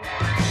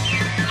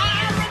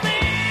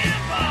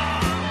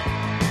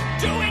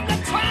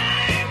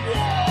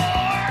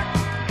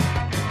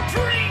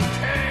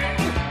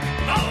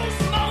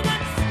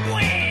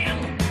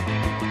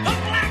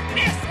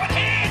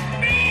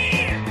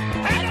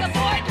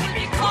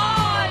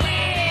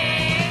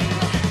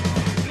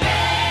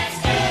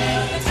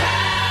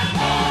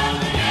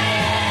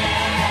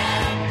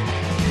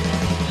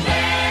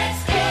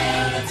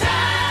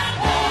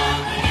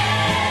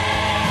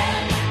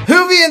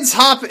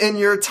Friends, hop in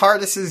your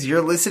TARDISes.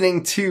 You're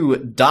listening to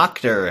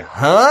Doctor.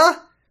 Huh?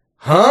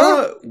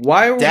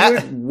 Why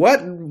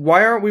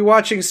aren't we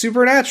watching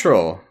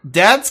Supernatural?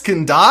 Dads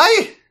can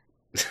die?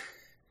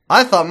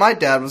 I thought my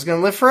dad was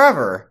gonna live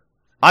forever.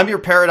 I'm your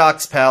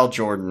Paradox pal,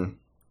 Jordan.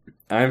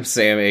 I'm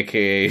Sam,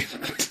 aka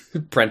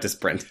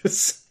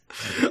Prentice.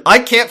 I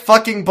can't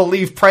fucking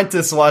believe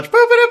Prentice Watch.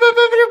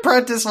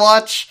 Prentice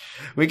Watch.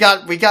 We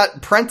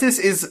got Prentice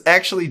is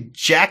actually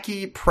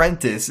Jackie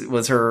Prentice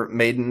was her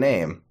maiden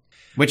name.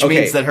 Which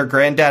means that her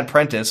granddad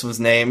Prentice was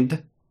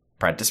named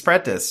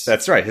Prentice.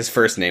 That's right, his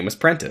first name was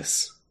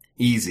Prentice.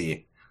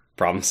 Easy.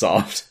 Problem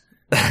solved.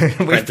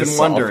 We've been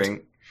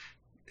wondering.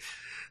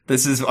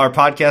 This is, our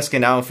podcast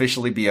can now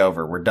officially be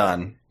over. We're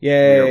done.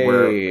 Yay.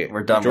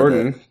 We're done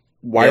Jordan, with it.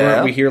 Why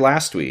weren't we here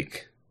last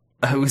week?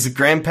 It was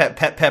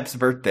Pep's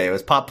birthday. It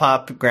was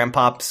Pop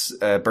Grandpop's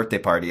birthday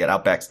party at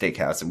Outback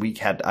Steakhouse,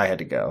 and I had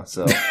to go.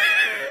 So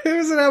it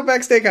was an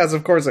Outback Steakhouse,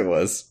 of course it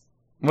was.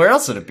 Where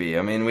else would it be?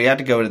 I mean, we had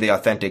to go to the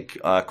authentic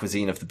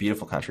cuisine of the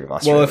beautiful country of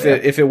Australia. Well,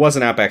 if it was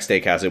an Outback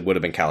Steakhouse, it would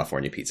have been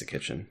California Pizza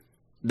Kitchen.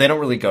 They don't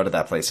really go to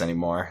that place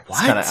anymore. What?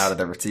 It's kind of out of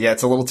their routine. Yeah,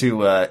 it's a little too,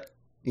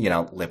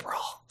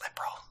 liberal.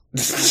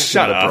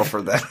 Shut up.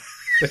 For that.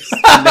 There's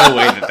no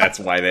way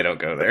that's why they don't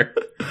go there.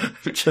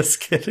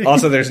 Just kidding.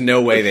 Also, there's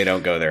no way they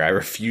don't go there. I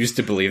refuse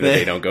to believe that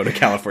they don't go to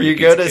California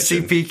Pizza Kitchen.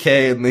 You go to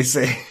CPK and they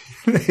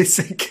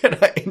say, can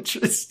I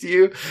interest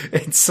you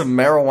in some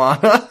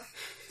marijuana?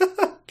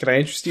 Can I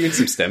interest you in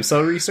some stem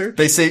cell research?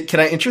 They say, can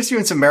I interest you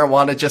in some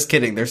marijuana? Just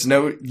kidding.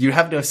 You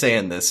have no say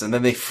in this. And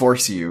then they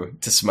force you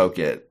to smoke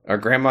it. Our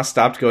grandma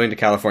stopped going to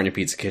California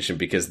Pizza Kitchen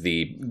because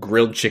the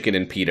grilled chicken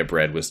and pita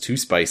bread was too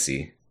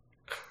spicy.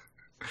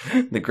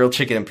 The grilled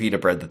chicken and pita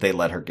bread that they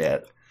let her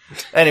get.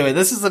 Anyway,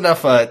 this is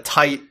enough a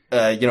tight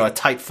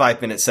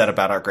 5-minute set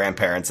about our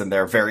grandparents and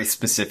their very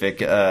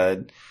specific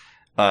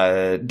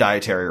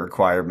dietary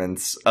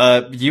requirements.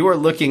 You are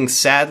looking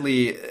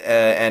sadly,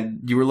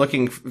 and you were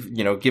looking,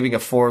 giving a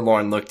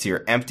forlorn look to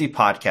your empty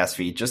podcast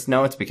feed. Just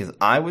know it's because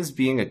I was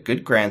being a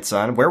good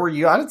grandson. Where were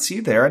you? I didn't see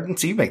you there. I didn't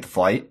see you make the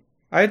flight.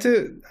 I had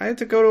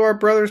to go to our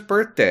brother's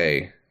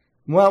birthday.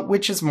 Well,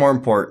 which is more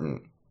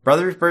important?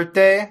 Brother's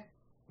birthday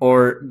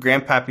or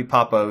Grandpappy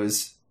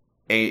Papo's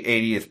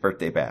 80th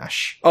birthday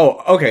bash?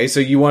 Oh, okay.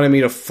 So you wanted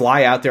me to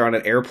fly out there on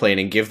an airplane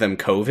and give them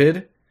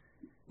COVID?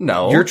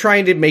 No. You're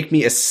trying to make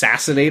me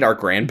assassinate our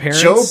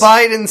grandparents? Joe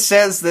Biden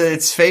says that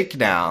it's fake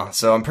now,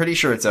 so I'm pretty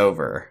sure it's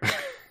over.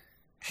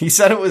 He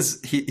said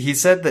he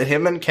said that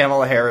him and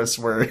Kamala Harris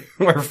were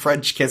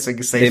French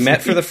kissing safely. They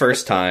met for the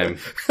first time.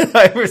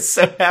 I was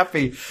so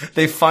happy.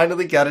 They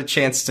finally got a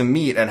chance to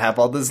meet and have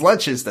all those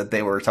lunches that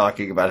they were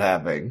talking about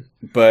having.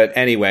 But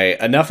anyway,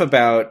 enough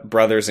about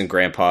brothers and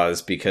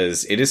grandpas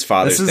because it is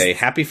Father's Day.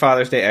 Happy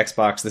Father's Day,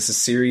 Xbox. This is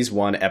Series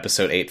 1,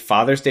 Episode 8.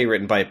 Father's Day,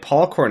 written by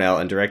Paul Cornell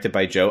and directed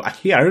by Joe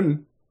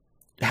Ahern.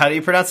 How do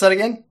you pronounce that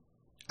again?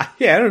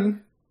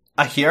 Ahern.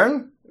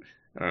 Ahern?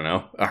 I don't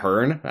know.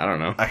 Ahern? I don't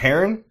know.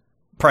 Ahern?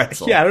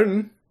 Pretzel.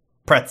 Yeah.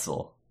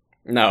 Pretzel.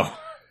 No.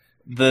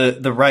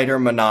 The writer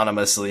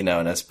mononymously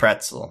known as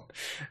Pretzel.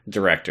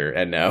 Director,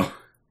 and no.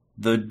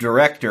 The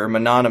director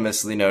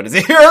mononymously known as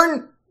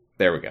Aaron.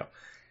 There we go.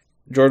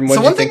 Jordan, what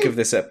do you think of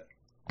this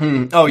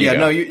Oh, yeah,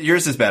 no,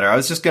 yours is better. I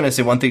was just going to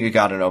say one thing you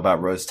got to know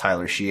about Rose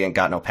Tyler. She ain't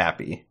got no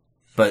pappy.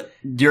 But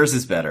yours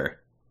is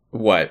better.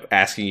 What?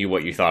 Asking you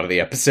what you thought of the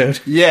episode?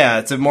 Yeah,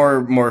 it's a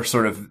more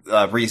sort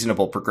of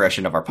reasonable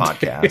progression of our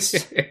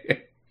podcast.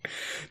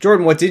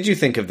 Jordan, what did you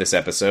think of this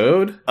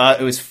episode?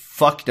 It was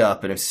fucked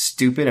up and it was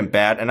stupid and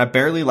bad, and I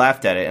barely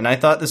laughed at it. And I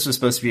thought this was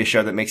supposed to be a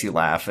show that makes you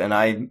laugh. And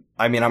I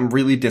mean, I'm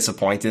really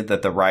disappointed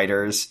that the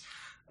writers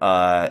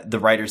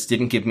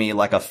didn't give me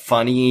like a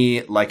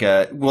funny,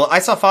 well, I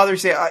saw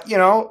Father's Day,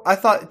 I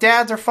thought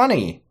dads are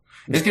funny.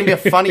 It's going to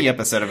be a funny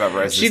episode about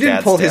Rose's She didn't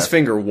dad's pull death. his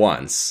finger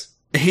once.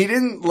 He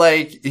didn't,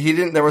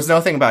 there was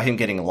nothing about him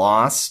getting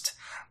lost.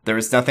 There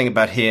was nothing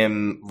about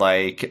him,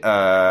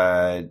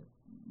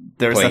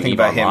 there was nothing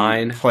about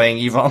him playing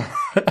EVE Online.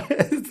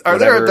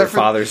 Whatever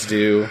fathers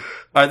do.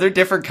 Are there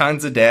different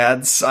kinds of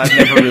dads? I've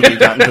never really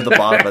gotten to the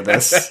bottom of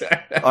this.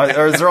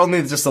 Or is there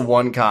only just the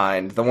one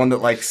kind? The one that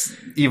likes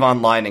EVE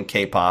Online and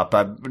K-pop?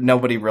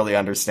 Nobody really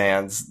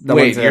understands.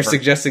 Wait, you're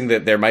suggesting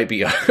that there might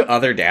be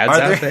other dads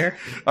out there?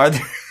 Are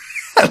there?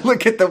 I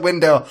look at the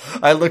window.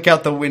 I look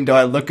out the window.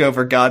 I look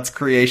over God's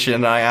creation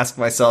and I ask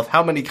myself,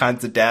 how many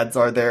kinds of dads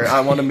are there?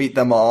 I want to meet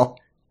them all.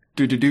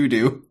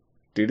 Do-do-do-do.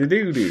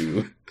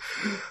 Do-do-do-do.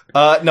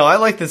 No, I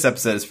like this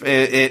episode.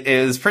 It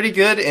is pretty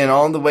good in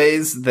all the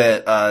ways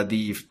that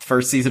the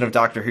first season of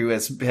Doctor Who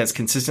has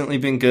consistently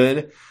been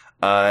good.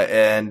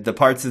 And the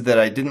parts that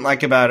I didn't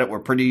like about it were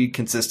pretty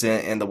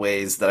consistent in the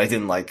ways that I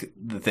didn't like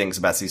the things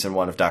about season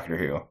 1 of Doctor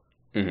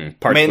Who. Mm-hmm.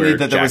 Parts mainly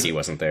where Jackie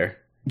wasn't there.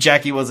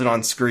 Jackie wasn't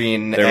on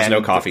screen. There was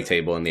no coffee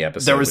table in the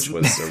episode, which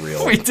was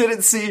surreal. We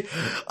didn't see.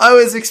 I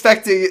was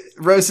expecting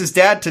Rose's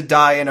dad to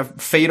die in a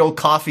fatal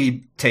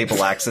coffee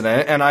table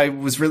accident, and I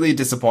was really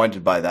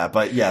disappointed by that.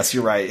 But yes,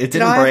 you're right. It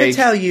didn't break. Did I ever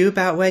tell you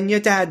about when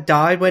your dad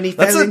died when he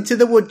fell into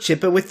the wood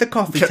chipper with the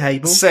coffee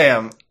table?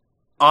 Sam,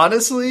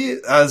 Honestly,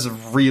 that was a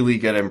really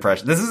good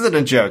impression. This isn't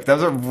a joke.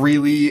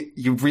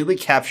 You really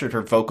captured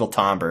her vocal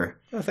timbre.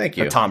 Oh, thank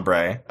you.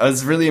 Timbre. I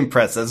was really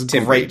impressed. That was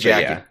a great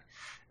jacket.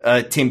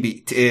 Yeah. Timbre.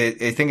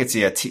 I think it's,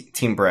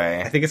 timbre.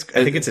 I think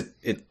it's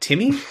a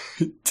Timmy?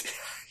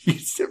 You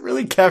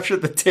really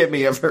captured the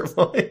Timmy of her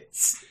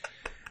voice.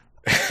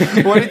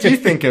 What did you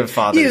think of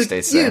Father's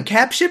Day, Sam? You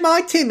captured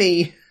my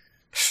Timmy.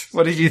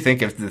 What did you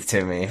think of the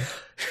Timmy?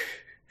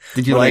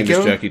 Did you like him? My name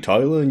is Jackie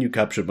Tyler, and you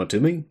captured my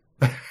Timmy.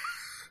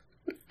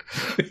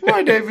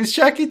 My name is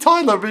Jackie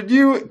Tyler, and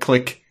you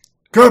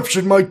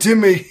captured my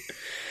Timmy.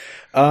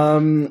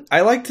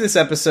 I liked this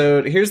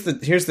episode. Here's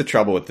the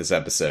trouble with this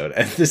episode,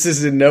 and this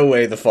is in no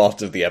way the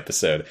fault of the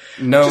episode.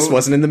 No, just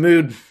wasn't in the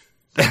mood.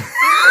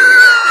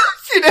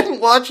 You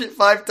didn't watch it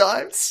 5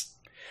 times.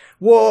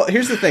 Well,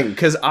 here's the thing,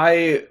 because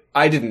I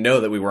didn't know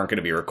that we weren't going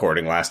to be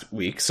recording last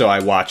week, so I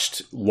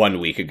watched 1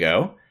 week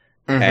ago,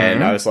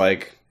 and I was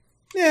like,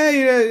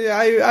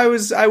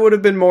 I would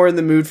have been more in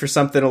the mood for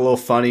something a little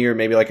funnier,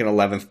 maybe like an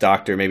 11th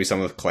Doctor, maybe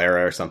something with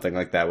Clara or something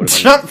like that.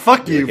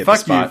 Fuck you.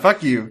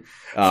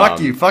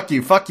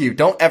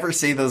 Don't ever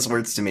say those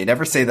words to me.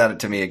 Never say that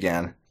to me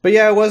again. But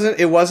yeah,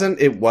 it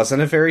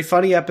wasn't a very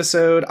funny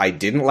episode. I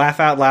didn't laugh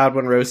out loud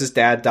when Rose's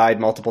dad died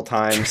multiple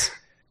times.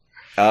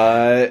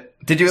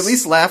 Did you at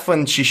least laugh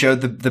when she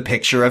showed the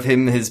picture of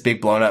him, his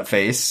big blown up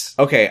face?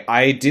 Okay,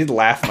 I did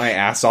laugh my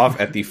ass off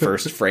at the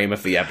first frame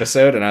of the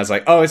episode, and I was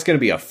like, oh, it's going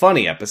to be a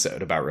funny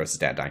episode about Rose's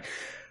dad dying.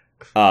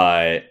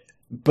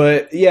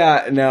 But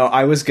yeah, no,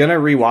 I was going to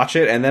rewatch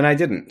it, and then I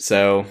didn't,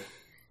 so...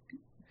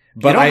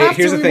 But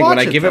here's the thing, when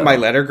I give it my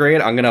letter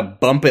grade, I'm going to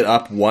bump it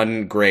up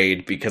 1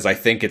 grade, because I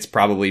think it's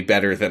probably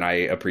better than I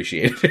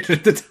appreciated it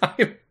at the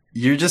time.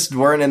 You just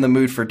weren't in the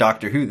mood for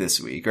Doctor Who this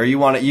week, or you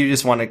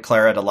just wanted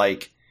Clara to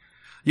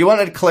you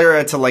wanted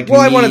Clara to Well,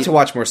 I wanted to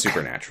watch more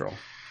Supernatural.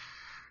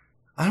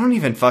 I don't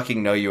even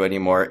fucking know you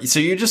anymore. So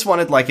you just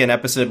wanted an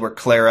episode where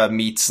Clara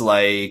meets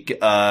I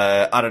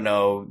don't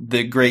know,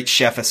 the great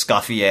Chef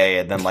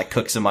Escoffier and then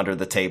cooks him under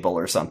the table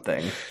or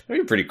something.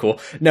 That'd be pretty cool.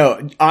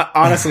 No,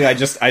 honestly, I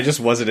just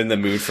wasn't in the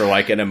mood for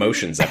an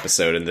emotions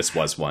episode, and this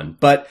was one.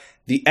 But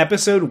the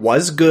episode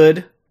was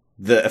good.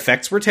 The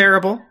effects were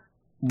terrible.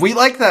 We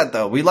like that,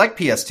 though. We like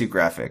PS2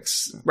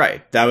 graphics.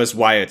 Right. That was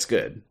why it's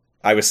good.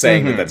 I was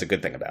saying that that's a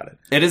good thing about it.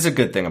 It is a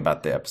good thing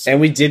about the episode. And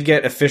we did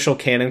get official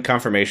canon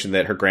confirmation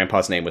that her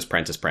grandpa's name was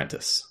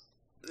Prentice.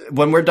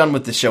 When we're done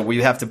with the show,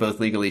 we have to both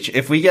legally...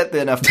 if we get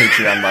enough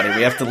Patreon money,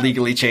 we have to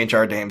legally change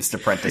our names to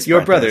Prentice.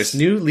 Your brother's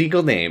new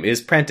legal name is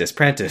Prentice.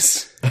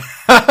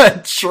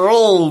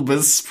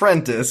 Trollbus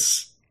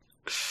Prentice.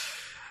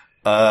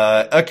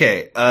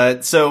 Okay,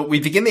 so we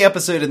begin the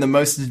episode in the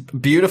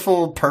most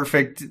beautiful,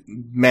 perfect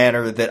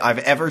manner that I've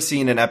ever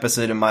seen an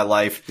episode in my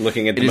life.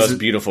 Looking at the most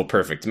beautiful,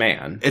 perfect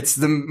man. It's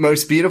the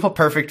most beautiful,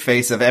 perfect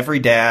face of every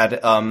dad.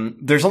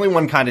 There's only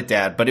one kind of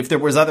dad, but if there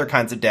was other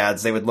kinds of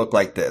dads, they would look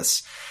like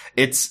this.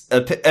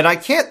 And I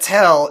can't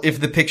tell if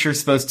the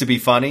picture's supposed to be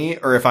funny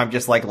or if I'm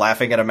just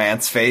laughing at a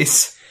man's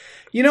face.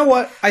 You know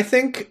what? I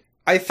think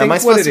am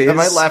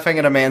I laughing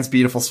at a man's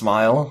beautiful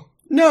smile?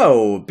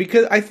 No,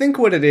 because I think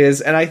what it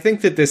is, and I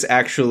think that this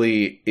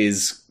actually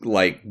is,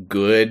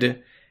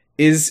 good,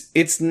 is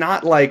it's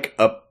not,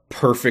 a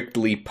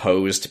perfectly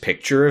posed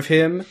picture of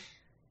him.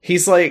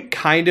 He's,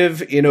 kind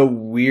of in a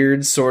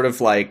weird sort of,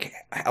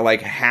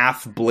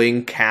 half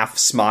blink, half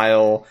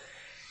smile.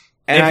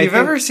 And if you've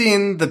ever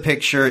seen the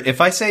picture, if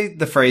I say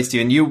the phrase to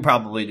you, and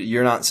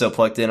you're not so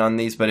plugged in on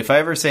these, but if I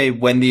ever say,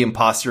 when the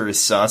imposter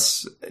is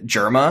sus,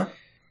 Germa...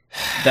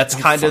 That's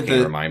kind of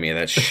remind me of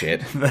that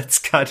shit. That's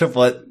kind of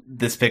what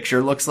this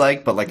picture looks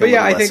like, but a little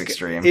less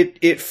extreme.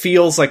 It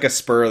feels like a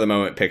spur of the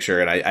moment picture,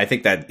 and I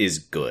think that is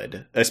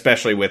good,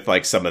 especially with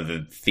some of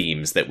the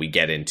themes that we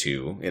get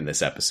into in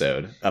this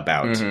episode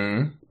about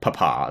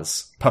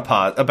papas,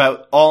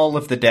 about all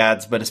of the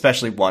dads, but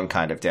especially one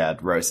kind of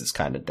dad, Rose's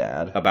kind of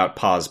dad, about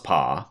pa's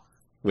pa.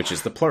 Which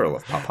is the plural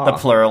of papa. The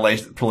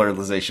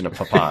pluralization of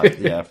papa,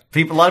 yeah.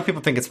 A lot of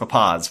people think it's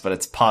papas, but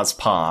it's pa's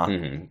pa.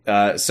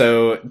 Mm-hmm.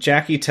 So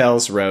Jackie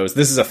tells Rose,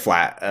 this is a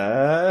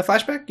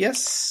flashback,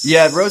 yes?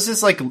 Yeah, Rose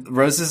is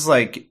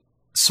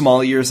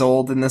small years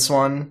old in this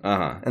one,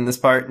 in this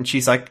part, and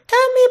she's like,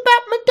 tell me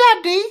about my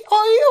daddy,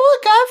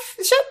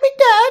 is that my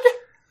dad?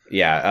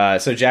 Yeah,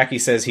 so Jackie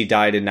says he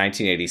died in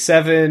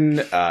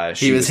 1987.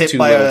 She was too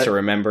little to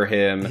remember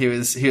him. He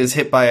was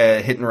hit by a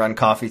hit and run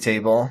coffee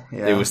table.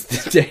 Yeah. It was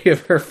the day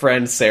of her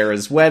friend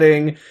Sarah's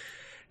wedding,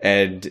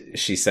 and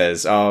she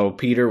says, "Oh,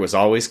 Peter was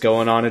always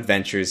going on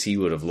adventures. He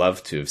would have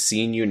loved to have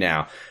seen you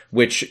now."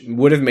 Which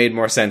would have made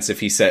more sense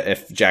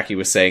if Jackie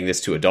was saying this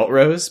to adult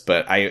Rose.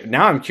 But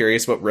I'm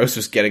curious what Rose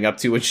was getting up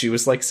to when she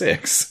was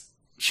 6.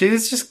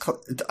 She's just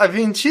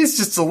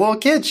a little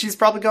kid. She's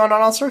probably going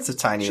on all sorts of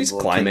tiny. She's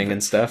climbing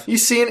and stuff. You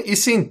seen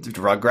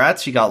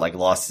Rugrats? She got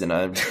lost in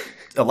a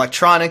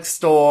electronics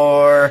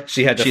store.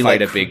 She had to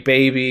fight a big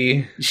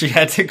baby. She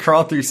had to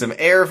crawl through some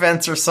air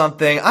vents or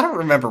something. I don't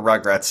remember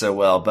Rugrats so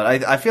well, but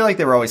I feel like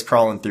they were always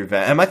crawling through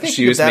vents. Am I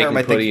thinking of that, or am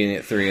I thinking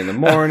at 3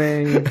 a.m?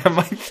 Am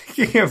I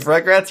thinking of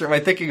Rugrats, or am I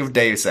thinking of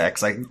Deus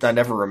Ex? I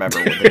never remember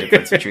what the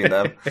difference between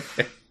them.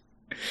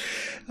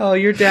 Oh,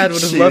 your dad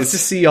would have loved to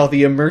see all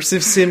the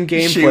immersive sim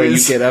gameplay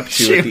you get up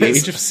to at the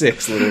age of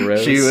 6, little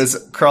Rose. She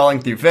was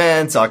crawling through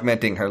vents,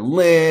 augmenting her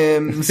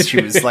limbs.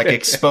 She was like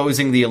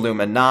exposing the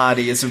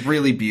Illuminati. It's a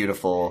really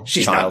beautiful childhood.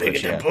 She's not big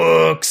into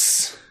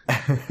books.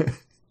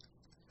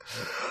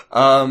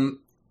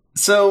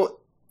 So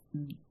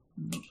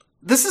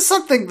this is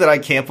something that I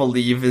can't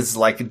believe is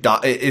like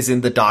is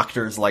in the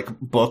Doctor's like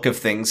book of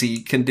things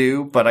he can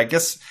do, but I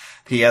guess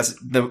he has,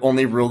 the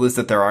only rule is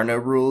that there are no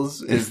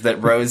rules, is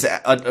that Rose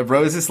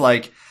is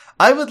like,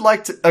 I would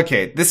like to,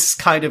 okay, this is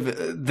kind of,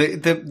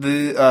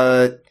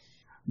 the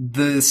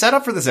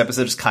setup for this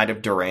episode is kind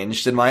of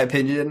deranged in my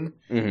opinion,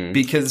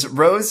 because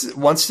Rose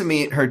wants to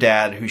meet her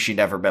dad who she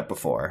never met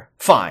before.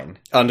 Fine.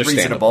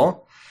 Understandable.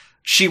 Reasonable.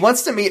 She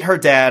wants to meet her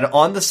dad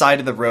on the side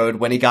of the road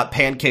when he got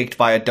pancaked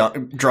by a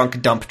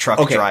drunk dump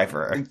truck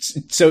driver.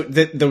 So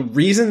the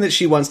reason that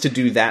she wants to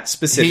do that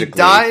specifically... He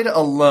died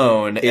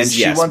alone, and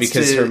she wants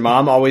because her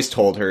mom always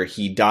told her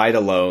he died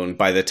alone.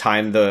 By the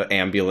time the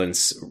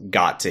ambulance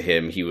got to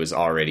him, he was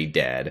already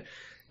dead.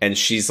 And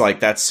she's like,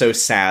 that's so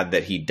sad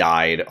that he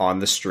died on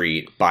the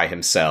street by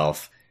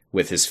himself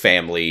with his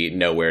family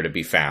nowhere to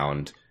be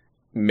found.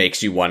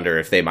 Makes you wonder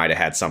if they might have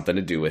had something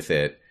to do with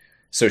it.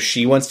 So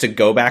she wants to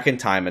go back in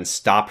time and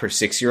stop her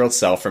 6-year-old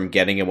self from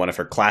getting in one of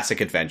her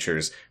classic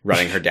adventures,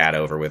 running her dad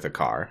over with a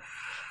car.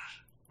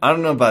 I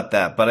don't know about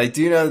that, but I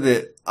do know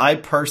that I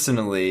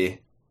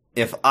personally,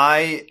 if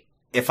I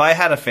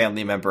had a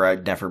family member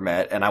I'd never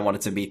met and I wanted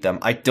to meet them,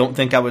 I don't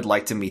think I would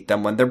like to meet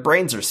them when their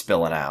brains are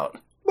spilling out.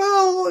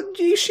 Well,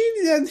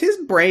 his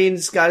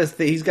brain's got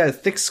he's got a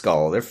thick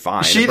skull. They're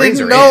fine. She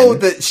didn't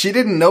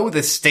know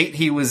the state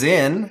he was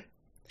in.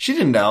 She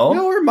didn't know.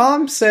 No, her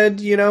mom said,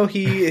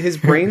 his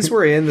brains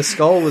were in, the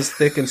skull was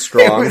thick and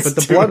strong, but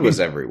the blood was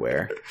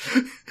everywhere.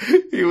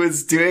 He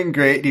was doing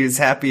great. He was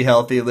happy,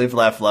 healthy, live,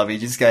 laugh, love. He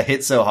just got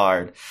hit so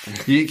hard.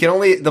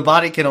 The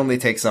body can only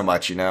take so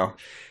much,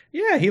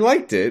 Yeah, he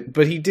liked it,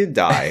 but he did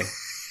die.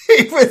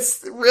 He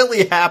was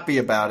really happy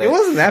about it. It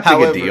wasn't that big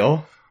a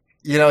deal.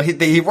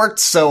 He worked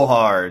so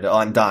hard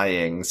on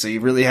dying, so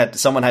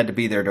someone had to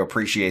be there to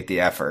appreciate the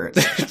effort.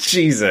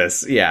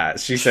 Jesus. Yeah.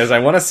 She says, I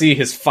want to see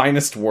his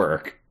finest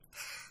work.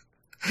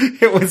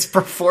 It was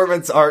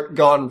performance art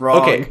gone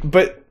wrong. Okay,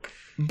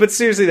 but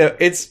seriously though,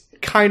 it's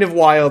kind of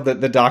wild that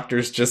the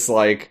Doctor's just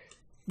like,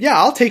 yeah,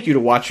 I'll take you to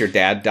watch your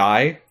dad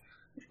die.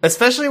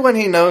 Especially when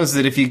he knows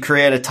that if you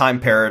create a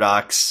time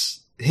paradox,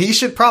 he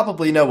should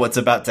probably know what's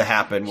about to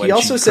happen. When he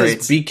also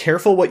says, be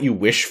careful what you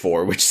wish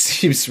for, which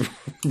seems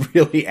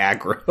really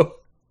aggro.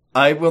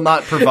 I will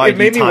not provide It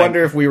made me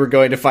wonder if we were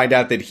going to find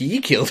out that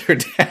he killed her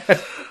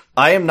dad.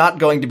 I am not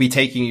going to be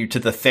taking you to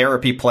the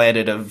therapy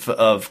planet of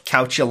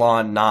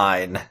Couchulon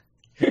 9,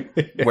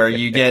 where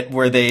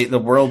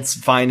the world's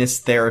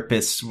finest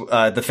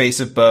therapists, the face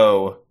of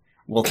Bo,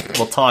 will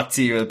talk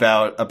to you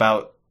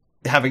about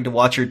having to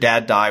watch your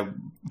dad die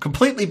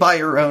completely by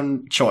your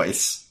own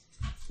choice.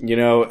 A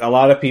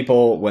lot of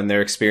people, when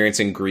they're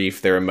experiencing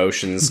grief, their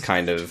emotions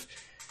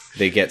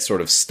they get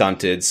sort of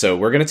stunted. So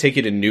we're going to take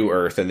you to New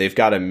Earth, and they've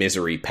got a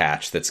misery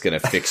patch that's going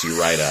to fix you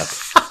right up.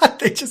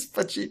 They just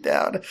put you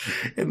down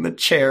in the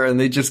chair, and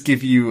they just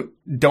give you,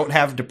 don't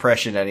have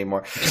depression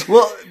anymore.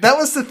 Well, that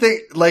was the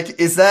thing. Like,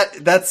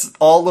 that's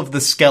all of the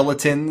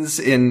skeletons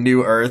in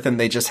New Earth, and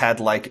they just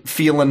had, like,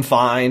 feeling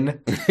fine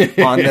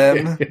on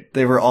them.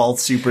 They were all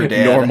super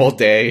dead. Normal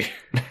day.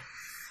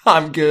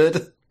 I'm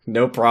good.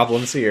 No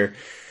problems here.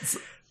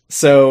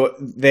 So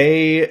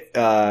they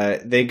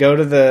go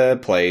to the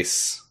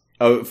place.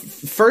 Oh,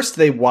 first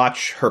they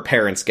watch her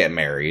parents get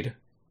married.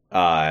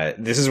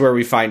 This is where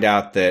we find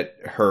out that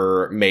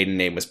her maiden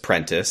name was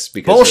Prentice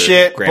because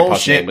her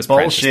grandpa's name was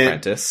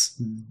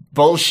Prentice.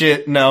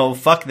 Bullshit. No,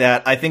 fuck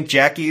that. I think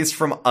Jackie is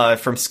from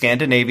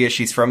Scandinavia.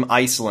 She's from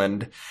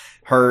Iceland.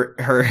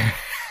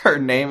 Her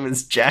name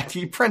is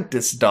Jackie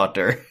Prentice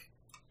daughter.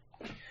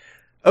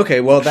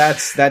 Okay, well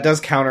that does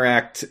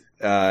counteract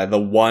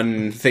the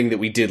one thing that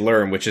we did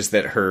learn, which is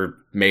that her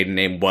maiden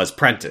name was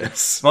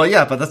Prentice. Well,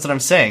 yeah, but that's what I'm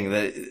saying.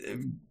 That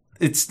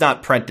it's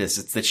not Prentice;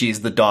 it's that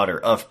she's the daughter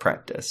of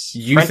Prentice.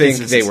 You Prentice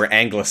think they were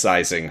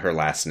anglicizing her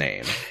last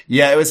name?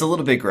 Yeah, it was a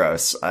little bit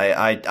gross.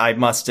 I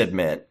must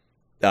admit.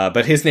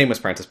 But his name was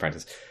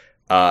Prentice.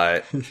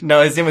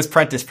 No, his name was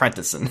Prentice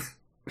Prentison.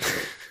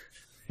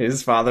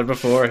 His father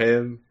before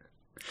him.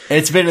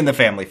 It's been in the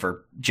family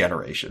for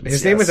generations.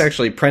 His name was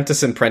actually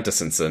Prentice and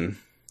Prenticinson.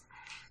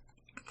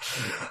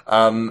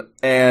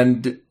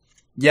 And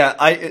yeah,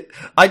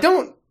 I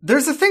don't,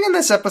 there's a thing in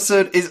this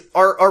episode is,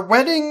 are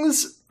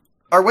weddings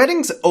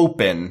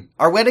open?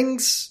 Are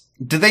weddings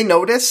Do they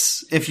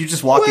notice if you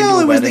just walk into a Well,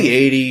 it was wedding?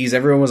 the 80s.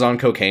 Everyone was on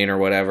cocaine or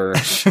whatever.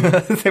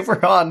 they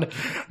were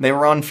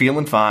on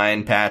feeling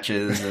fine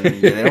patches,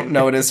 and they don't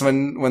notice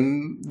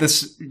when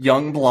this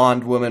young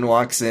blonde woman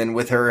walks in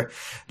with her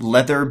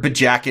leather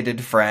bejacketed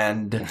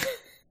friend,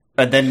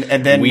 and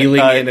then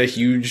wheeling in a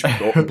huge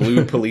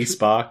blue police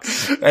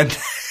box.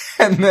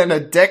 and then a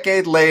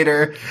decade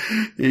later,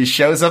 he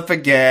shows up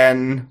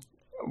again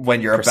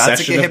when you're about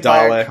to get hit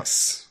by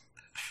Daleks.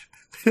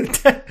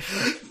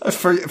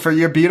 For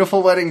your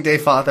beautiful wedding day,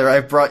 Father,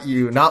 I've brought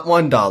you not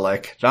one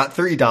Dalek, not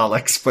 3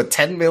 Daleks, but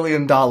 10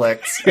 million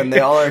Daleks, and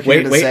they all are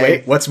here to say...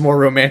 Wait, what's more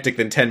romantic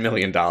than 10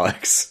 million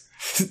Daleks?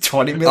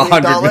 20 million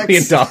 100 Daleks?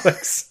 million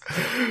Daleks.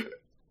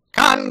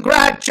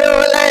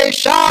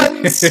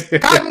 Congratulations!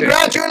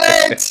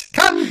 Congratulate!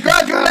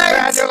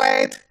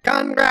 Congratulate!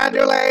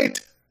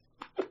 Congratulate!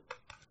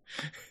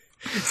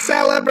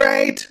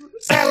 Celebrate!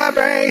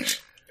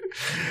 Celebrate!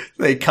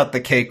 They cut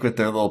the cake with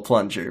their little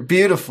plunger.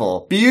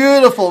 Beautiful.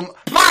 Beautiful.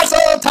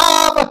 Mazel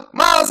tov!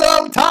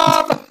 Mazel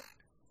tov!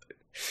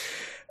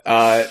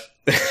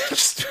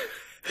 Just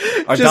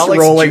Daleks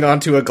rolling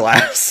onto a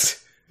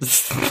glass.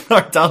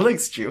 Are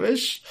Daleks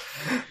Jewish?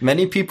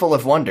 Many people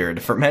have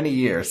wondered for many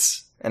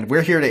years, and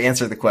we're here to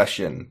answer the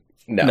question.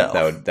 No.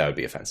 That would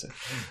be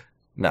offensive.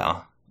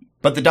 No.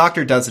 But the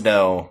Doctor does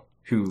know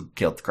who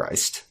killed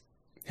Christ.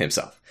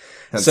 Himself.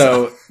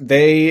 So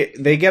they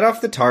get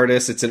off the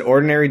TARDIS. It's an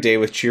ordinary day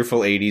with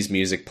cheerful 80s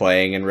music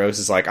playing, and Rose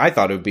is like, I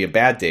thought it would be a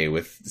bad day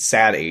with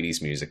sad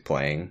 80s music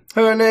playing.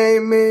 Her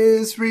name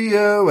is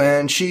Rio,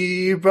 and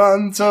she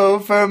runs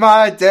over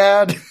my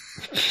dad.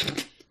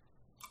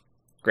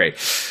 Great.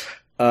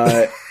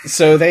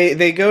 So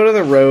they go to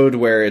the road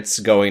where it's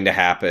going to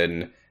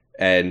happen,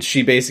 and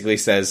she basically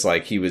says,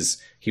 like, he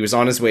was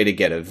on his way to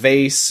get a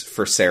vase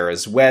for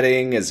Sarah's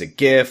wedding as a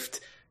gift.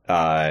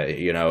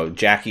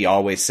 Jackie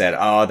always said,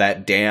 oh,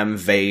 that damn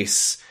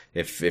vase.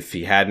 If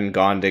he hadn't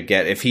gone to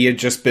if he had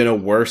just been a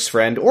worse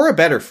friend or a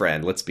better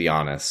friend, let's be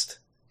honest,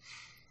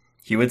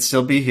 he would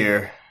still be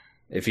here.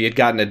 If he had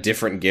gotten a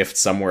different gift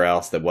somewhere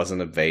else that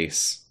wasn't a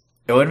vase.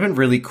 It would have been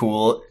really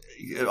cool.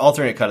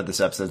 Alternate cut of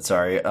this episode,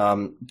 sorry.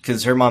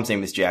 Cause her mom's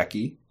name is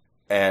Jackie.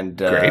 And,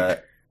 Great.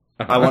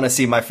 I want to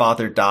see my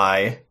father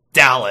die.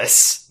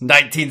 Dallas,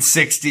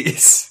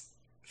 1960s.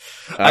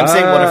 I'm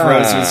saying, what if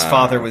Rose's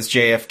father was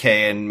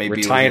JFK and maybe...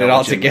 We're tying it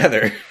all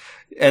together.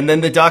 And then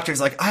the Doctor's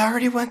like, I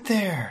already went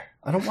there.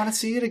 I don't want to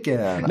see it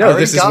again. No,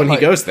 this is when he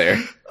goes there.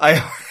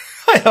 I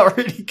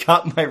already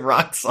got my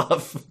rocks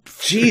off.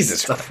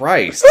 Jesus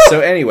Christ. So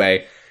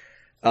anyway,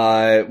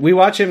 we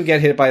watch him get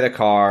hit by the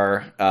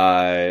car.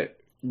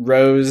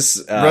 Rose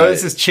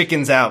is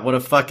chickens out. What a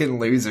fucking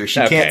loser.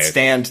 She can't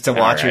stand to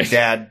watch her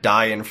dad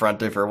die in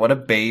front of her. What a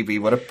baby.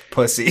 What a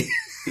pussy.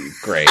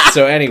 Great.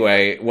 So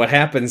anyway, what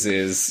happens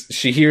is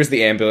she hears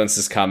the ambulance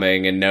is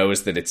coming and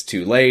knows that it's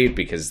too late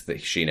because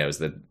she knows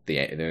that the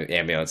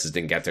ambulances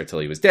didn't get there till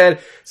he was dead.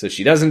 So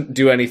she doesn't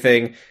do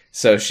anything.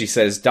 So she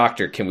says,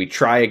 Doctor, can we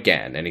try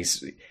again? And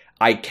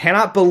I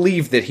cannot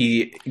believe that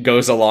he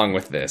goes along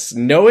with this.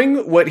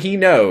 Knowing what he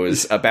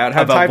knows about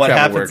how time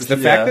travel works, the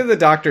fact that the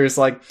Doctor is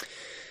like,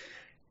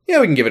 yeah,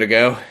 we can give it a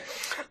go.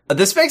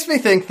 This makes me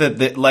think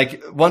that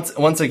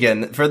once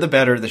again, for the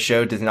better, the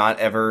show does not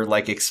ever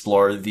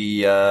explore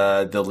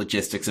the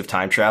logistics of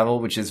time travel,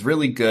 which is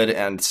really good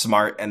and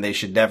smart, and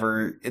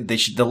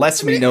the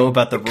less we know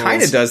about the rules.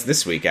 Kind of does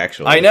this week,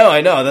 actually. I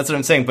know, that's what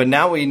I'm saying. But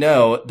now we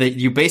know that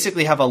you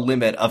basically have a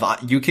limit of,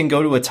 you can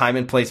go to a time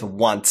and place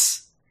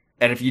once,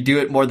 and if you do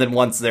it more than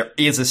once, there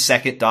is a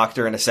second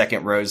Doctor and a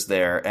second Rose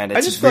there, and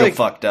it's real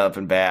fucked up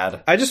and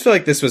bad. I just feel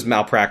like this was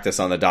malpractice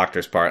on the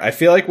Doctor's part. I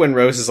feel like when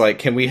Rose is like,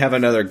 can we have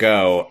another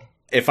go?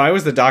 If I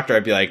was the Doctor,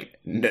 I'd be like,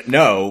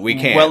 no, we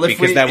can't,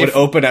 because that would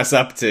open us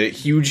up to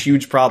huge,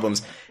 huge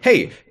problems.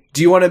 Hey,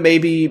 do you want to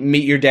maybe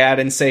meet your dad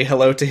and say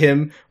hello to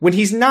him when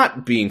he's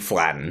not being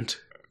flattened?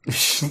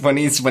 when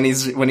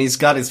he's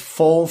got his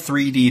full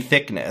 3D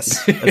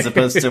thickness, as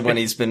opposed to when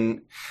he's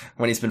been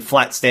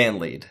flat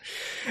Stanley'd.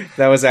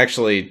 That was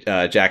actually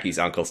Jackie's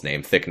uncle's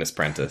name, Thickness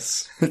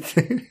Prentice.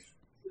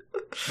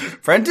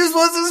 Prentice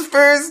was his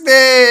first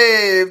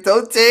name.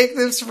 Don't take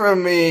this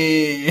from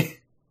me.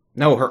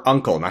 No, her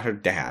uncle, not her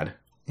dad.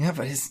 Yeah,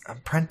 but his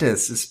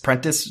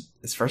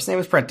first name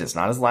is Prentice,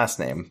 not his last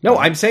name. No,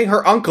 I'm saying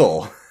her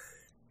uncle.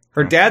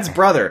 Her dad's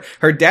brother.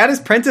 Her dad is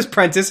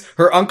Prentice.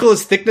 Her uncle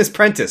is Thickness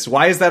Prentice.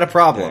 Why is that a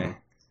problem? Okay.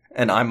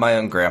 And I'm my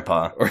own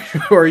grandpa.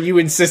 Or are you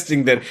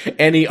insisting that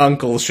any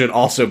uncle should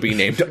also be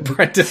named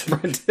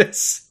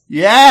Prentice?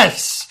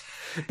 Yes!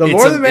 The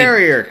more the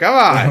merrier. Come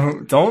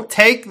on. Don't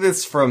take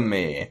this from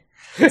me.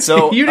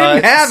 So you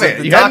didn't have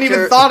it. You hadn't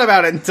even thought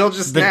about it until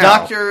just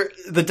now.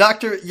 The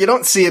doctor, you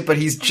don't see it, but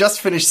he's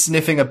just finished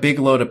sniffing a big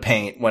load of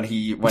paint when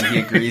he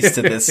agrees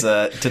to this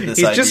idea.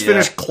 He's just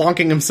finished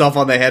clonking himself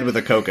on the head with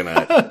a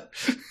coconut.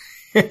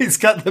 He's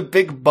got the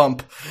big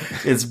bump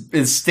is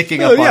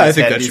sticking up on his head. I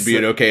think that should be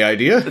an okay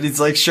idea. And he's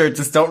like, sure,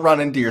 just don't run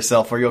into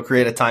yourself or you'll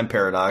create a time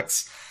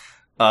paradox.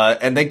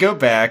 And they go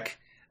back.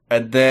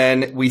 And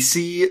then we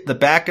see the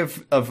back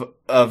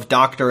of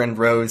Doctor and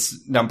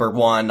Rose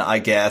 #1, I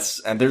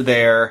guess, and they're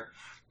there.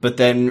 But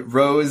then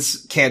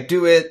Rose can't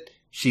do it.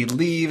 She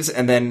leaves,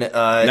 and then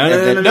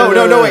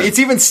no, wait, it's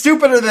even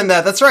stupider than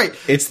that. That's right.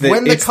 It's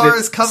when the car the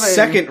is coming.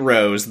 Second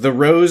Rose, the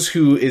Rose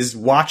who is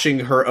watching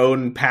her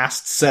own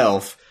past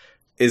self,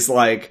 is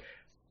like,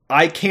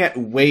 I can't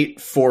wait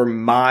for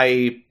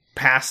my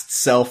past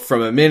self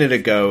from a minute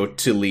ago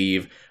to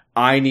leave.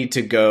 I need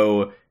to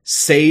go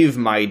save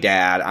my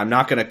dad. I'm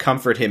not going to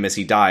comfort him as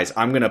he dies.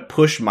 I'm going to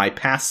push my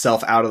past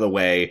self out of the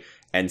way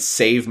and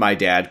save my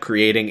dad,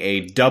 creating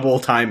a double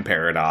time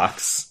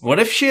paradox. What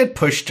if she had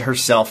pushed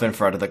herself in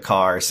front of the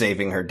car,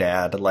 saving her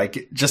dad,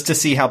 like, just to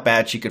see how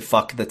bad she could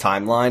fuck the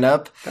timeline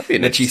up? That'd be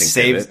an that she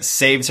interesting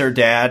saves her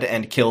dad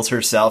and kills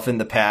herself in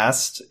the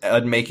past,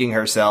 making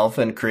herself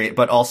and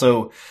but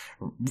also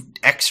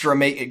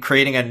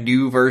creating a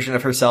new version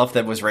of herself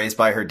that was raised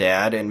by her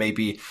dad, and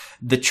maybe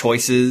the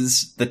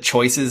choices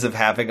of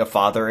having a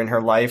father in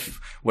her life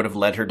would have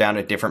led her down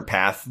a different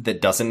path that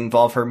doesn't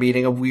involve her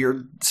meeting a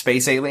weird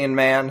space alien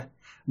man.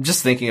 I'm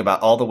just thinking about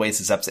all the ways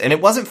this episode, and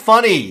it wasn't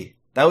funny.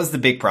 That was the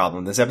big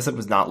problem. This episode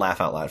was not laugh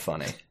out loud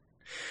funny.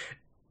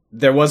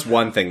 There was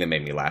one thing that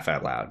made me laugh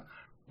out loud.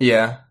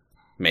 Yeah.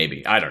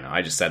 Maybe. I don't know.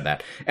 I just said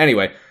that.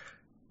 Anyway,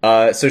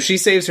 so she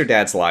saves her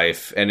dad's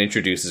life and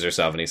introduces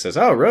herself, and he says,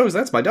 "Oh, Rose,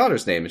 that's my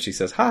daughter's name." And she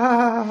says, "Ha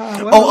ha ha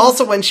ha." Well. Oh,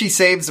 also when she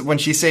saves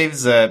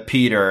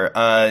Peter,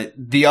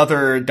 the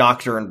other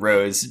Doctor and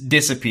Rose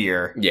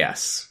disappear.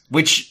 Yes.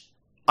 Which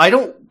I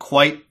don't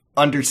quite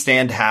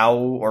understand how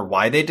or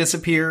why they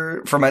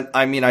disappear from it.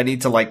 I mean, I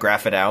need to like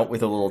graph it out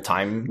with a little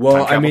time.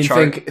 Well, time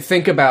travel chart.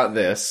 think about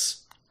this.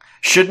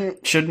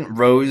 Shouldn't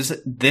Rose,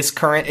 this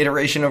current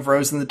iteration of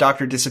Rose and the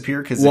Doctor,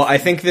 disappear? I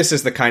think this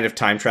is the kind of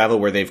time travel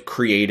where they've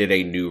created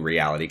a new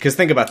reality. Because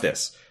think about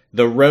this.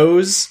 The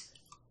Rose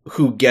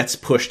who gets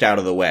pushed out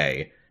of the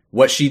way,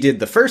 what she did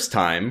the first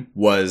time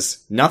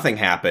was nothing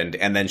happened,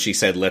 and then she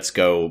said, let's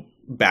go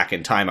back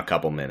in time a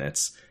couple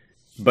minutes.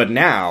 But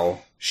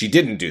now, she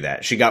didn't do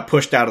that. She got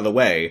pushed out of the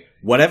way.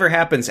 Whatever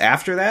happens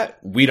after that,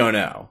 we don't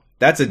know.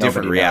 That's a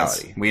different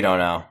reality. Knows. We don't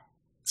know.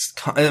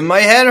 My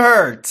head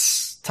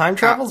hurts. Time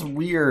travel's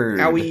weird.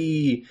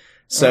 Owie.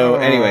 So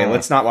anyway,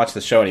 let's not watch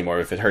the show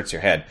anymore if it hurts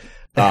your head.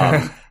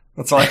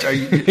 Let's watch.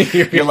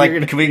 You're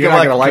like, can we go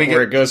back? Like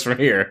where it goes from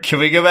here. Can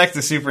we go back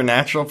to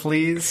Supernatural,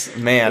 please?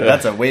 Man,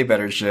 that's a way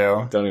better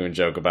show. Don't even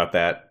joke about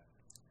that.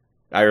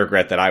 I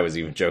regret that I was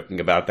even joking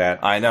about that.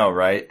 I know,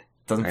 right?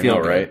 Doesn't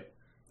feel good. Right?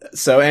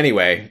 So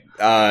anyway,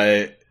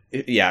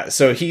 yeah.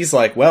 So he's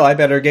like, well, I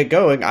better get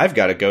going. I've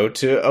got to go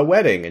to a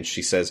wedding. And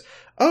she says,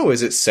 oh,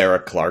 is it Sarah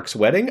Clark's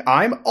wedding?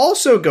 I'm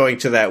also going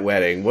to that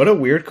wedding. What a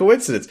weird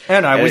coincidence.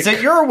 And I was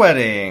at your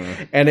wedding.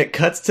 And it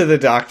cuts to the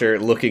Doctor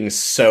looking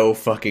so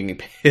fucking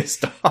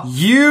pissed off.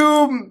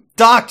 You,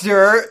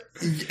 Doctor,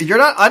 you're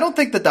not, I don't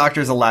think the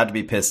Doctor's allowed to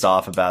be pissed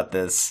off about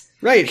this.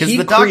 Right, he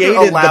the Doctor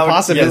created the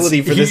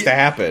possibility for this to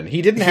happen.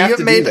 He didn't have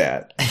to do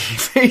that.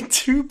 He made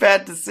two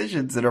bad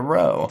decisions in a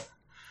row.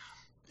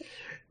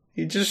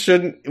 He just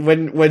shouldn't.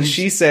 When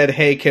she said,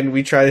 "Hey, can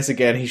we try this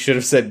again?" He should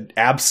have said,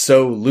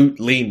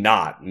 "Absolutely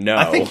not." No,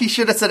 I think he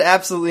should have said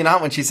absolutely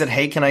not when she said,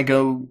 "Hey, can I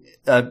go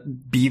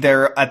be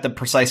there at the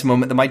precise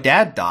moment that my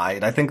dad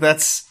died?" I think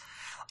that's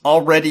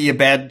already a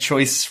bad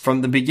choice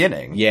from the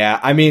beginning. Yeah,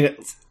 I mean,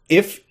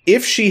 if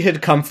she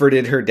had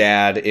comforted her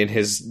dad in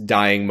his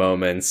dying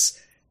moments,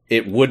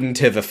 it wouldn't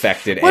have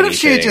affected anything. What if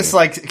she had just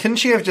couldn't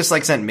she have just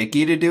sent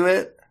Mickey to do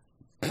it?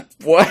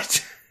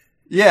 What?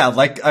 Yeah,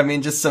 I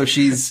mean, just so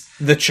she's...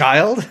 The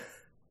child?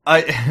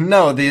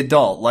 No, the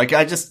adult.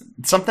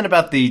 Something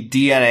about the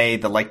DNA,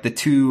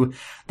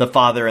 the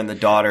father and the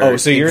daughter. Oh,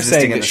 so you're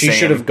saying that she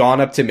should have gone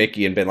up to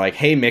Mickey and been like,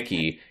 hey,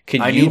 Mickey,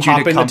 can you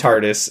hop in the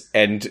TARDIS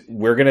and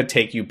we're gonna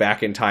take you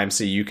back in time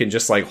so you can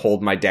just,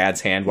 hold my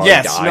dad's hand while he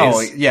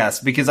dies? Yes,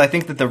 because I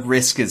think that the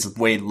risk is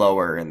way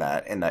lower in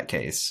that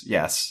case.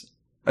 Yes.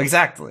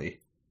 Exactly.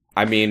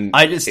 I mean...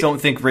 I just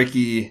don't think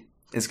Ricky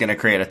is gonna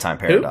create a time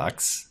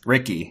paradox. Who?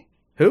 Ricky.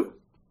 Who?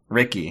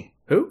 Ricky.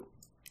 Who?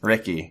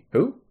 Ricky.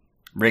 Who?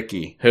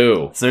 Ricky.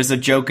 Who? So there's a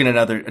joke in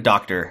another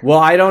Doctor. Well,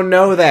 I don't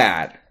know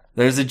that.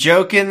 There's a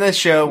joke in the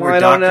show where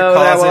Doctor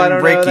calls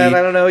in Ricky. I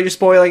don't know. You're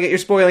spoiling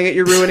it.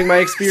 You're ruining my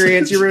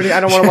experience.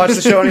 I don't want to watch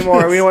the show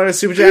anymore. We want to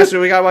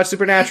Supernatural. We gotta watch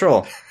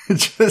Supernatural.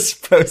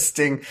 Just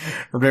posting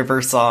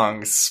River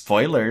songs.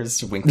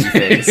 Spoilers. Winky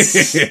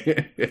face.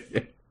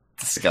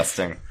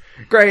 Disgusting.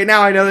 Great,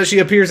 now I know that she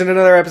appears in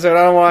another episode.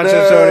 I don't want to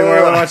watch the show anymore.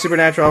 I want to watch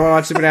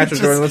Supernatural.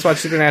 Jordan. Let's watch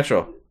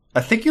Supernatural. I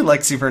think you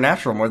like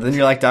Supernatural more than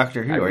you like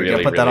Doctor Who. Are you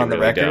going to put that on the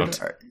record?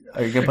 Don't.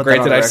 Are you going to put Granted,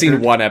 that on the record? I've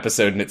seen one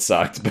episode and it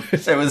sucked.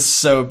 But it was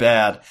so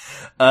bad.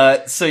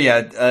 There's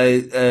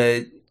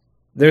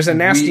a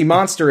nasty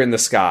monster in the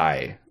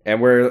sky.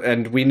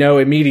 And we know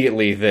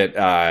immediately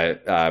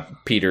that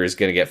Peter is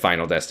going to get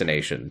Final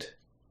Destinationed.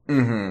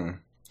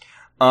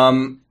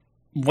 Mm-hmm.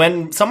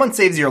 When someone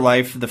saves your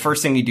life, the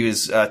first thing you do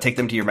is take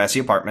them to your messy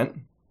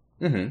apartment.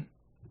 Mm-hmm.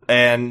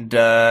 And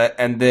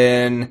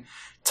then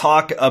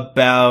talk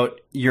about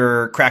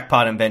your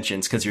crackpot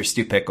inventions because you're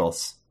Stu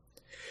Pickles.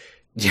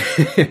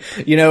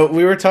 You know,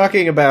 we were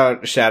talking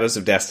about Shadows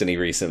of Destiny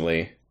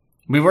recently.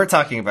 We were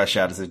talking about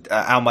Shadows of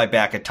On My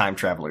Back, a time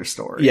traveler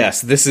story.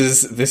 Yes, this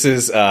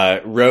is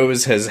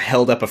Rose has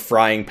held up a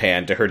frying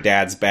pan to her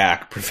dad's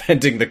back,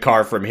 preventing the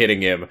car from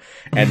hitting him,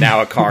 and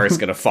now a car is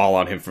going to fall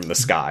on him from the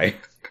sky.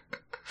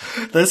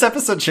 This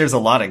episode shares a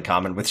lot in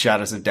common with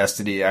Shadows of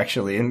Destiny,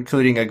 actually,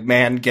 including a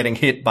man getting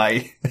hit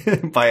by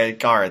by a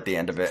car at the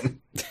end of it.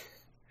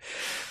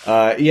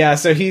 Yeah,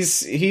 so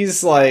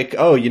he's like,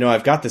 oh, you know,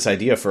 I've got this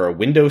idea for a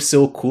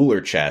windowsill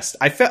cooler chest.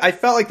 I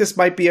felt like this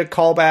might be a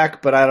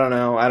callback, but I don't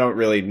know. I don't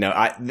really know.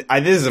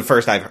 This is the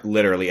first I've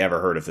literally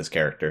ever heard of this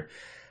character.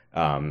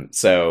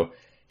 So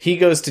he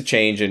goes to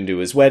change into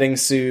his wedding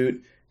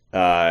suit.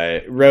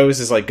 Rose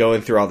is like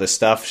going through all this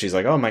stuff. She's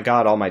like, oh my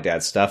god, all my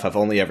dad's stuff. I've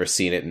only ever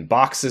seen it in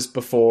boxes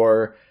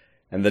before.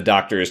 And the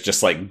doctor is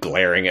just like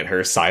glaring at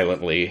her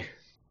silently.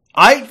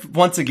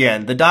 Once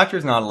again, the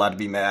doctor's not allowed to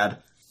be mad.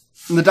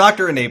 The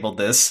doctor enabled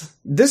this.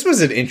 This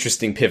was an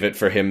interesting pivot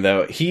for him,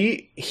 though.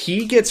 He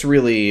gets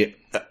really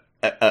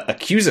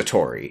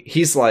accusatory.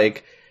 He's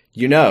like,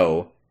 you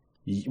know,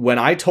 when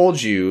I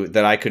told you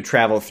that I could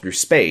travel through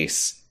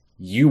space,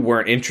 you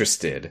weren't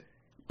interested.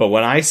 But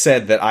when I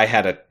said that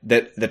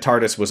that the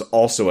TARDIS was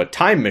also a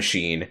time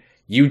machine,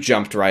 you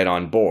jumped right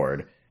on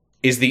board.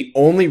 Is the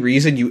only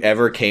reason you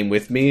ever came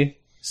with me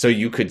so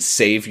you could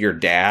save your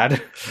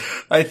dad?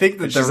 I think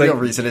that the real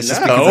reason is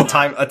just because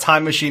a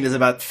time machine is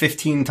about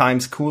 15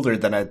 times cooler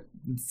than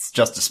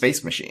just a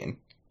space machine.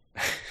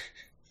 I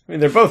mean,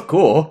 they're both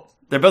cool.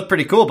 They're both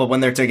pretty cool, but when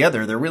they're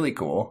together, they're really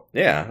cool.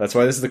 Yeah, that's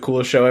why this is the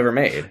coolest show ever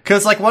made.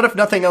 Because, like, what if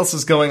nothing else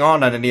is going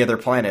on any other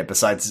planet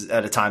besides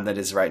at a time that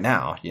is right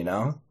now, you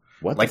know?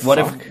 What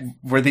if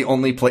we're the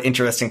only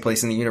interesting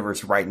place in the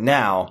universe right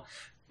now?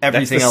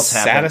 Everything else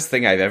happens. Saddest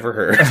thing I've ever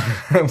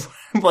heard.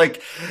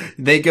 Like,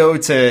 they go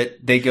to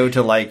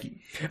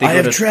I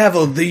have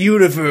traveled the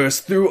universe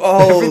through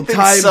all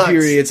time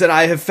periods, and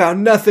I have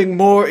found nothing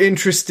more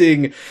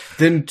interesting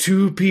than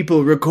two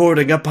people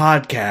recording a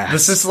podcast.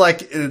 This is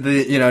like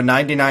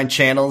 99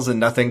 channels and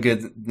nothing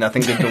good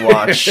to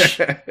watch.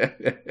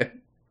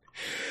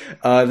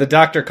 The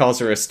doctor calls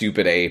her a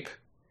stupid ape.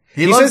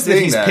 He says that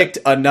he's picked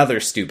another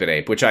stupid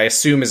ape, which I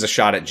assume is a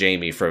shot at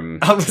Jamie from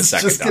the second Doctor. I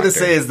was just going to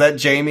say, is that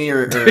Jamie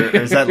or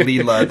is that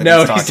Leela that no,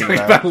 he's talking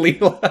about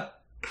Leela.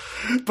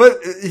 But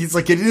he's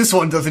like, this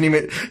one doesn't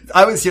even...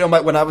 I was,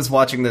 when I was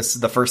watching this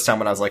the first time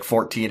when I was like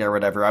 14 or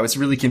whatever, I was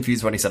really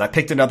confused when he said, I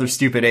picked another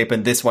stupid ape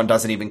and this one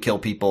doesn't even kill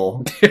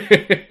people.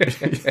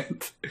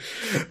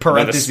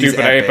 Another stupid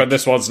ape and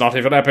this one's not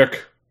even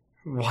epic.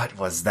 What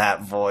was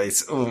that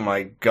voice? Oh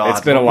my god. It's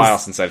been a while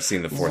since I've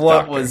seen the fourth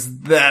Doctor. What was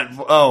that?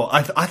 Oh,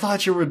 I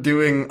thought you were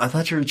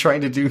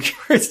trying to do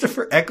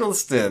Christopher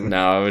Eccleston.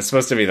 No, it was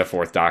supposed to be the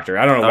fourth Doctor.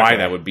 I don't know why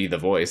that would be the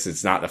voice.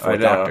 It's not the fourth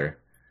Doctor.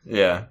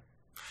 Yeah.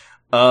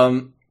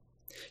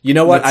 You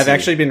know what? I've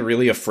actually been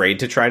really afraid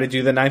to try to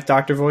do the ninth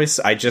Doctor voice.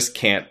 I just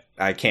can't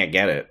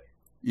get it.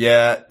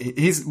 Yeah,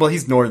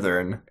 he's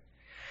Northern.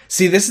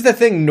 See, this is the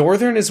thing.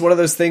 Northern is one of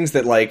those things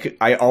that, like,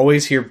 I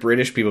always hear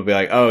British people be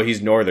like, oh, he's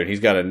Northern.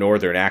 He's got a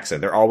Northern accent.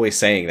 They're always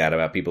saying that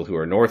about people who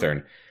are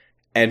Northern.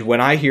 And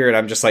when I hear it,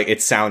 I'm just like,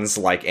 it sounds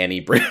like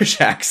any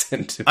British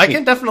accent to me. I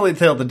can definitely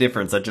tell the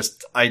difference.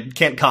 I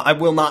cannot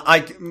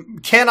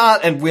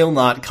and will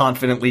not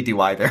confidently do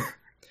either.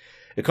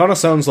 It kind of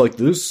sounds like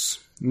this.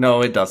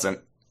 No, it doesn't.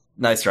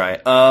 Nice try.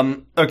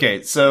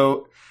 Okay,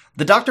 so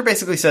the Doctor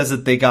basically says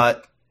that they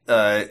got,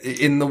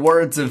 in the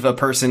words of a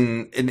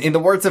person, in the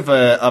words of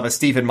a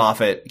Stephen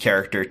Moffat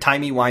character,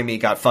 timey-wimey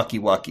got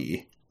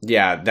fucky-wucky.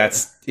 Yeah,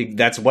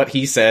 that's what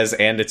he says,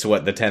 and it's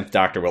what the 10th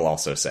Doctor will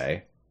also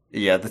say.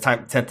 Yeah, the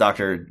 10th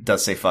Doctor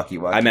does say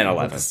fucky-wucky. I meant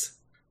 11th.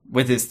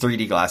 With his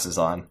 3D glasses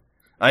on.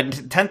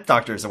 10th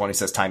Doctor is the one who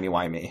says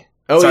timey-wimey.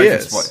 Oh, sorry he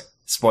is. For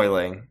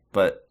spoiling,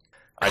 but...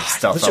 I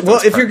still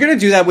well, if you're gonna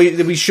do that,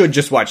 we should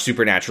just watch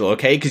Supernatural,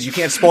 okay? Because you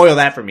can't spoil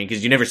that for me,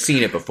 because you've never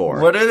seen it before.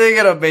 What are they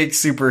gonna make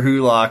Super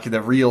Hulock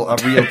a real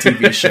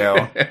TV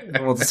show?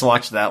 We'll just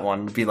watch that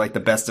one. It'll be like the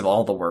best of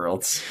all the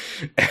worlds.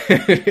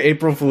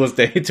 April Fool's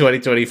Day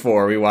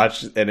 2024, we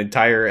watched an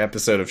entire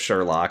episode of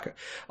Sherlock.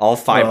 All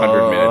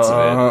 500 minutes of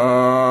it.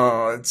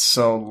 Oh, it's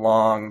so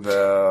long,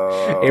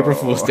 though. April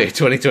Fool's Day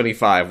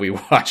 2025, we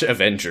watch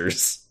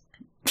Avengers.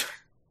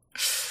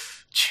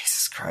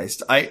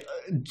 Christ. I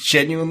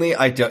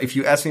don't, if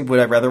you ask me, would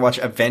I rather watch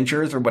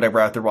Avengers or would I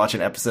rather watch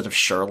an episode of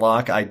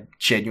Sherlock? I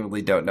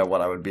genuinely don't know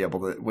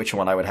which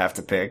one I would have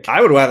to pick. I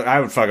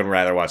would fucking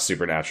rather watch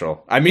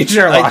Supernatural. I mean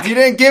Sherlock. You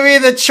didn't give me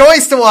the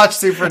choice to watch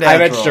Supernatural. I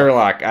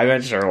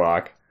meant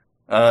Sherlock.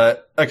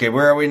 Okay,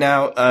 where are we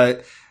now?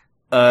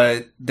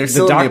 There's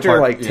the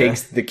Doctor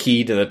takes the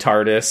key to the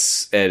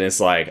TARDIS and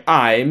is like,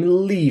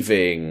 I'm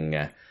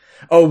leaving.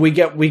 Oh, we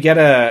get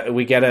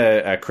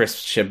a Chris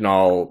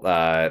Chibnall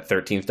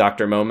 13th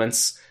Doctor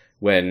moments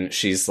when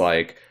she's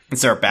like,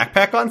 is there a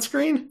backpack on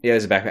screen? Yeah,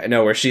 there's a backpack.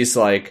 No, where she's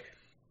like,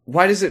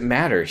 why does it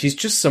matter? He's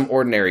just some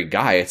ordinary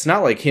guy. It's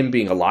not like him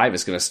being alive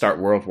is going to start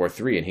World War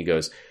III. And he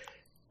goes,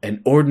 An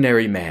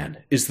ordinary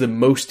man is the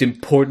most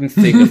important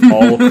thing of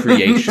all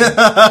creation.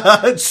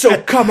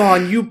 So come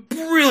on, you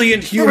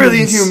brilliant humans.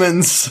 Brilliant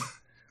humans.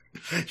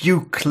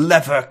 You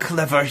clever,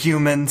 clever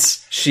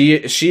humans.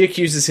 She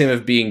accuses him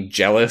of being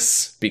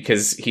jealous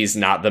because he's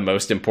not the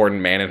most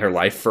important man in her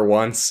life for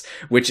once,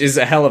 which is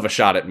a hell of a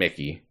shot at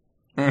Mickey.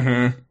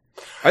 Mm-hmm.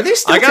 Are they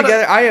still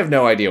together? I have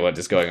no idea what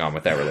is going on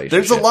with that relationship.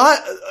 There's a lot.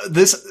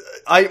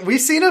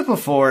 We've seen it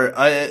before.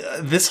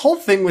 This whole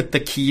thing with the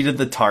key to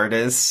the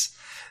TARDIS,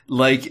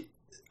 like,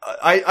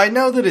 I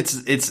know that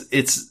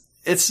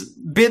it's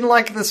been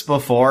like this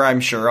before,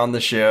 I'm sure, on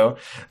the show,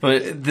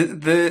 but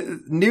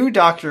the new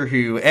Doctor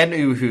Who and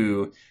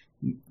Uhu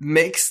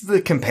makes the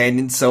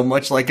companion so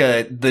much like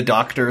the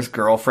Doctor's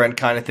girlfriend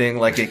kind of thing.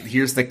 Like,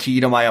 here's the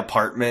key to my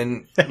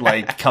apartment,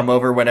 like, come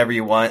over whenever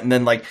you want, and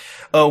then, like,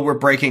 oh, we're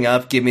breaking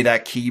up, give me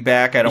that key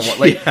back, I don't want,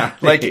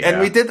 like, yeah. And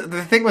we did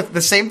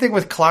the same thing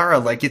with Clara,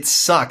 like, it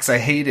sucks, I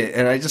hate it,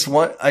 and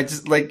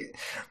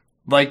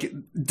like,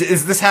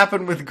 does this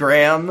happen with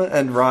Graham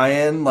and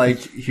Ryan? Like,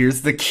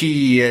 here's the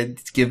key,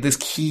 give this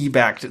key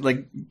back to,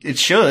 like, it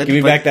should. Give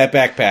me back that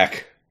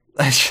backpack.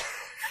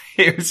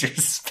 Here's your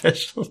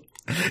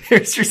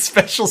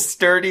special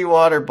sturdy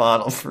water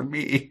bottle for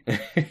me.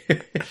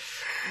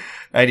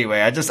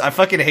 Anyway, I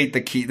fucking hate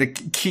the key. The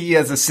key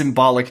as a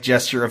symbolic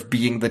gesture of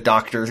being the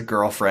Doctor's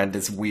girlfriend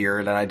is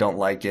weird, and I don't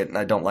like it, and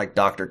I don't like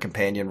Doctor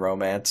companion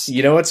romance.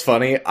 You know what's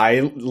funny?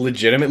 I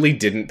legitimately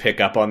didn't pick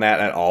up on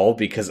that at all,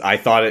 because I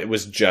thought it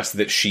was just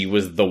that she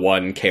was the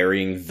one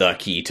carrying the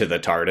key to the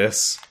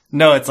TARDIS.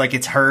 No, it's like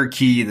it's her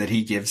key that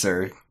he gives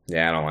her.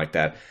 Yeah, I don't like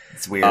that.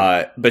 It's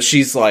weird. But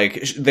she's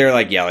like, they're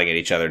like yelling at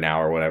each other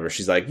now or whatever.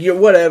 She's like,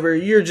 whatever,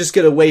 you're just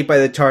gonna wait by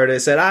the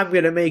TARDIS and I'm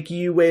gonna make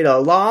you wait a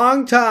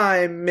long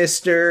time,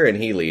 mister. And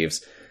he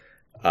leaves.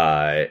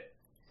 And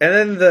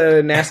then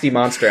the nasty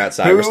monster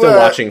outside, we're still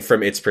watching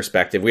from its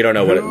perspective. We don't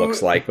know what it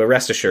looks like, but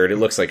rest assured, it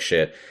looks like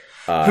shit.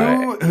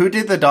 Who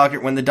did the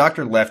Doctor, when the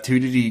Doctor left,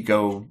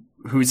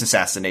 whose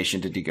assassination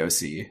did he go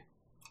see?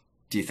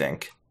 Do you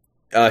think?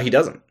 He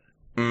doesn't.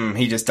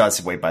 He just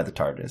does wait by the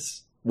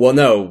TARDIS. Well,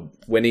 no,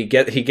 when he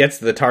gets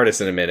to the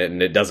TARDIS in a minute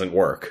and it doesn't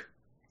work.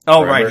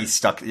 Oh, remember? Right, he's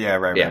stuck. Yeah,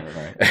 right.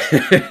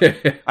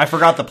 I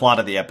forgot the plot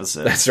of the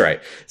episode. That's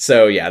right.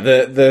 So, yeah,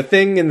 the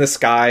thing in the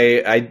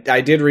sky,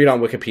 I did read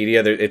on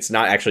Wikipedia, it's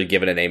not actually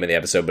given a name in the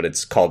episode, but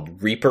it's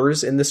called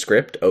Reapers in the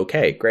script.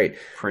 Okay, great.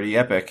 Pretty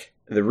epic.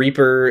 The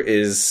Reaper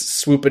is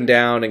swooping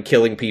down and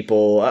killing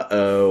people.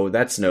 Uh-oh,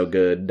 that's no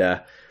good.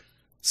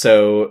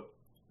 So,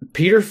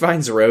 Peter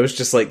finds Rose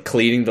just, like,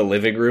 cleaning the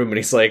living room, and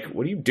he's like,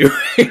 what are you doing?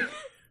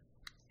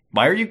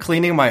 Why are you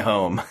cleaning my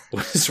home?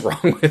 What is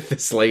wrong with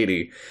this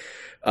lady?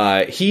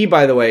 He,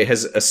 by the way,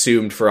 has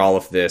assumed for all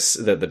of this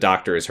that the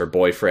Doctor is her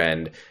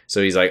boyfriend.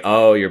 So he's like,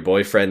 oh, your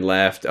boyfriend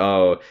left.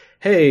 Oh,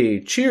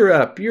 hey, cheer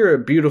up. You're a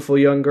beautiful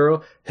young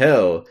girl.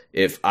 Hell,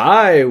 if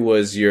I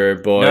was your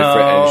boyfriend.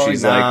 And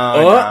she's like,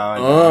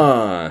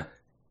 knock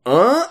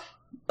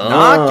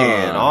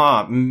it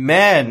off.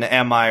 Men,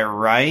 am I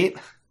right?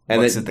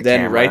 And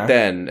then right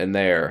then and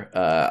there,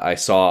 I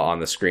saw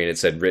on the screen, it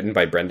said written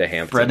by Brenda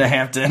Hampton. Brenda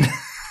Hampton.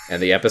 And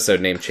the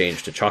episode name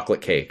changed to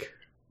Chocolate Cake.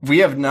 We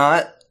have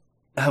not.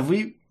 Have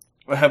we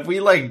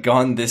like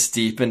gone this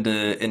deep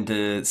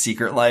into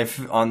Secret Life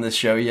on this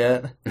show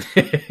yet?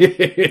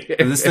 Is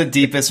this the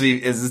deepest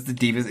is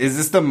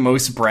this the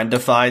most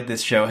Brendified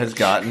this show has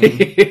gotten?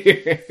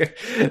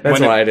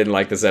 That's why I didn't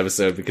like this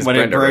episode, because when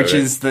Brenda it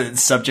broaches the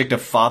subject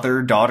of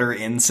father-daughter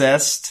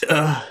incest.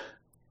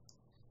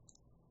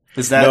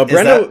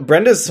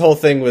 Brenda's whole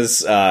thing was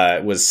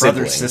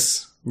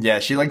siblings. Yeah,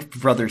 she liked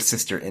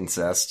brother-sister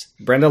incest.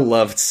 Brenda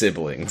loved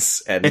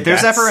siblings. And if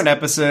there's ever an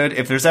episode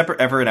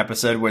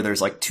where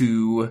there's like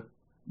two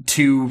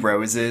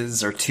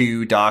Roses or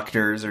two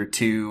Doctors or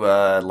two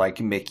like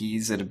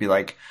Mickeys, it'd be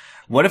like,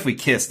 what if we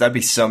kissed? That'd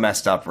be so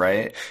messed up,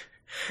 right?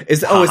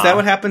 Is that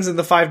what happens in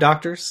the 5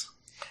 Doctors?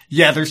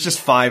 Yeah, there's just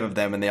 5 of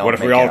them and they all. What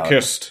if we all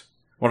kissed?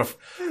 What if?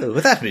 Oh,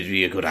 well, that would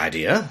be a good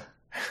idea.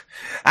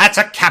 That's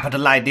a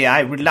capital idea.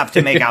 I would love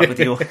to make out with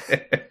you.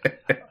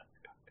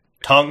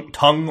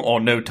 Tongue or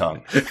no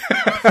tongue?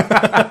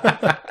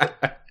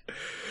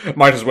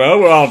 Might as well.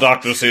 We're all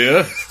doctors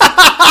here.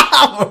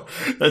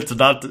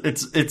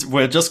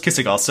 We're just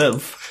kissing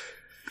ourselves.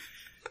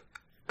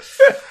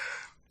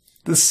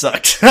 This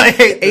sucks. I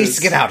hate this. Ace,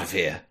 get out of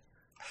here.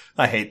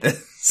 I hate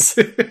this.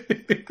 I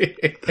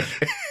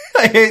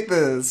hate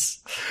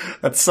this.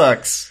 That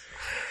sucks.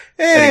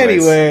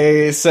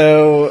 Anyway,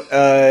 so,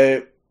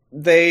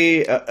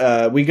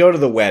 we go to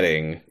the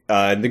wedding.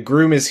 The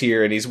groom is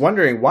here and he's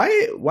wondering why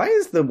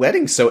is the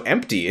wedding so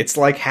empty? It's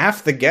like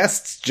half the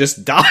guests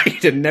just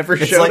died and never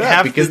showed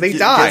up because they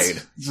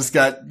died. Just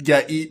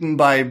got eaten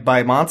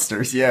by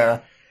monsters,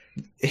 yeah.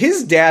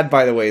 His dad,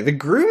 by the way, the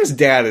groom's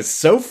dad is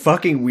so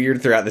fucking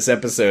weird throughout this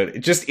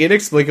episode. Just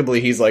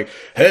inexplicably, he's like,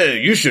 hey,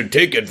 you should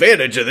take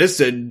advantage of this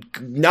and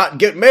not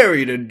get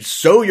married and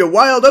sow your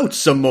wild oats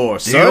some more,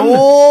 son. The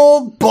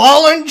old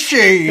ball and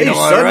chain. Hey,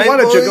 son, right, why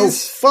don't boys? you go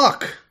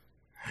fuck?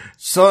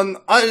 Son,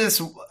 I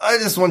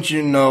just want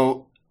you to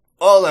know,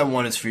 all I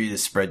want is for you to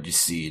spread your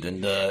seed.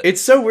 And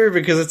it's so weird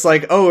because it's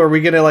like, oh, are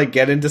we gonna like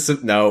get into some?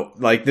 No,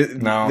 like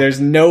no, there's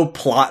no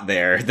plot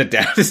there. The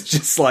dad is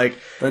just like,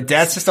 the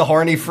dad's just a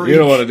horny freak. You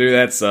don't want to do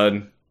that,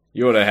 son.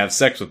 You want to have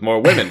sex with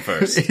more women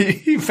first.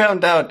 He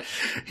found out.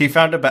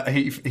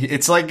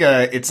 It's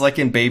like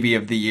in Baby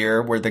of the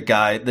Year where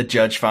the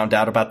judge found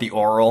out about the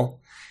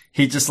oral.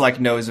 He just like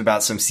knows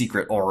about some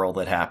secret oral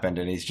that happened,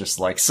 and he's just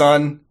like,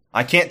 son,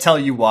 I can't tell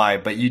you why,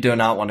 but you do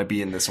not want to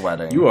be in this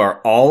wedding. You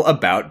are all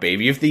about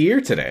Baby of the Year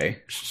today.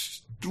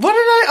 What did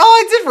I?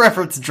 Oh, I did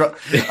reference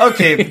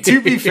okay,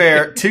 to be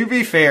fair,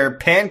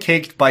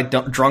 pancaked by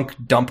drunk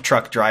dump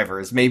truck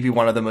drivers may be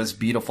one of the most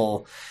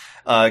beautiful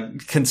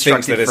constructed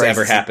things that has phrases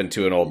ever happened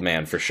to an old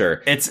man, for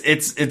sure.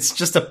 It's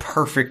just a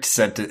perfect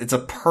sentence. It's a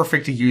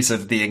perfect use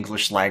of the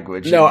English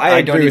language. No, I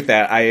agree with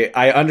that.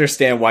 I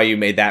understand why you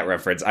made that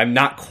reference. I'm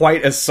not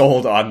quite as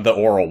sold on the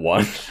oral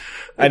one.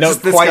 I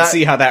don't quite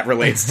see how that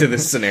relates to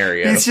this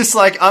scenario. He's just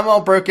like, I'm all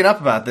broken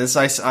up about this.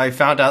 I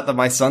found out that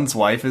my son's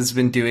wife has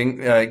been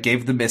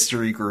gave the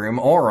mystery groom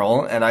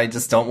oral, and I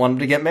just don't want him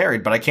to get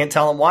married, but I can't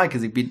tell him why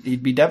because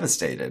he'd be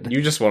devastated.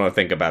 You just want to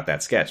think about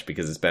that sketch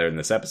because it's better than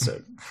this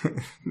episode.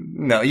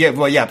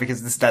 Yeah,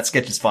 because that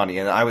sketch is funny,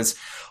 and I was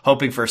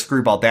hoping for a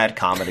screwball dad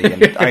comedy,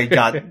 and I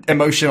got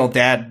emotional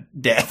dad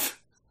death.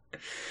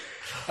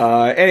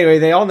 Anyway,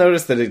 they all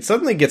notice that it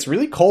suddenly gets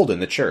really cold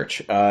in the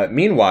church.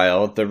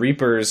 Meanwhile, the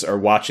Reapers are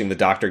watching the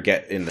Doctor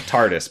get in the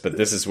TARDIS, but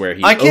this is where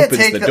he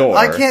opens the door.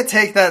 I can't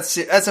take that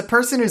as a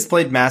person who's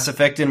played Mass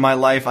Effect in my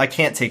life. I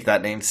can't take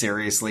that name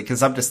seriously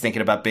because I'm just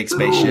thinking about big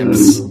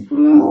spaceships.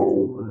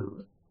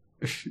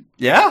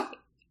 Yeah,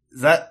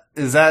 is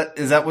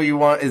that what you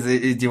want? Do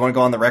you want to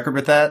go on the record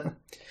with that?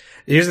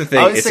 Here's the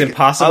thing, it's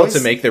impossible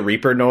to make the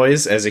Reaper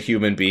noise as a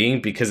human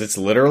being because it's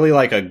literally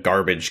like a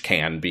garbage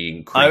can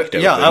being creaked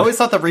open. Yeah, I always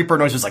thought the Reaper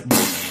noise was like...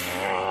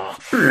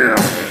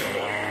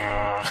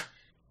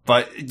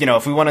 But,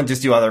 if we want to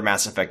just do other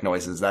Mass Effect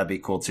noises, that'd be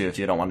cool too if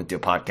you don't want to do a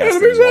podcast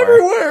Enemies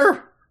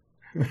anymore.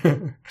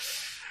 Everywhere!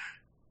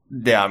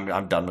 Yeah,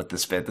 I'm done with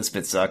this bit. This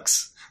bit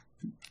sucks.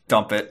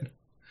 Dump it.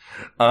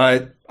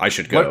 I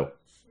should go.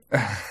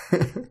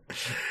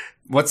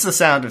 What's the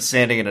sound of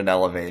standing in an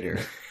elevator?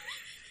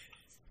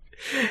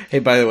 Hey,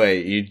 by the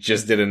way, you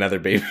just did another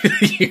Baby of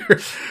the Year.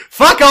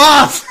 Fuck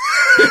off!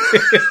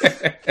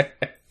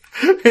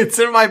 It's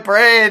in my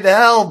brain.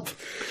 Help!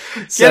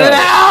 Get it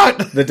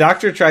out! The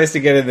Doctor tries to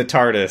get in the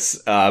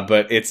TARDIS,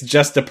 but it's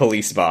just a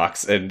police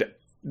box, and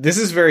this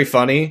is very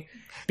funny.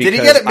 Did he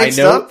get it mixed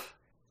up?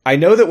 I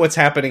know that what's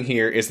happening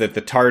here is that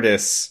the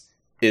TARDIS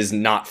is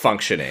not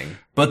functioning.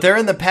 But they're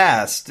in the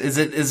past. Is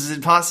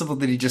it possible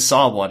that he just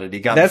saw one and he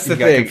got That's the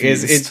thing,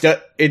 confused?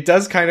 it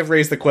does kind of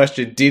raise the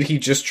question, did he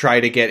just try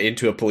to get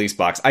into a police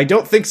box? I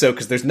don't think so,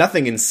 because there's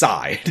nothing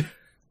inside.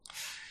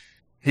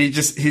 I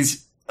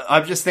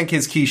just think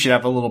his key should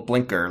have a little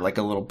blinker, like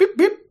a little beep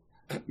beep.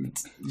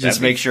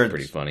 Just make sure.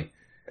 Pretty funny.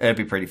 It'd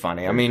be pretty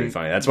funny. Pretty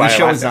funny. That's why the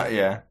show is not.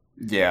 Yeah.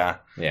 Yeah.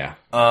 Yeah.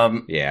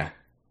 Yeah.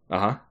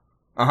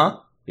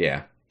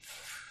 Yeah.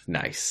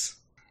 Nice.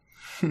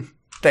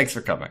 Thanks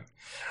for coming.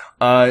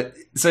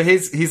 So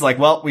he's like,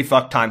 well, we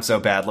fucked time so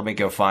bad. Let me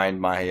go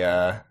find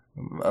let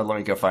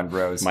me go find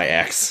Rose. My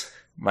ex.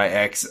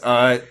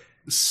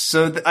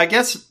 So I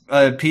guess,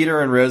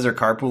 Peter and Rose are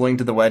carpooling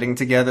to the wedding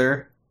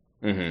together.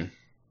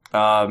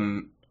 Mm-hmm.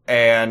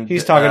 And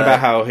he's talking about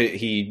how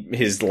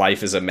his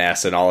life is a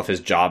mess and all of his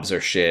jobs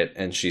are shit.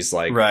 And she's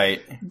like,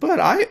 right. But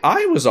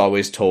I was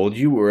always told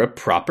you were a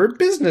proper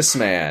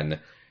businessman.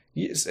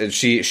 Yes, and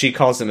she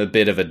calls him a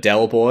bit of a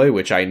Del Boy,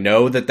 which I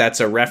know that's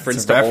a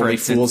reference to Only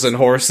Fools and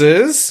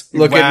Horses.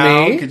 Look at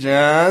me.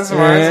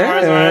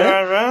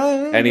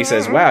 And he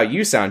says, wow,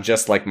 you sound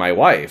just like my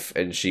wife.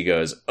 And she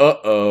goes,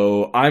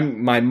 uh-oh,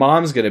 my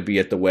mom's gonna be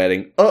at the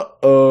wedding.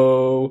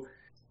 Uh-oh.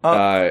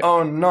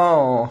 Oh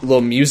no.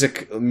 Little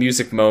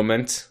music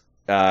moment.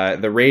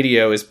 The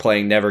radio is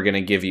playing Never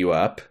Gonna Give You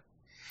Up.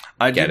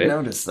 I did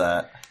notice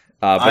that.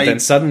 But then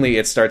suddenly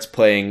it starts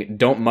playing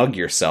Don't Mug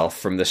Yourself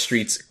from the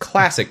Streets'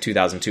 classic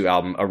 2002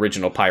 album,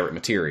 Original Pirate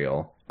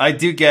Material. I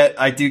do get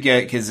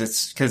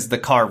because the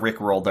car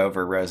Rick rolled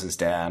over Rose's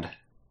dad.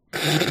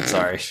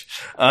 Sorry.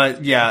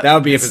 Yeah. That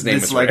would be if his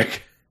name was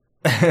Rick.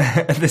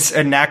 This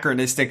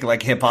anachronistic,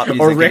 like, hip-hop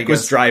music. Or Rick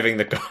was driving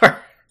the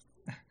car.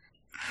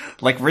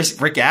 Like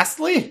Rick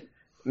Astley?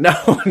 No,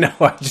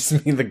 I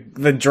just mean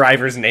the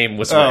driver's name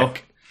was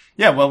Rick.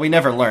 Yeah, well, we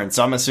never learned,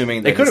 so I'm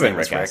assuming that it could have been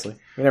Rick Astley.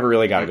 We never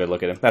really got a good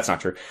look at him. That's not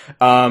true.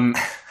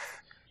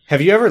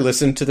 Have you ever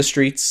listened to The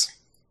Streets?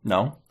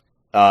 No.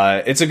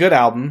 It's a good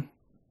album.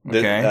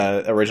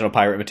 Okay. Original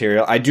Pirate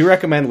Material. I do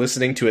recommend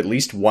listening to at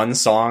least one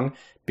song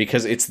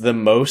because it's the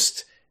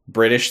most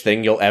British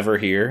thing you'll ever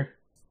hear.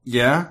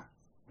 Yeah?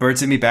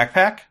 Birds in Me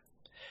Backpack?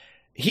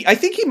 I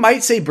think he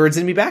might say Birds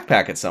in Me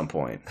Backpack at some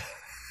point.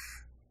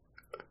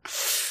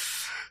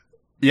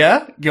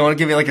 Yeah? You want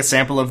to give me like a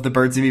sample of the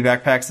Birds in Me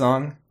Backpack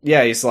song?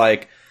 Yeah, he's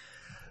like,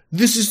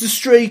 this is the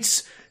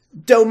streets.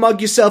 Don't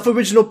mug yourself.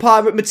 Original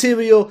pirate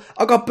material.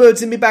 I got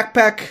birds in me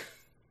backpack.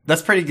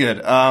 That's pretty good.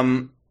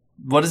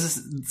 What is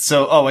this?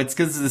 So, it's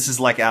because this is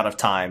like out of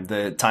time.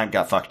 The time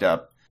got fucked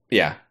up.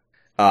 Yeah.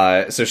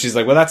 So she's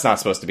like, well, that's not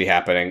supposed to be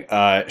happening.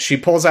 She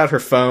pulls out her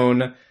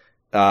phone,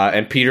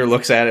 and Peter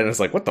looks at it and is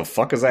like, what the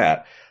fuck is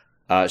that?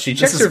 She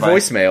checks her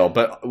voicemail,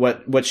 but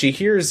what she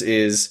hears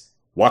is,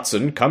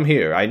 Watson, come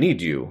here. I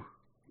need you.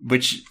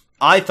 Which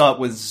I thought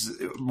was,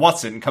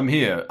 Watson, come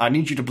here. I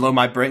need you to blow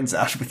my brains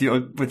out with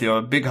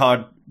your big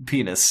hard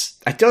penis.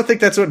 I don't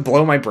think that's what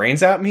blow my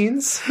brains out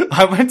means.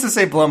 I went to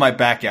say blow my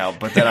back out,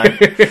 but then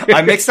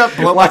I mixed up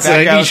blow Watson, my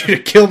back out. I need you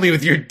to kill me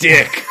with your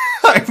dick.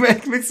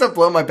 I mixed up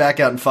blow my back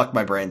out and fuck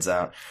my brains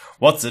out.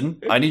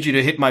 Watson, I need you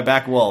to hit my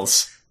back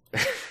walls.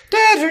 That's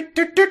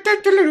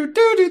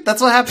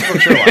what happens on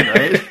Sherlock,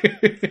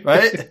 right?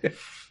 Right?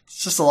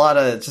 It's just a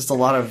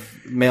lot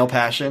of male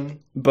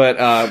passion.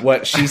 But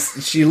what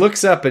she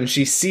looks up and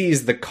she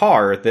sees the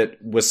car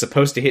that was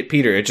supposed to hit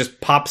Peter. It just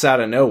pops out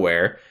of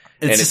nowhere.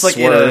 It's and just it like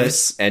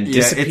swerves and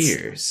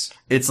disappears.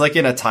 It's like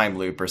in a time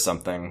loop or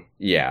something.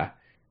 Yeah.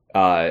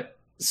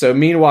 So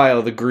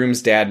meanwhile, the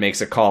groom's dad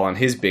makes a call on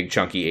his big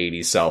chunky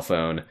 80s cell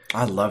phone.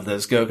 I love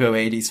those go-go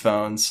 80s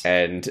phones.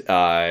 And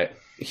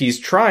he's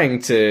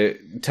trying to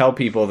tell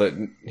people that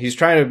he's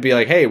trying to be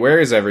like, hey, where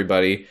is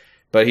everybody?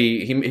 But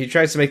he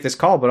tries to make this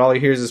call, but all he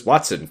hears is,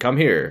 Watson, come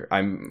here.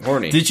 I'm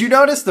horny. Did you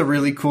notice the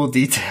really cool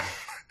detail?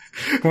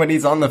 When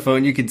he's on the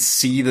phone, you can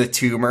see the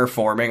tumor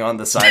forming on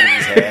the side of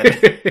his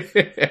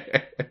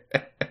head.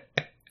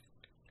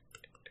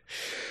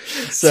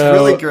 So, it's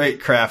really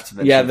great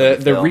craftsmanship. Yeah,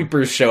 the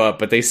Reapers show up,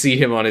 but they see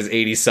him on his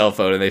 80 cell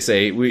phone, and they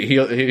say, "We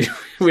don't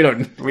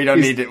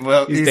need it."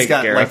 Well, he's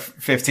got like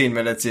 15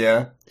 minutes.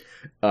 Yeah.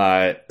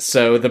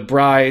 So the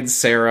bride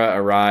Sarah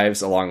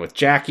arrives along with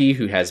Jackie,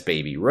 who has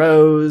baby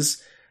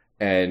Rose,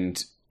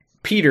 and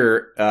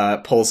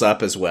Peter pulls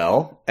up as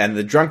well, and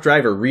the drunk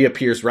driver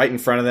reappears right in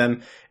front of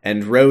them,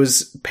 and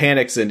Rose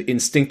panics and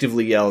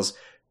instinctively yells,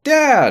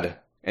 "Dad!"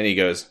 And he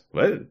goes,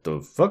 "What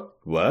the fuck?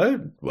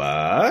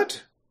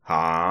 What?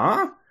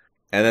 Huh?"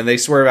 And then they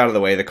swerve out of the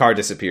way, the car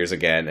disappears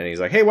again, and he's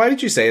like, "Hey, why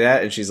did you say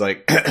that?" And she's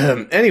like,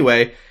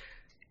 "Anyway."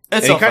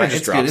 It's and he kind of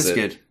just drops it.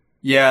 Good.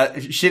 Yeah,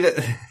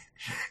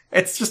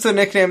 it's just a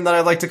nickname that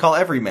I like to call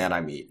every man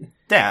I meet.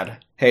 Dad.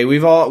 Hey,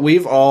 we've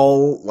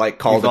all like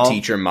called a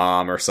teacher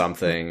mom or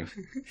something.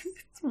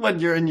 When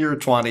you're in your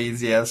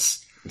 20s,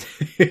 yes.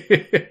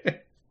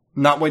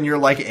 Not when you're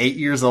like 8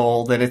 years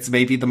old and it's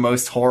maybe the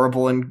most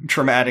horrible and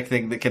traumatic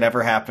thing that could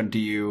ever happen to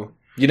you.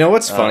 You know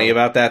what's funny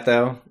about that,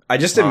 though? I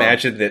just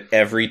imagine that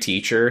every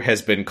teacher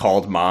has been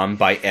called mom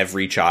by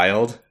every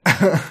child.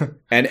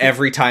 And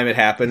every time it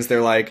happens,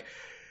 they're like,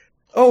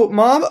 "Oh,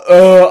 Mom,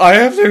 I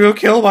have to go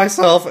kill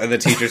myself." And the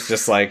teacher's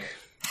just like,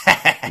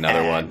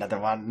 another one.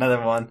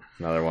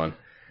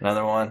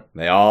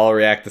 They all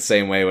react the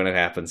same way when it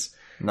happens.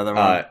 Another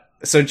one.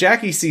 So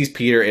Jackie sees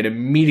Peter and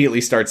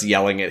immediately starts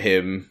yelling at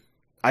him.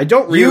 I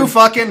don't really... You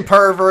fucking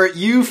pervert.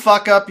 You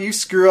fuck up. You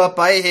screw up.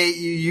 I hate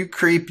you. You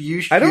creep.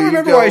 I don't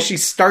remember why she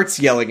starts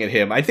yelling at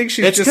him. I think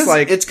she's just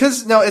like... It's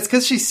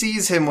because she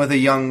sees him with a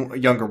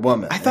younger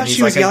woman. I thought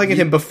she was yelling at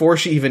him before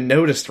she even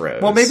noticed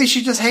Rose. Well, maybe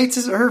she just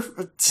hates her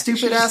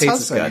stupid ass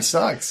husband. He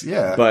sucks.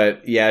 Yeah.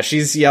 But yeah,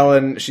 she's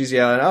yelling,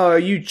 "Oh,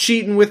 you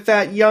cheating with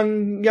that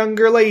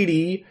younger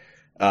lady."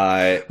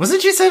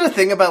 Wasn't she said a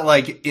thing about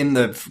like in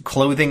the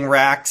clothing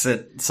racks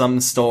at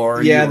some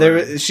store?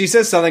 Yeah, she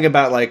says something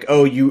about like,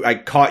 "Oh, I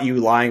caught you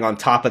lying on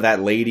top of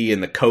that lady in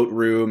the coat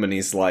room," and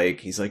he's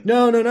like,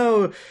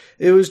 no,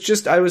 it was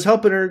just I was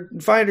helping her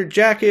find her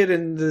jacket,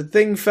 and the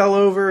thing fell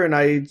over, and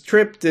I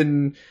tripped,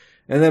 and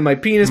then my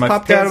penis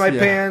popped out of my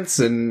pants,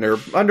 and her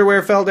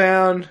underwear fell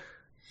down.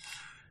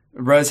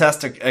 Rose has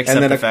to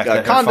accept the fact that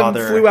her condom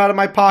father flew out of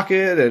my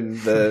pocket, and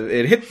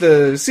it hit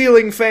the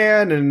ceiling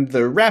fan, and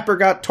the wrapper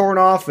got torn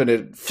off, and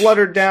it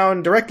fluttered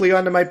down directly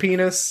onto my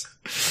penis.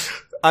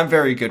 I'm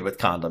very good with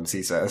condoms,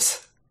 he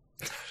says.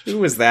 Who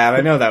was that? I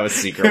know that was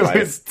Secret Life. It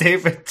was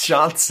David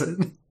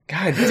Johnson.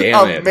 God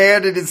damn it. A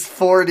man in his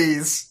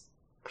 40s.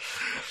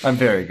 I'm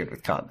very good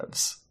with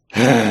condoms.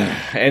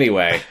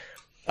 Anyway,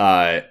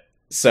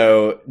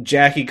 so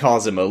Jackie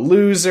calls him a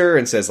loser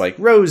and says, like,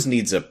 Rose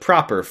needs a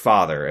proper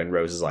father. And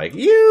Rose is like,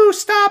 you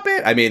stop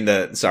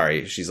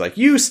it. She's like,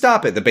 you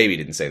stop it. The baby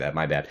didn't say that.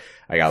 My bad.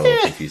 I got a little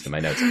confused in my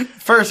notes.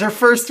 Her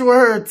first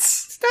words.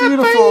 Stop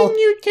fighting,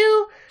 you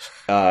two.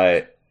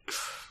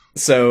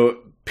 So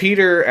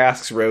Peter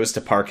asks Rose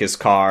to park his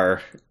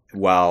car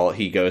while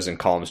he goes and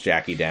calms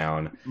Jackie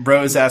down.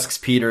 Rose asks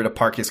Peter to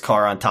park his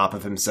car on top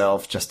of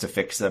himself just to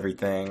fix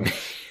everything.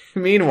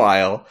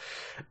 Meanwhile,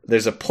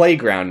 there's a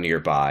playground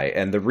nearby,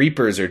 and the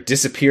Reapers are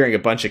disappearing a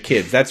bunch of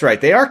kids. That's right,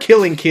 they are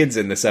killing kids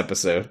in this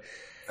episode.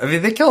 I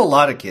mean, they kill a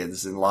lot of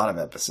kids in a lot of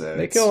episodes.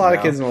 They kill a lot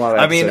of kids in a lot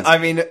of episodes. I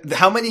mean,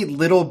 how many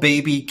little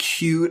baby,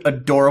 cute,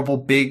 adorable,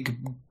 big,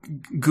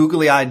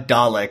 googly-eyed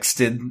Daleks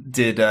did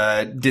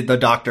the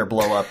Doctor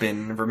blow up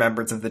in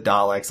Remembrance of the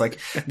Daleks? Like,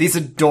 these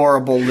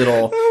adorable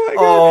little...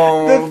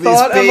 the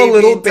thought of a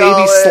little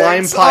baby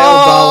slime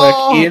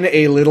pile Dalek in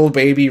a little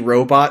baby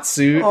robot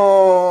suit.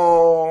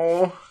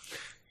 Oh...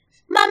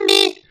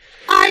 Mommy,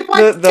 I want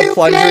the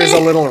plunger is a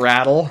little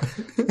rattle.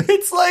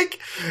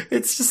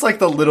 It's just like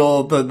the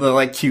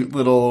like cute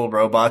little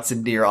robots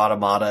in Nier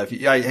Automata.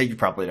 You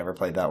probably never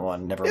played that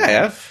one. Never. Yeah, I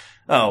have.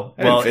 Oh,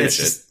 well, it's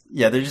just,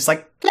 they're just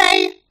like,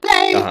 play.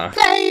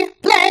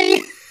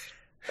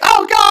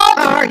 Oh God,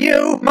 are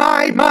you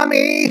my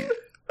mommy?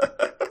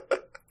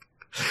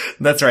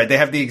 That's right. They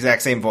have the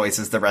exact same voice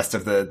as the rest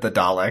of the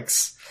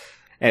Daleks.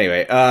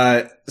 Anyway,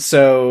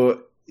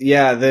 so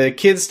yeah, the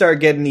kids start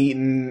getting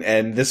eaten,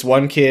 and this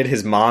one kid,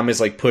 his mom is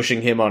like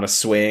pushing him on a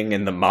swing,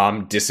 and the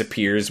mom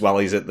disappears while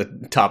he's at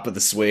the top of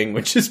the swing,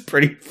 which is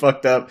pretty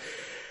fucked up.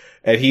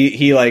 And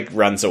he like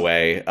runs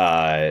away.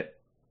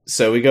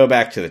 So we go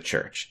back to the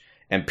church,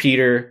 and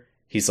Peter,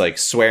 he's like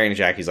swearing to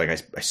Jack. He's like,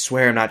 I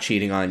swear I'm not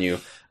cheating on you.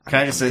 Can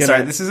I just say,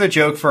 sorry, this is a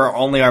joke for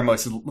only our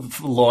most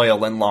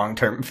loyal and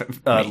long-term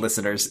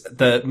listeners.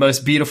 The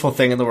most beautiful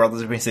thing in the world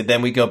is when we say,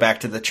 then we go back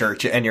to the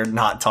church, and you're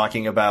not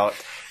talking about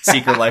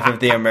Secret Life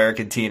of the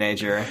American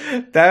Teenager.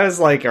 That was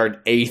like our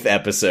 8th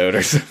episode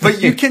or something.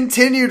 But you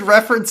continued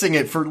referencing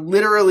it for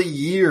literally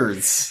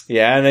years.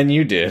 Yeah, and then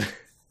you did.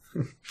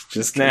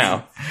 Just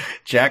now.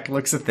 Jack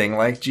looks a thing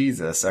like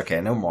Jesus.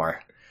 Okay, no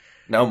more.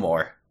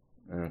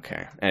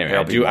 Okay.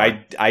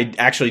 Anyway, I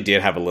actually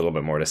did have a little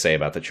bit more to say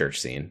about the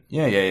church scene.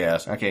 Yeah.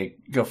 Okay,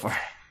 go for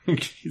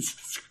it.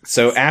 Jesus.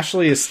 So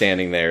Ashley is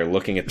standing there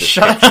looking at this.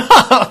 Shut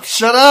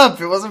up!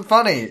 It wasn't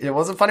funny. It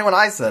wasn't funny when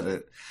I said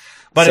it.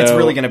 But it's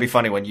really going to be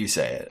funny when you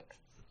say it.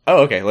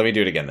 Oh, okay. Let me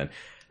do it again then.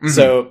 Mm-hmm.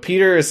 So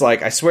Peter is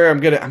like, I swear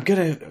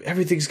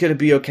everything's gonna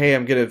be okay.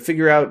 I'm gonna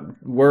figure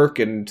out work,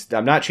 and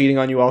I'm not cheating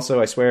on you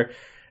also, I swear.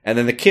 And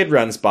then the kid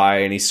runs by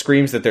and he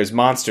screams that there's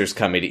monsters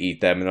coming to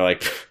eat them, and they're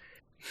like,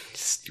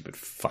 stupid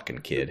fucking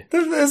kid.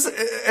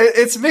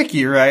 It's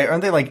Mickey, right?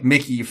 Aren't they like,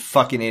 Mickey, you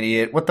fucking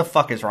idiot? What the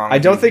fuck is wrong with you? I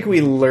don't think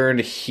we learned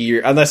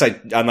here, unless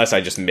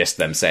I just missed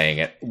them saying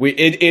it.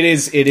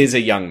 It is a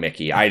young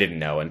Mickey. I didn't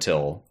know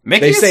until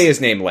they say his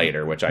name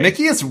later,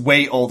 Mickey is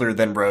way older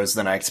than Rose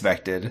than I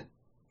expected.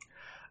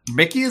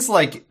 Mickey is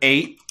like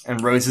 8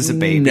 and Rose is a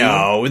baby.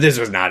 No, this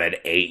was not an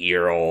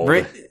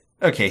 8-year-old.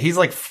 Okay, he's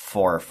like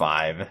 4 or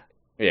 5.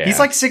 Yeah. He's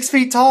like 6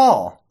 feet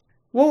tall.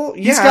 Well,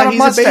 yeah, he's got a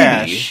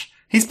mustache.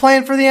 He's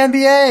playing for the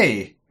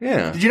NBA.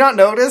 Yeah. Did you not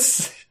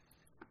notice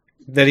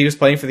that he was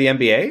playing for the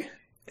NBA?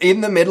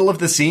 In the middle of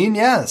the scene,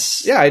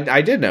 yes. Yeah,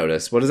 I did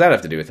notice. What does that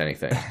have to do with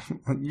anything?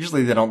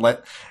 Usually they don't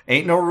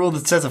ain't no rule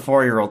that says a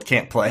 4-year-old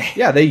can't play.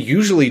 Yeah, they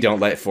usually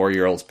don't let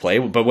 4-year-olds play,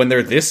 but when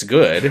they're this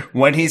good...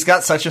 When he's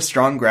got such a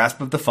strong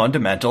grasp of the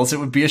fundamentals, it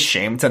would be a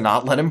shame to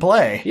not let him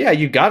play. Yeah,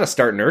 you gotta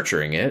start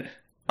nurturing it.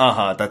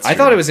 Uh-huh, that's true. I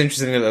thought it was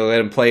interesting that they let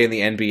him play in the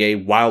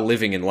NBA while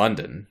living in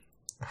London.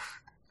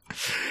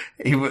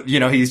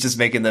 He's just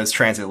making those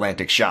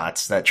transatlantic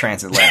shots, that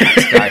transatlantic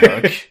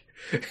skyhook.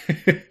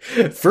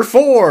 For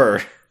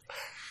 4!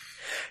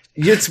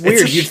 It's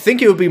weird. You'd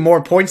think it would be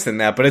more points than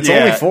that, but it's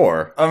only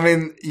 4. I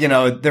mean,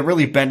 they're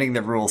really bending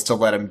the rules to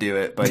let him do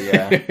it, but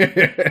yeah.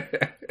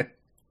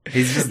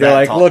 He's just They're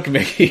like, look,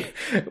 Mickey,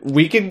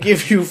 we can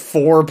give you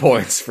 4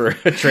 points for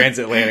a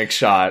transatlantic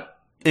shot.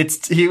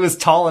 He was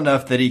tall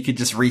enough that he could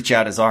just reach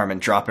out his arm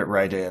and drop it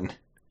right in.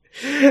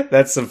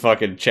 That's some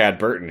fucking Chad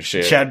Burton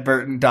shit. Chad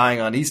Burton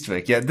dying on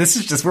Eastwick. Yeah, this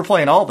is just, we're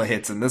playing all the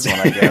hits in this one,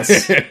 I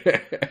guess.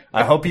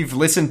 I hope you've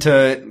listened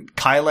to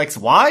Kyle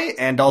XY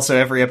and also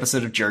every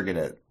episode of Jurgen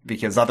It,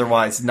 because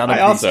otherwise none of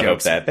these jokes. I also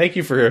hope that. Thank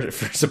you for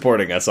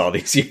supporting us all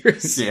these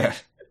years. Yeah.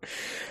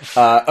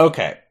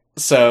 Okay.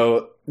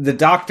 So the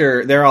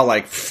doctor, they're all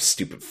like,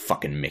 stupid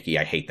fucking Mickey,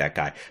 I hate that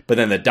guy. But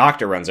then the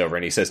doctor runs over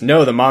and he says,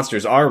 no, the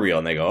monsters are real.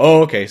 And they go,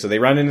 oh, okay. So they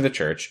run into the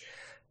church.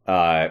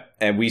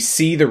 And we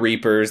see the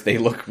Reapers. They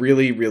look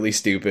really, really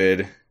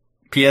stupid.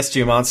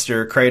 PS2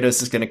 monster.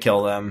 Kratos is going to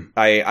kill them.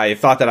 I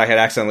thought that I had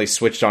accidentally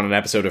switched on an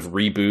episode of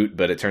Reboot,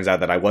 but it turns out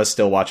that I was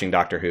still watching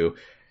Doctor Who.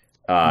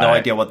 No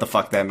idea what the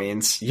fuck that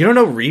means. You don't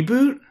know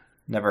Reboot?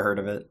 Never heard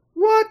of it.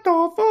 What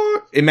the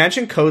fuck?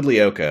 Imagine Code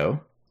Lyoko.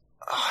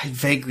 Oh, I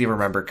vaguely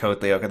remember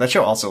Code Lyoko. That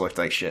show also looked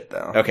like shit,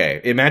 though. Okay,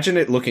 imagine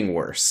it looking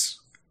worse.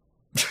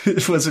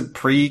 Was it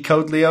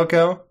pre-Code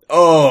Lyoko?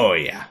 Oh,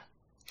 yeah.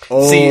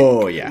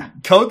 Oh, yeah.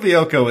 Code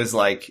Lyoko is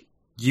like,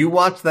 you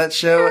watch that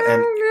show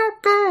and...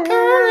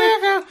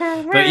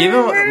 But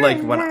even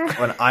like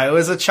when I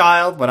was a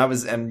child, and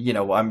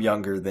I'm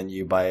younger than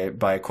you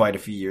by quite a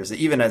few years.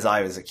 Even as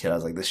I was a kid, I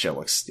was like, this show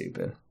looks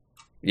stupid.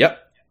 Yep.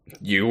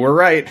 You were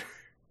right.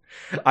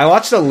 I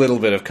watched a little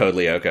bit of Code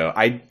Lyoko.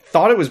 I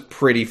thought it was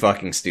pretty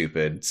fucking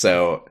stupid.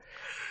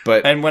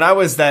 And when I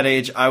was that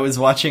age, I was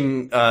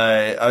watching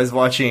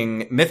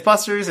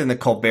Mythbusters and the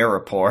Colbert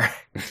Report.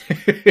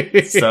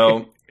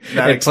 So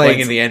and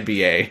playing in the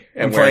NBA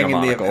and wearing a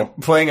monocle.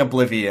 Playing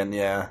Oblivion,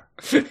 yeah.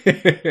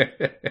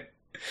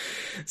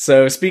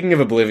 So speaking of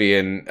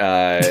Oblivion, they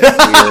go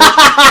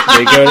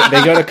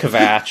to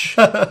Kvatch.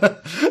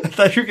 I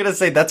thought you were gonna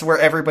say that's where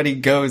everybody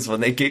goes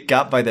when they get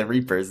got by the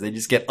Reapers. They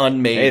just get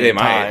unmade in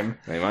time.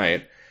 They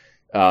might.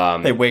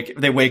 They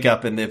wake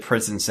up in the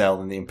prison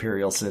cell in the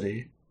Imperial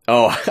City.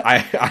 Oh,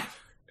 I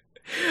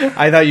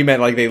thought you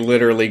meant like they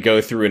literally go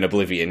through an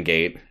Oblivion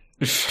gate.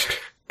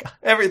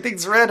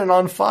 Everything's red and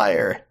on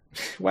fire.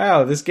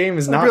 Wow, this game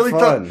is not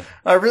fun.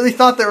 I really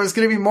thought there was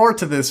going to be more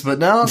to this, but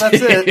no, that's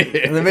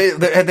it.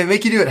 And they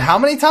make you do it how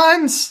many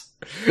times?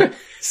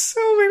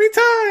 So many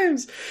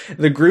times.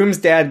 The groom's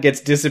dad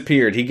gets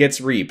disappeared. He gets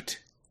reaped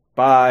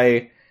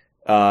by,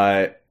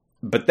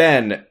 but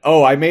then,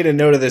 I made a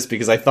note of this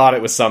because I thought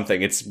it was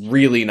something. It's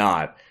really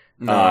not.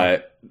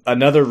 No.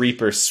 Another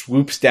reaper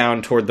swoops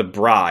down toward the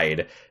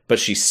bride, but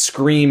she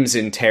screams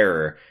in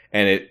terror,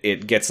 and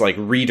it gets like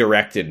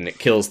redirected and it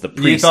kills the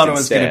priest. You thought it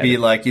was instead. going to be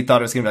like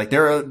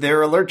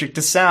they're allergic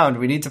to sound.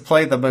 We need to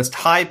play the most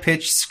high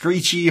pitched,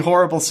 screechy,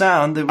 horrible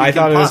sound that we I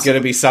can thought it was going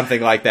to be something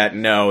like that.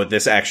 No,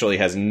 this actually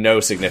has no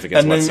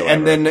significance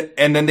whatsoever.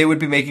 And then they would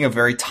be making a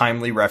very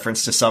timely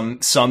reference to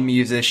some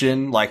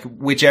musician, like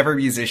whichever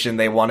musician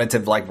they wanted to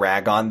like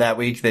rag on that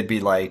week. They'd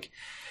be like,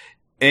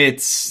 I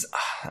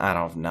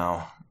don't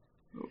know.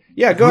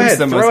 Yeah, go ahead.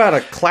 Throw out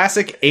a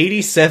classic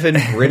 87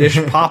 British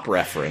pop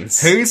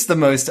reference. Who's the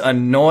most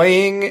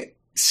annoying,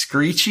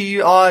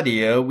 screechy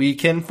audio we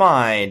can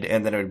find?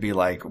 And then it would be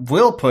like,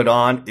 we'll put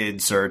on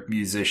insert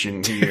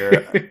musician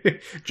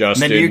here.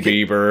 Justin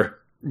Bieber.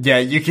 Yeah,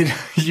 you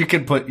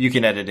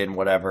can edit in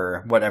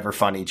whatever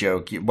funny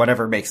joke,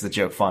 whatever makes the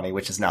joke funny,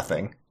 which is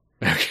nothing.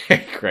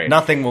 Okay, great.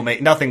 Nothing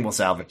will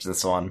salvage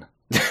this one.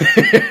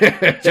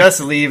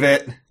 Just leave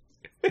it.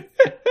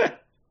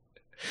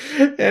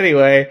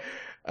 Anyway,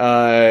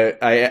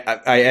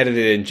 I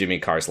edited in Jimmy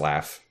Carr's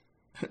laugh.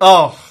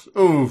 Oh,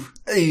 ooh,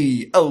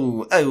 hey,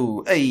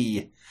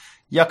 hey,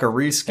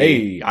 yuckarooski.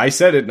 Hey, I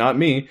said it, not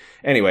me.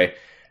 Anyway,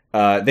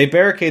 they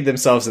barricade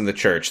themselves in the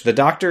church. The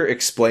doctor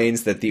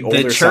explains that the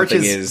older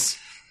something is,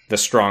 the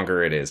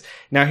stronger it is.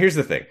 Now, here's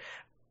the thing.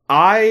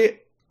 I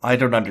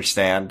don't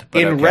understand.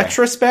 But in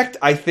retrospect,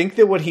 I think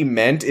that what he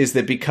meant is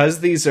that because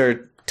these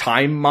are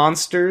time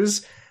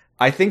monsters,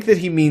 I think that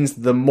he means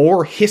the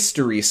more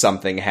history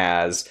something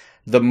has,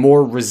 the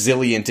more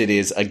resilient it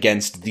is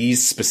against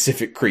these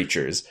specific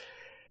creatures.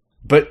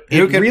 But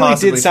it really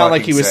did sound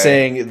like he was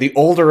saying the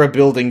older a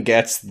building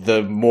gets,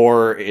 the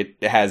more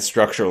it has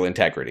structural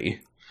integrity.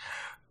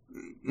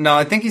 No,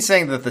 I think he's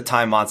saying that the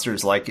time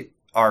monsters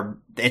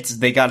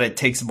it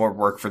takes more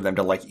work for them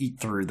to like eat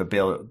through the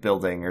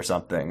building or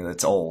something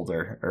that's old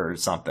or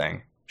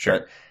something.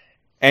 Sure.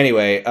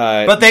 Anyway,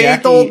 but they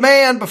ate the old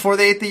man before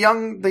they ate the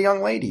young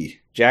lady.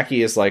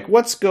 Jackie is like,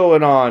 "What's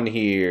going on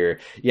here?"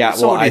 Yeah,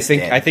 well, I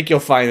think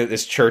you'll find that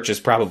this church is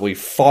probably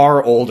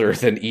far older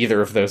than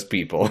either of those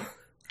people.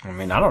 I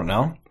mean, I don't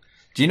know.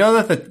 Do you know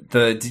that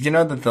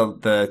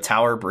the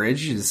Tower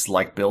Bridge is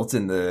like built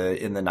in the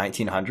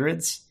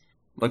 1900s?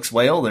 Looks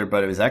way older,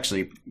 but it was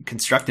actually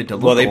constructed to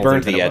look older. Well, they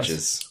burned the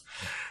edges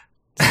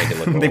to make it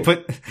look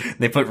old.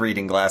 They put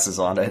reading glasses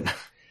on it.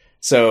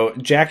 So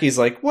Jackie's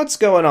like, "What's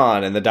going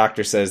on?" And the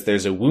doctor says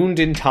there's a wound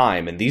in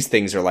time, and these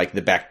things are like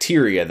the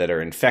bacteria that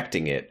are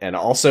infecting it. And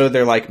also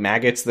they're like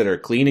maggots that are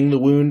cleaning the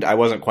wound. I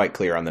wasn't quite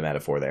clear on the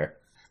metaphor there.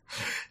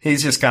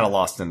 He's just kind of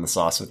lost in the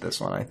sauce with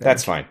this one, I think.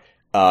 That's fine.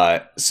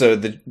 So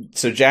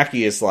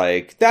Jackie is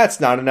like,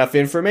 "That's not enough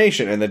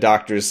information." And the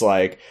doctor's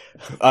like,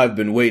 "I've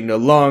been waiting a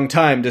long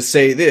time to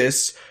say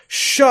this.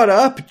 Shut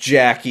up,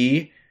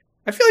 Jackie."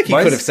 I feel like he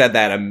could have said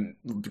that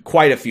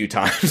quite a few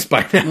times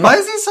by now. Why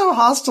is he so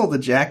hostile to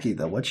Jackie,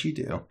 though? What'd she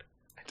do?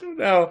 I don't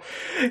know.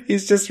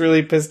 He's just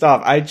really pissed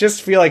off. I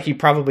just feel like he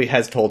probably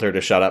has told her to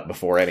shut up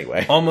before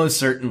anyway. Almost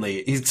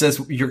certainly. He says,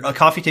 "Your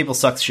coffee table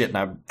sucks shit, and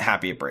I'm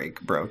happy it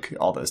broke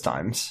all those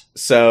times."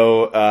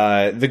 So,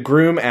 the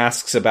groom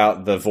asks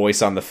about the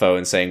voice on the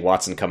phone saying,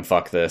 "Watson, come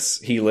fuck this."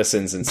 He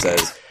listens and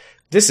says,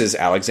 "This is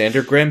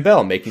Alexander Graham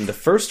Bell making the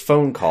first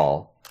phone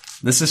call."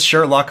 This is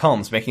Sherlock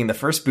Holmes making the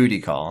first booty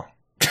call.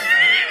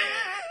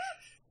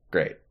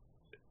 Great.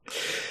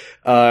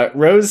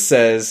 Rose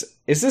says,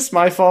 "Is this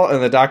my fault?"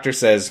 And the doctor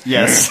says,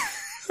 "Yes."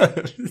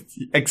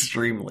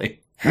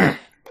 Extremely.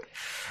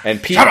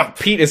 And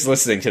Pete is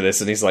listening to this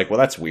and he's like, "Well,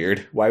 that's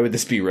weird. Why would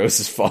this be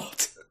Rose's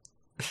fault?"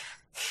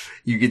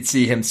 You could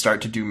see him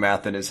start to do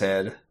math in his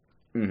head.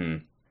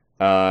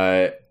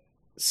 Mm-hmm.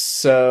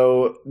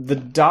 So the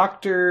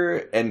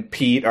doctor and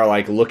Pete are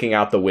like looking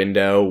out the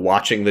window,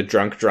 watching the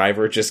drunk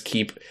driver just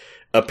keep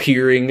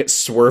appearing,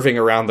 swerving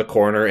around the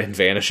corner, and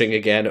vanishing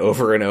again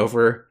over and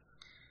over.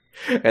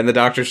 And the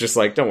doctor's just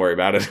like, "Don't worry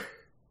about it."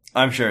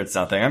 I'm sure it's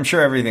nothing. I'm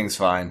sure everything's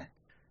fine.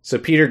 So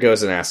Peter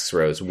goes and asks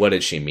Rose, what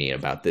did she mean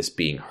about this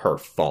being her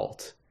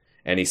fault?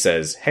 And he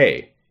says,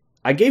 "Hey,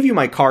 I gave you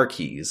my car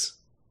keys.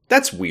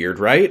 That's weird,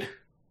 right?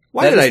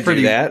 Why did I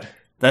do that?"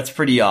 That's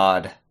pretty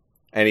odd.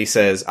 And he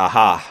says,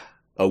 "Aha,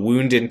 a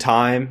wound in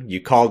time.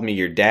 You called me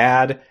your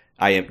dad.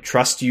 I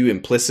trust you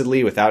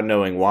implicitly without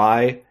knowing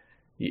why.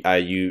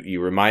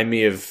 You remind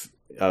me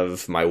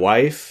of my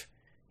wife.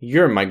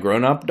 You're my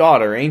grown-up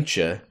daughter, ain't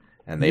you?"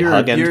 And they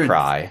hug and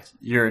cry.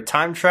 You're a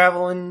time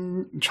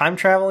traveling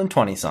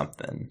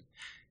 20-something.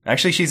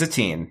 Actually, she's a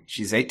teen.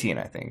 She's 18,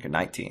 I think, or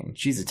 19.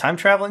 She's a time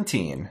traveling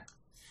teen.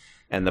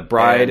 And the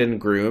bride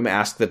and groom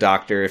ask the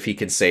doctor if he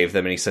can save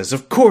them, and he says,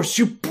 "Of course,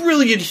 you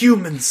brilliant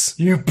humans!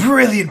 You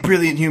brilliant,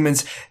 brilliant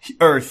humans!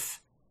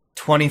 Earth,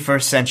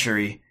 21st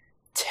century,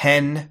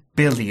 10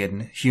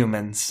 billion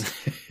humans."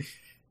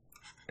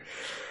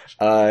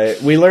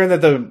 We learned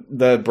that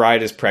the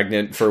bride is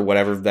pregnant for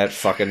whatever that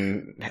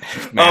fucking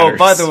matters. Oh,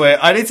 by the way,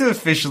 I need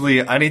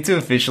to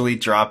officially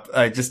drop.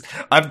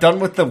 I'm done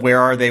with the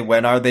 "where are they,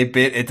 when are they"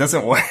 bit. It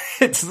doesn't work.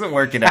 It doesn't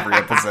work in every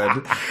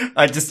episode.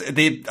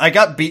 I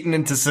got beaten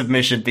into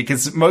submission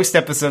because most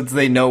episodes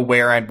they know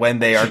where and when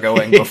they are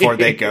going before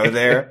they go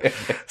there.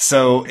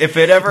 So if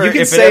it ever, you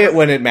can say it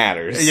when it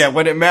matters. Yeah,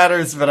 when it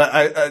matters. But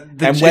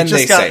and when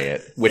they say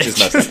it, which is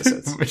most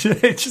episodes,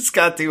 it just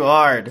got too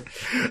hard.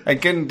 I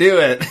couldn't do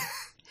it.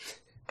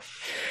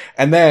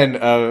 And then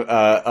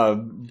a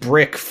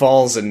brick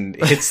falls and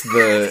hits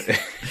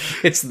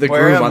the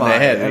groom on the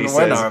head, and he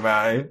when says, am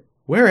I?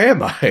 "Where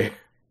am I?"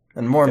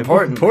 And more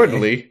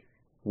importantly,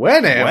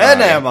 when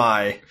am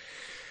I?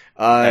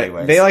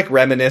 Anyways. They like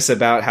reminisce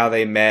about how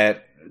they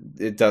met.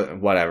 It does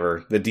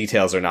whatever. The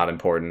details are not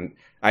important.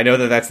 I know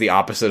that that's the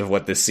opposite of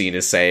what this scene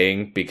is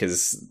saying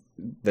because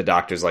the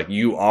doctor's like,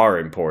 "You are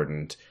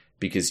important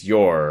because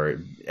you're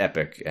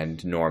epic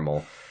and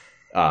normal."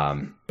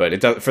 But it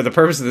does, for the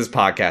purpose of this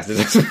podcast, it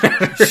doesn't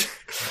matter.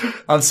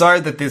 I'm sorry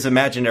that this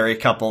imaginary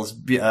couple's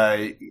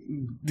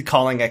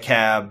calling a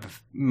cab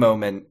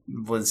moment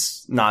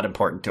was not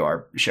important to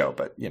our show,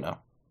 but you know,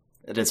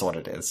 it is what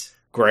it is.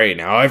 Great,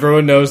 now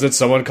everyone knows that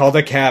someone called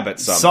a cab at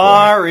some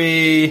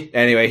point.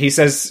 Anyway, he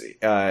says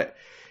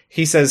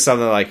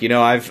something like, you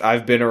know,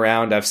 I've been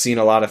around, I've seen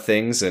a lot of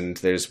things, and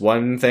there's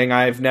one thing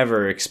I've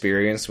never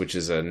experienced, which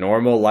is a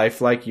normal life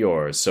like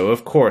yours, so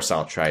of course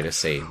I'll try to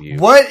save you.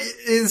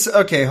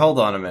 Okay, hold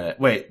on a minute.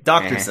 Wait,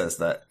 doctor says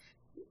that.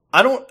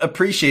 I don't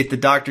appreciate the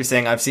doctor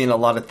saying I've seen a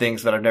lot of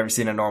things, but I've never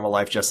seen a normal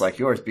life just like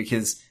yours,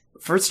 because,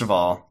 first of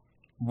all,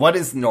 what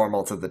is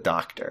normal to the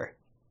doctor?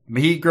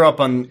 He grew up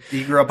on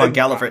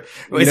Gallifrey.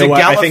 Is it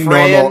Gallifreyan? I think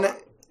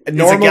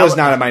normal is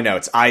not in my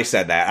notes. I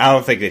said that. I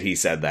don't think that he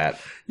said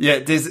that. Yeah,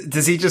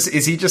 is he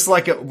just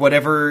like a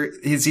whatever,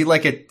 is he a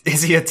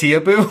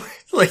Teaboo?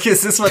 Like,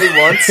 is this what he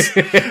wants?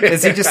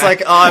 Is he just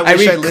like, oh, I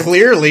lived...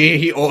 clearly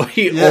he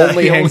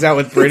only hangs out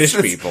with British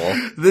people.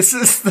 This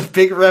is the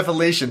big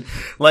revelation.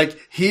 Like,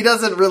 he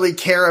doesn't really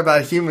care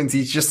about humans.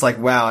 He's just like,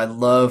 wow, I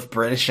love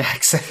British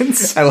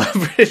accents. I love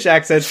British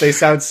accents. They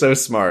sound so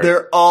smart.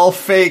 They're all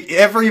fake.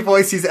 Every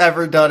voice he's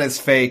ever done is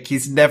fake.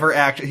 He's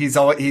never he's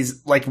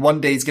like, one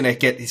day he's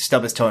gonna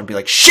stub his toe and be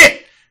like,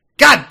 shit!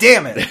 God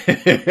damn it!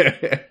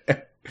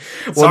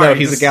 Well, no,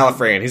 he's a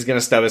Gallifreyan. He's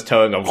gonna stub his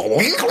toe and go...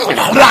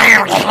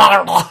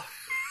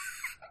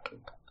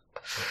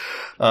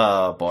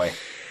 Oh, boy.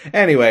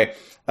 Anyway,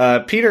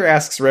 Peter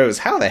asks Rose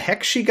how the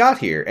heck she got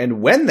here,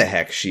 and when the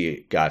heck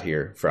she got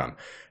here from.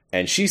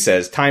 And she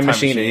says, time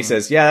machine, and he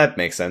says, yeah, that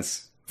makes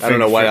sense. I don't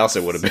know what else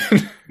it would have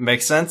been.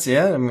 Makes sense,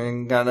 yeah. I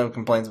mean, got no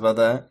complaints about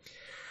that.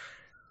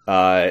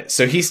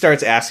 So he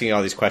starts asking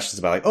all these questions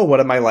about like, oh, what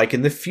am I like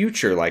in the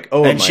future? Like,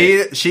 oh, and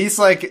she's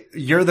like,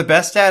 you're the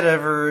best dad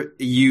ever.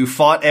 You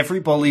fought every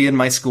bully in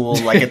my school,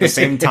 like at the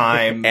same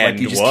time. And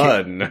like, you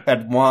won.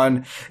 And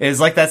won. It's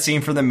like that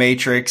scene from The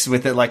Matrix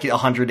with it like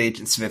 100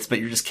 Agent Smiths, but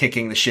you're just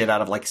kicking the shit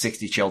out of like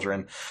 60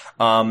 children.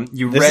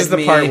 This is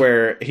the part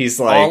where he's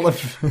like,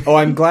 oh,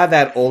 I'm glad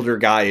that older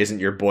guy isn't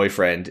your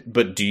boyfriend,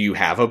 but do you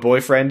have a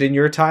boyfriend in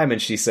your time?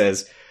 And she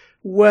says,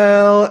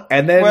 well,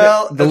 and then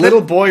the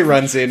little boy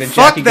runs in and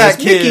Jackie goes,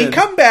 Nikki,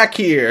 come back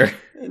here.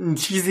 And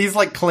he's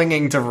like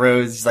clinging to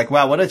Rose. He's like,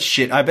 wow, what a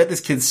shit. I bet this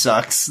kid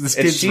sucks.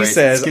 And she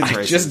says,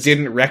 I just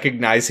didn't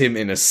recognize him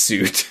in a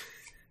suit.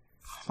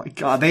 Oh my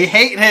god, they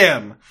hate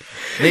him.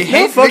 They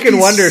hate No fucking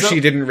wonder she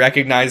didn't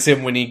recognize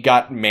him when he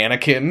got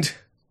mannequined.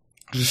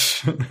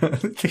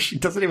 She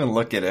doesn't even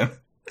look at him.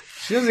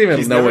 She doesn't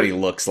even know what he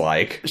looks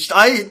like.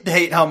 I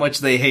hate how much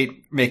they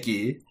hate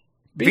Mickey.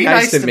 Be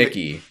nice to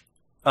Mickey.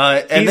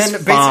 And he's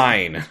then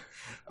fine.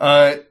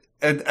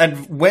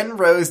 And when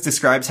Rose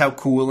describes how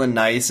cool and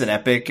nice and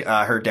epic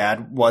her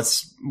dad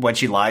was when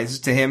she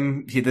lies to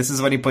him, this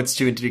is when he puts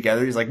two and two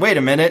together. He's like, wait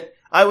a minute,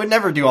 I would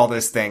never do all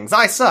those things.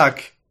 I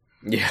suck.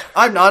 Yeah.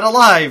 I'm not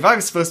alive. I'm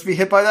supposed to be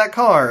hit by that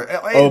car.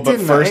 But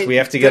first we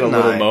have to get a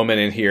little moment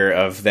in here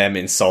of them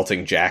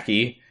insulting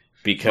Jackie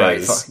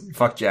because... Right,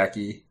 fuck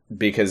Jackie.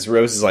 Because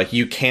Rose is like,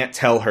 you can't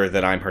tell her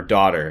that I'm her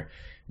daughter.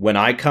 When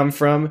I come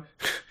from...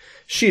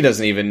 She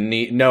doesn't even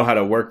know how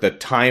to work the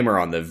timer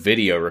on the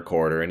video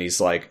recorder. And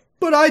he's like,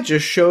 but I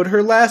just showed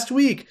her last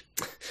week.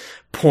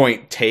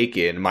 Point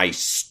taken, my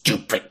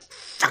stupid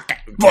fucking...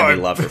 And we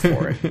love her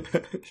for it.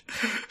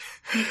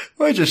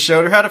 I just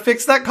showed her how to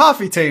fix that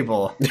coffee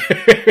table.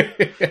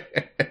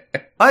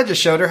 I just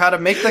showed her how to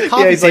make the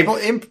coffee table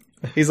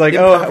He's like,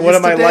 oh, what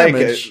am I like?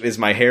 Is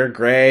my hair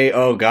gray?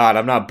 Oh god,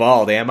 I'm not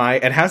bald, am I?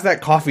 And how's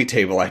that coffee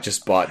table I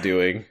just bought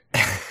doing?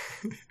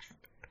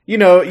 You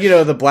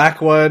know, the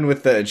black one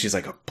with the... And she's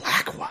like, a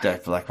black one?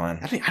 The black one.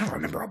 I don't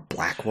remember a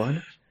black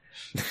one.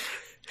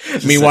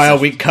 Meanwhile,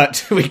 we cut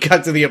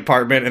to the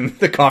apartment and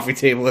the coffee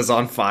table is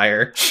on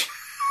fire.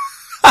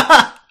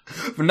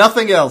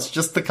 Nothing else,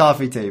 just the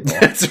coffee table.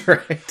 That's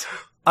right.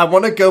 I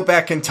want to go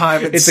back in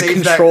time and It's save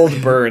a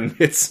controlled burn.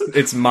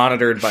 It's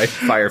monitored by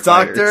firefighters.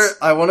 Doctor,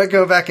 I want to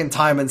go back in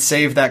time and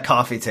save that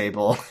coffee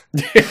table.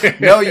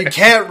 No, you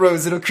can't,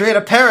 Rose. It'll create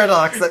a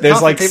paradox. That There's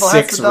coffee like table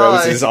 6 has to die.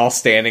 Roses all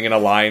standing in a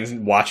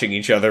line watching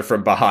each other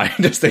from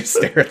behind as they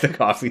stare at the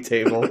coffee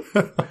table.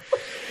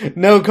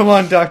 No, come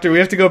on, Doctor. We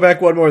have to go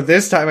back one more.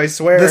 This time, I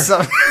swear.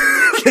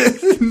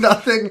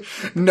 Nothing,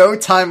 no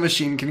time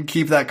machine can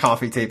keep that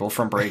coffee table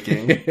from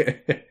breaking.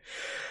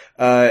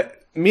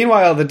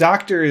 Meanwhile, the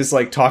Doctor is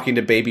like talking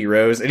to baby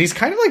Rose, and he's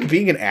kind of like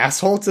being an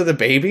asshole to the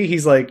baby.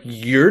 He's like,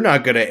 "You're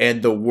not gonna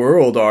end the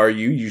world, are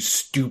you, you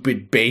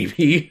stupid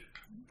baby?"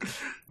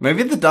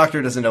 Maybe the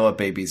Doctor doesn't know what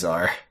babies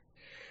are.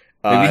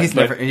 Maybe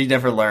he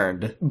never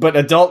learned. But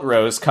adult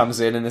Rose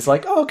comes in and is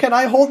like, "Oh, can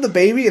I hold the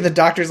baby?" And the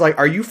Doctor's like,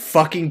 "Are you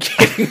fucking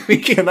kidding me?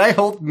 Can I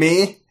hold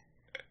me?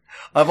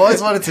 I've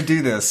always wanted to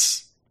do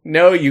this.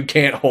 No, you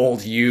can't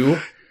hold you.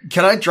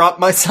 Can I drop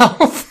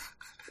myself?"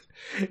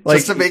 Like,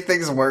 just to make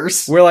things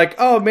worse. We're like,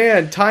 oh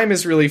man, time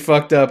is really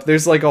fucked up.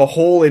 There's like a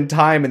hole in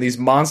time and these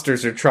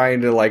monsters are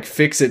trying to like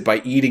fix it by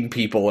eating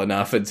people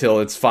enough until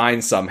it's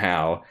fine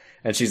somehow.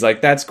 And she's like,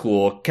 that's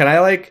cool. Can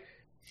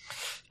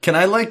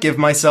I give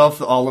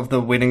myself all of the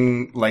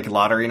winning like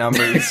lottery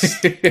numbers?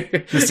 Just in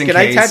Can case?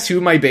 I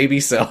tattoo my baby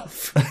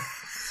self?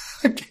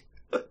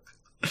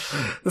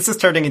 This is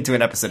turning into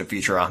an episode of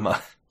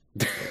Futurama.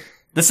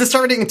 This is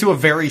turning into a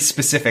very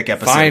specific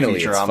episode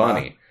Finally, of Futurama. it's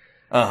funny.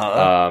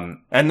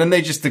 And then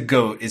the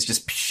goat is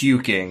just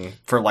puking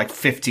for like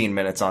 15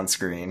 minutes on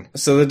screen.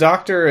 So the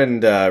Doctor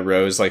and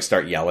Rose like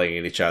start yelling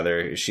at each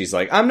other. She's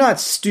like, "I'm not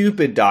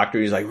stupid,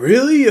 Doctor." He's like,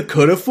 "Really? You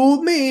could have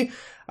fooled me."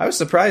 I was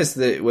surprised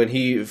that when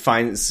he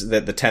finds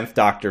that the 10th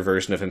Doctor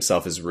version of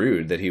himself is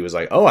rude, that he was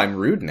like, "Oh, I'm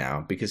rude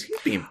now," because he's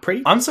being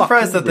pretty. I'm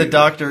surprised that rude. the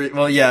Doctor.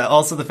 Well, yeah.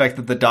 Also, the fact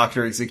that the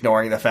Doctor is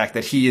ignoring the fact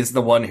that he is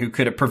the one who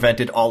could have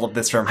prevented all of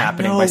this from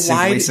happening by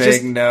simply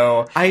saying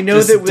no. I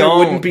know that there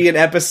wouldn't be an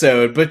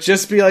episode, but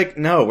just be like,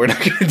 "No, we're not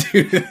going to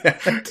do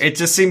that." It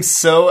just seems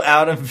so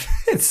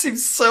it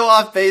seems so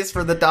off base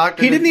for the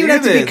Doctor. He didn't even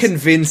have to this. be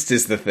convinced,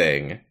 is the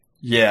thing.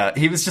 Yeah,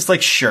 he was just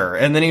like, sure.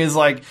 And then he was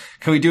like,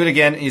 can we do it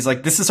again? And he's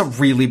like, this is a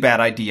really bad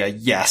idea.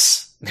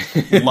 Yes.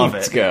 Love it.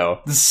 Let's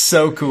go. This is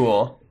so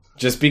cool.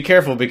 Just be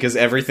careful because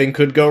everything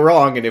could go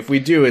wrong, and if we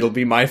do, it'll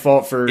be my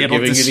fault for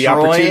giving you the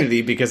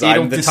opportunity because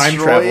I'm the time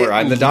traveler,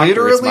 I'm the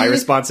Doctor, it's my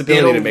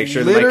responsibility to make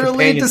sure that my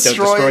companions don't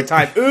destroy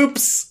time.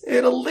 Oops!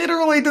 It'll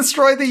literally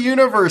destroy the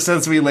universe,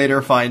 as we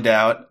later find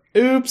out.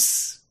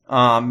 Oops!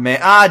 Aw, man.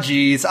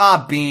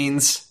 Jeez.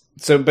 Beans.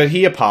 So, but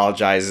he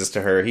apologizes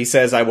to her. He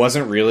says, "I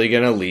wasn't really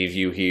gonna leave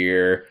you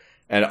here,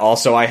 and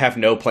also I have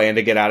no plan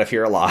to get out of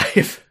here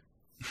alive."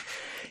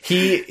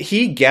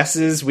 He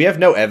guesses, we have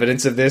no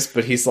evidence of this,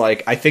 but he's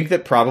like, I think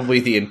that probably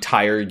the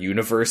entire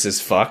universe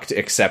is fucked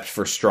except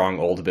for strong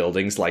old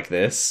buildings like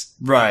this.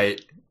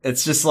 Right.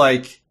 It's just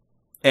like,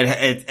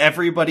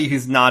 everybody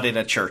who's not in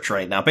a church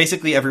right now,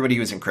 basically everybody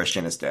who's in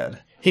Christian is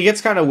dead. He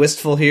gets kind of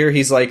wistful here.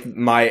 He's like,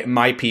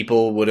 my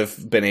people would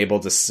have been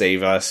able to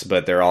save us,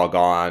 but they're all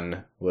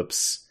gone.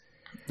 Whoops.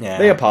 Yeah.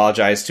 They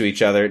apologize to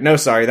each other. No,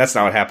 sorry, that's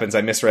not what happens.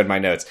 I misread my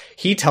notes.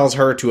 He tells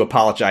her to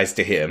apologize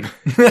to him.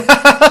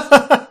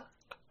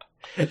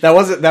 That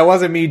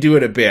wasn't me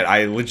doing a bit.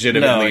 I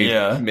legitimately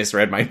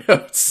misread my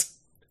notes.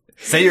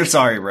 Say you're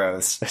sorry,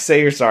 Rose.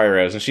 Say you're sorry,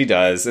 Rose. And she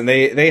does. And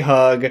they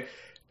hug.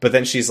 But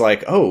then she's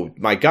like, oh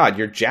my god,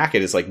 your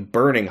jacket is like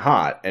burning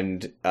hot.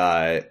 And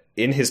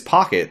in his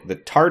pocket, the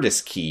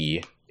TARDIS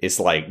key is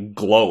like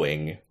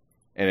glowing.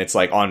 And it's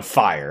like on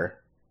fire.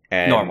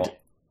 And normal.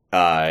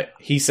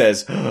 He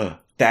says,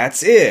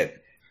 that's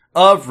it.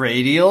 A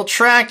radial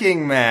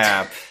tracking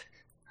map.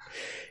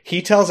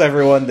 He tells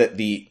everyone that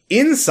the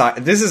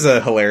inside... This is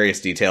a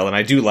hilarious detail, and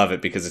I do love it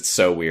because it's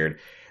so weird.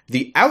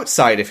 The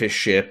outside of his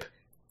ship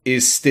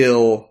is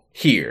still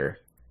here,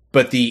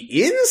 but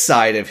the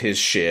inside of his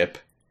ship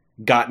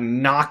got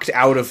knocked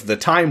out of the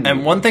time loop.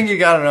 And one thing you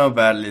gotta know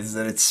about it is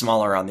that it's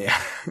smaller on the...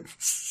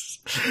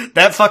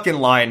 That fucking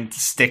line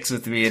sticks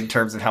with me in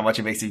terms of how much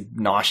it makes me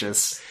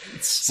nauseous.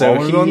 So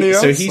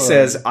he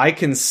says, I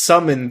can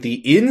summon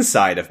the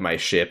inside of my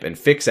ship and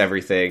fix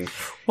everything.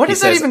 What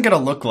is that even going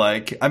to look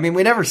like? I mean,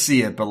 we never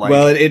see it, but like...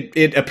 Well,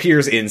 it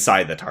appears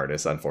inside the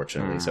TARDIS,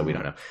 unfortunately, so we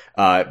don't know.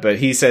 But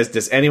he says,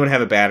 does anyone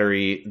have a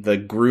battery? The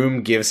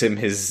groom gives him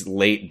his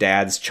late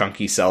dad's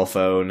chunky cell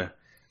phone.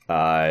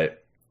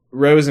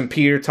 Rose and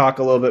Peter talk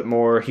a little bit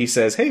more. He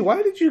says, hey,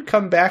 why did you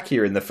come back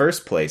here in the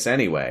first place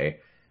anyway?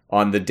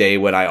 On the day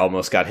when I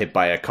almost got hit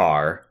by a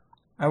car.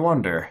 I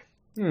wonder.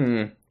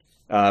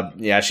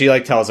 Yeah, she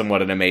like tells him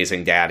what an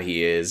amazing dad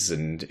he is,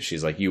 and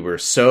she's like, you were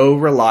so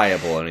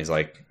reliable, and he's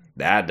like,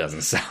 that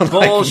doesn't sound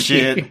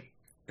bullshit. Like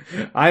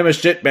me. I'm a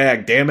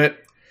shitbag, damn it.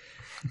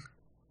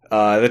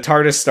 The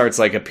TARDIS starts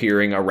like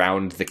appearing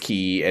around the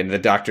key, and the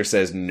Doctor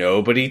says,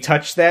 nobody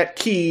touch that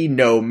key,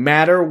 no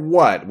matter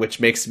what,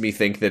 which makes me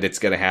think that it's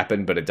gonna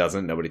happen, but it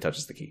doesn't. Nobody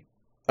touches the key.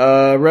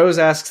 Rose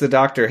asks the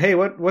Doctor, hey,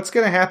 what's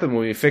going to happen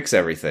when we fix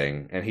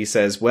everything? And he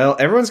says, well,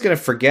 everyone's going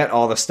to forget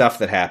all the stuff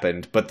that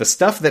happened, but the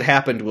stuff that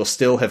happened will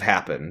still have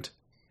happened.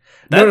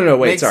 No,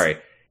 wait, sorry.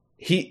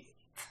 I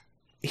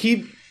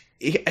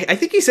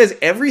think he says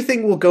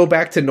everything will go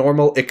back to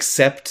normal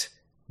except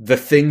the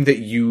thing that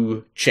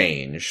you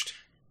changed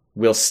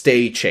will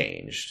stay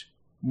changed.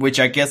 Which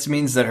I guess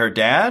means that her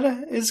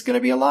dad is going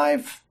to be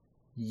alive?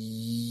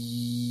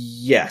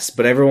 Yes,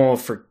 but everyone will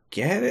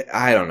forget it?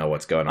 I don't know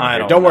what's going on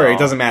here. Don't worry, it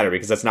doesn't matter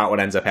because that's not what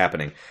ends up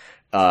happening.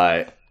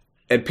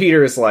 And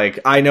Peter is like,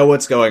 I know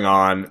what's going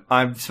on.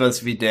 I'm supposed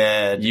to be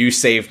dead. You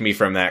saved me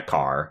from that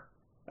car.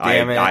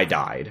 Damn it. I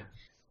died.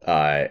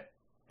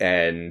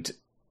 And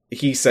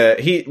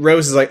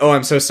Rose is like, oh,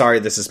 I'm so sorry,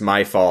 this is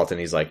my fault. And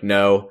he's like,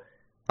 no,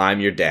 I'm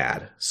your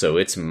dad, so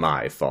it's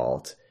my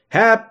fault.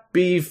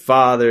 Happy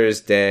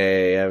Father's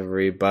Day,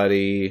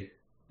 everybody.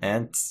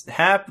 And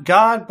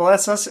God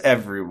bless us,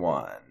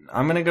 everyone.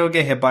 I'm gonna go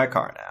get hit by a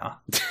car now.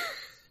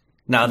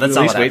 No, that's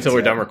at least wait till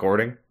we're done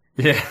recording.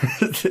 Yeah.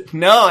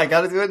 No, I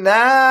gotta do it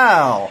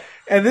now.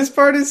 And this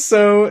part is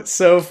so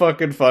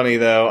fucking funny,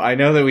 though. I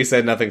know that we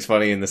said nothing's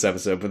funny in this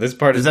episode, but this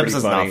part is pretty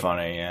funny. This episode's not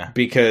funny, yeah.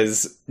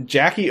 Because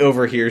Jackie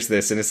overhears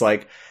this and it's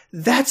like,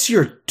 that's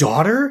your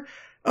daughter?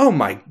 Oh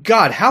my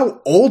god,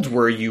 how old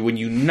were you when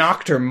you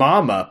knocked her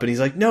mom up? And he's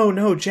like,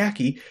 no,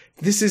 Jackie,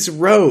 this is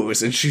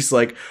Rose. And she's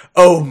like,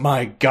 oh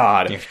my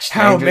god,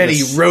 how many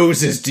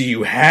roses do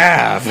you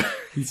have?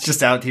 He's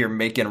just out here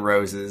making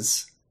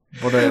roses.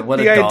 What a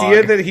the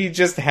idea that he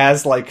just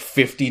has like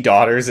 50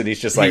 daughters and he's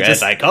just like,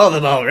 as I call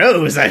them all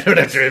Rose, I don't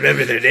have to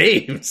remember their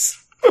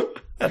names.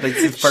 I think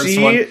it's his first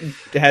she one.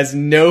 Has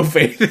no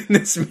faith in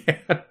this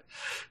man.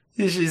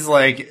 She's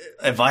like,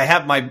 if I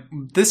have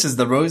this is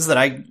the Rose that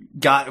I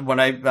got when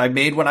I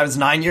made when I was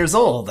 9 years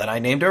old, and I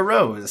named her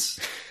Rose.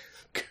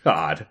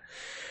 God.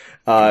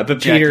 But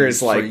Jackie Peter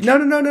is like, no,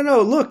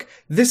 look,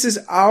 this is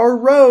our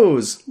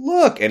Rose.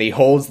 Look. And he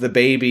holds the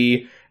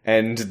baby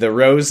and the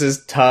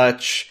roses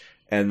touch.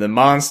 And the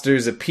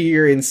monsters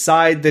appear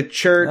inside the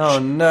church. Oh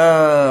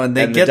no, and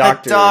get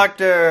the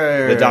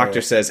doctor. The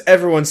doctor says,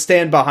 everyone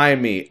stand behind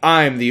me.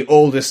 I'm the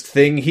oldest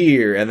thing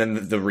here. And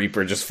then the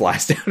Reaper just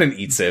flies down and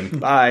eats him.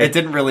 Bye. It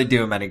didn't really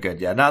do him any good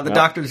yet. Now the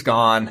doctor's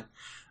gone.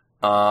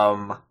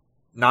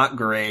 Not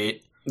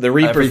great. The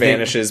Reaper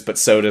vanishes, but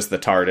so does the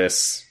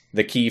TARDIS.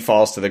 The key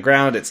falls to the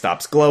ground. It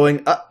stops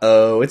glowing.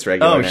 Uh-oh, it's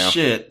regular now. Oh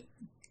shit.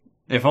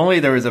 If only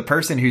there was a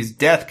person whose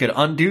death could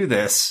undo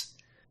this.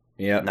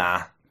 Yep.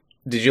 Nah.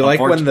 Did you like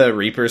when the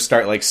Reapers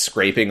start, like,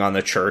 scraping on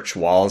the church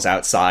walls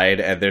outside,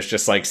 and there's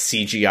just, like,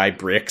 CGI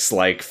bricks,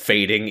 like,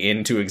 fading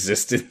into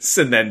existence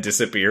and then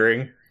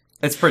disappearing?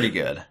 It's pretty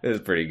good. It's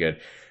pretty good.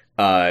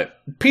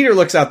 Peter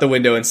looks out the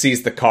window and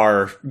sees the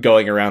car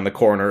going around the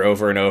corner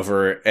over and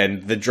over,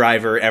 and the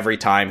driver, every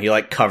time, he,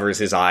 like, covers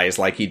his eyes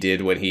like he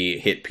did when he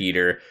hit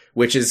Peter,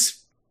 which is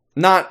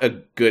not a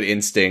good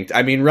instinct.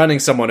 I mean, running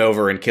someone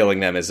over and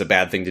killing them is a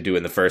bad thing to do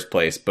in the first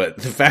place, but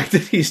the fact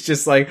that he's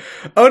just like,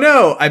 oh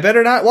no, I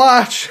better not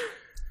watch.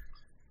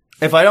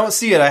 If I don't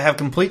see it, I have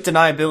complete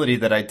deniability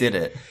that I did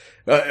it.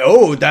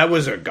 That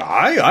was a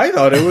guy? I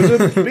thought it was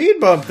a speed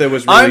bump that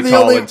was really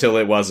tall until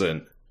it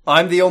wasn't.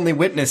 I'm the only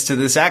witness to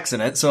this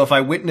accident, so if I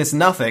witness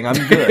nothing,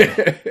 I'm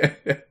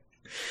good.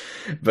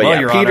 But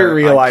well, yeah, Peter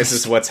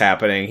realizes what's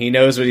happening. He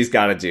knows what he's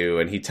got to do,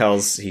 and he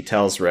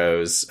tells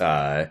Rose,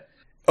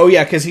 oh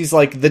yeah, because he's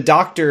like, the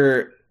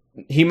doctor,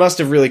 he must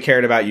have really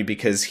cared about you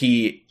because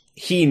he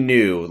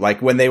knew,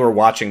 like, when they were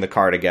watching the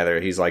car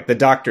together, he's like, the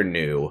doctor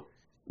knew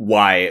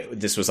why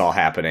this was all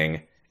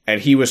happening,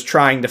 and he was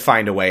trying to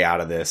find a way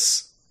out of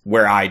this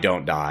where I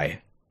don't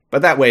die.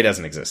 But that way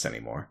doesn't exist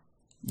anymore.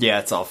 Yeah,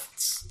 it's all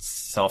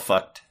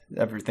fucked.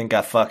 Everything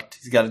got fucked.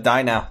 He's gotta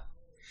die now.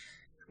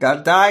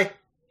 Gotta die.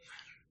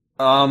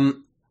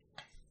 And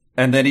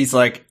then he's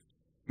like,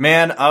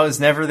 man, I was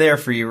never there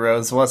for you,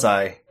 Rose, was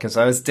I? Because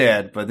I was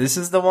dead. But this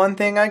is the one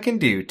thing I can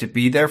do to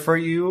be there for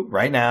you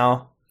right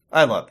now.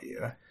 I love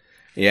you.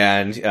 Yeah,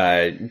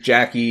 and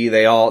Jackie,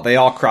 they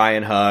all cry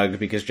and hug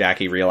because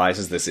Jackie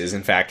realizes this is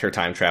in fact her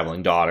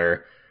time-traveling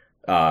daughter.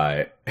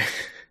 The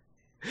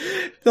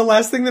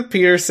last thing that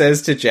Peter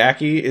says to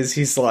Jackie is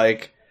he's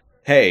like,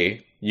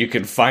 hey, you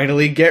can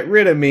finally get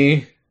rid of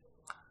me.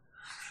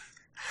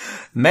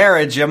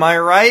 Marriage, am I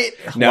right?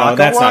 No, waka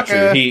that's waka.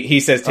 Not true. He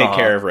says take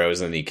care of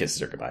Rose, and then he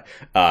kisses her goodbye.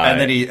 And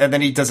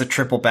then he does a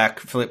triple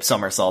backflip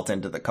somersault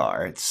into the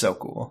car. It's so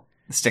cool.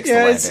 It sticks the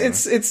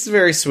landing. It's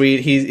very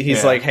sweet.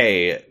 He's like,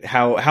 hey,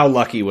 how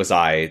lucky was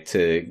I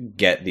to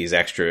get these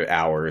extra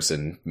hours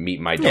and meet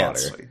my daughter?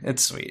 Yeah,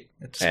 it's sweet.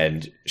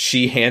 And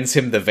she hands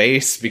him the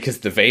vase because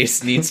the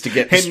vase needs to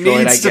get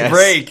destroyed. It needs to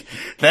break.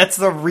 That's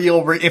the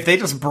real. If they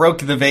just broke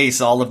the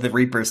vase, all of the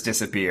Reapers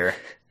disappear.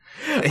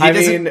 They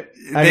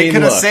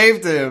could have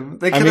saved him.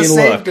 They could have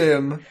saved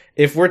him.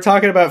 If we're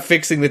talking about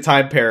fixing the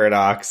time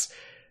paradox,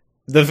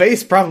 the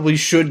vase probably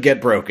should get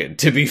broken,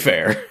 to be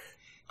fair.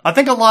 I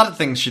think a lot of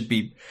things should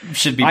be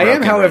broken. I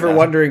am, however,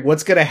 wondering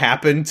what's going to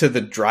happen to the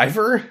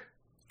driver.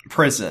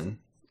 Prison.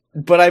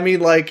 But I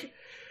mean, like,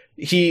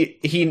 he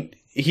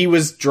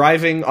was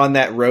driving on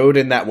that road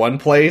in that one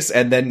place,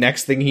 and then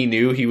next thing he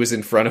knew, he was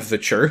in front of the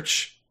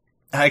church.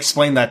 I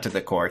explained that to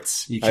the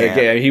courts. You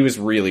can't. Yeah, he was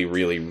really,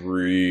 really,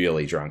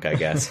 really drunk, I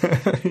guess.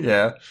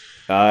 Yeah.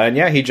 And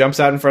yeah, he jumps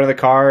out in front of the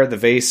car. The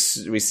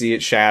vase, we see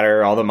it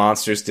shatter. All the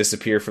monsters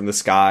disappear from the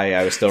sky.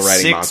 I was still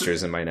writing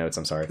monsters in my notes.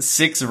 I'm sorry.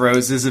 6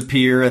 roses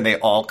appear, and they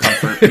all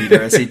comfort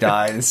Peter as he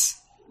dies.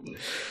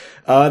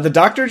 The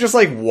doctor just,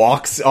 like,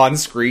 walks on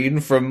screen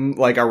from,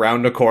 like,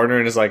 around a corner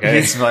and is like,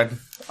 hey. He's like,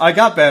 I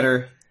got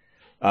better.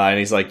 And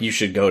he's like, you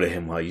should go to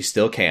him while you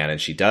still can. And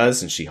she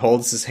does, and she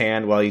holds his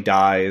hand while he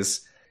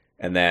dies.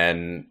 And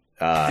then...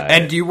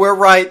 and you were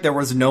right. There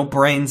was no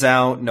brains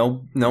out, no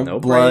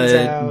blood.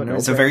 It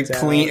was a very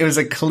clean. It was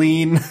a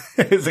clean.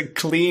 It was a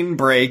clean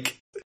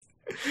break.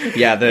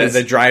 Yeah,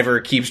 the driver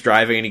keeps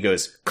driving, and he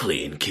goes,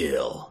 "Clean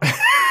kill."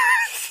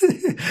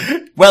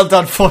 Well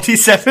done,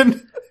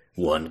 47.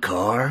 1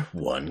 car,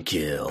 1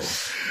 kill.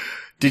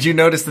 Did you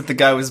notice that the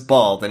guy was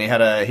bald and he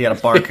had a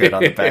barcode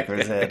on the back of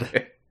his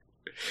head?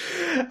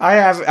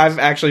 I've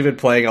actually been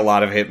playing a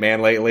lot of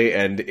Hitman lately,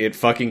 and it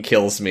fucking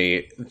kills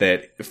me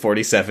that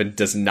 47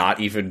 does not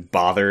even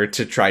bother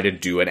to try to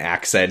do an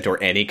accent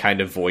or any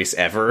kind of voice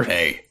ever.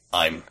 Hey,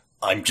 I'm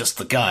just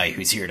the guy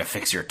who's here to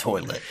fix your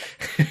toilet.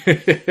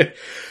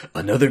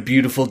 Another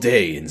beautiful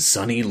day in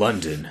sunny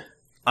London.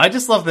 I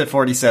just love that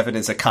 47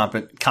 is a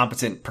competent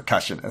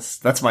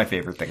percussionist. That's my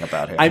favorite thing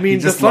about him. I mean,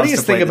 the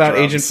funniest thing about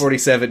Agent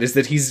 47 is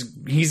that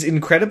he's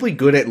incredibly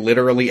good at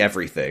literally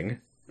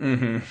everything.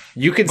 Mm-hmm.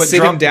 You can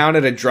sit him down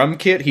at a drum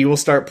kit, he will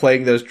start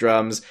playing those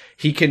drums.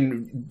 He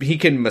can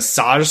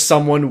massage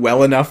someone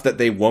well enough that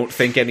they won't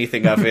think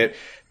anything of it.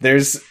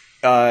 There's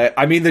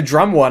I mean, the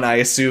drum one, I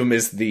assume,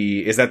 is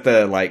that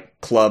the, like,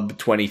 Club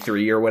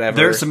 23 or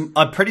whatever?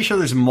 I'm pretty sure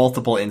there's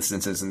multiple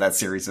instances in that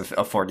series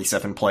of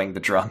 47 playing the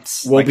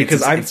drums. Well, like,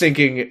 because I'm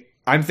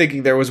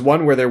thinking there was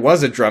one where there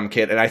was a drum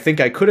kit, and I think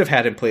I could have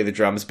had him play the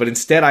drums, but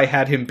instead I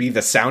had him be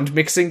the sound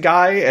mixing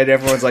guy, and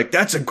everyone's like,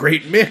 that's a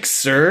great mix,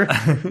 sir.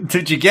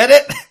 Did you get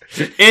it?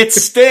 It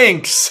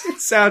stinks. It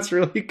sounds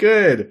really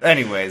good.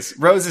 Anyways,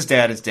 Rose's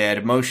dad is dead.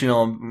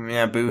 Emotional,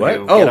 yeah, boo-hoo. What?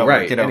 Oh,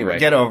 right. Get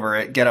over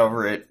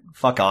it.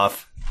 Fuck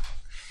off.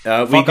 We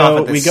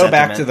go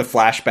back to the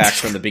flashbacks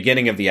from the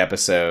beginning of the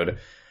episode.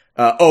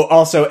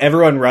 Also,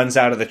 everyone runs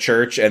out of the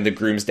church, and the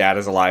groom's dad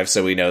is alive,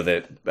 so we know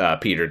that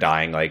Peter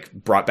dying, like,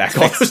 brought back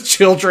all those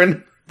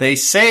children. They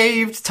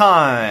saved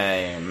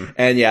time.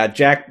 And yeah,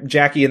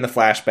 Jackie in the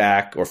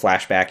flashback, or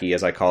Flashbacky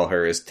as I call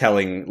her, is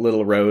telling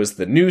little Rose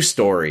the new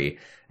story.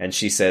 And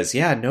she says,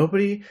 yeah,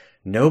 nobody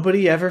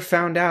ever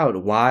found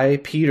out why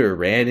Peter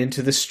ran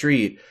into the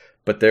street.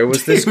 But there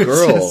was this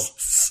girl.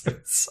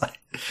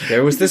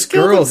 There was this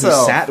girl who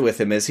sat with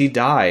him as he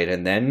died,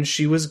 and then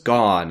she was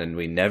gone, and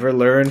we never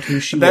learned who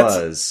she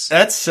was.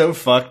 That's so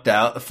fucked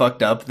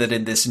up that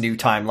in this new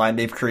timeline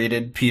they've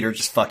created, Peter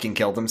just fucking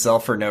killed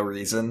himself for no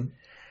reason.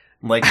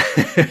 Like,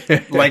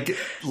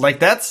 like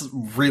that's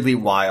really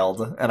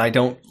wild, and I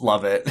don't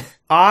love it.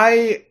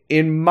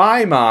 In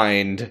my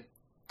mind,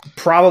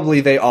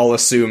 probably they all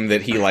assume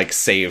that he, like,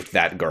 saved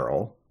that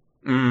girl.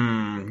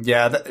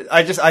 Yeah,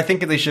 I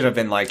think they should have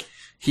been like,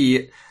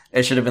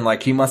 it should have been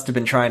like, he must have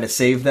been trying to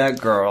save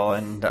that girl,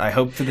 and I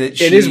hope that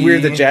she... It is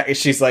weird that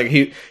she's like,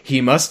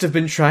 he must have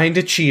been trying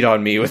to cheat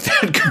on me with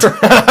that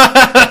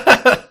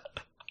girl.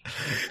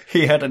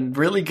 He had a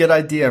really good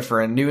idea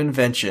for a new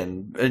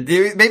invention.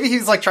 Maybe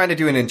he's like trying to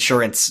do an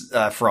insurance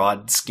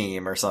fraud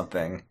scheme or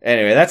something.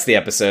 Anyway, that's the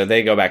episode.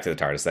 They go back to the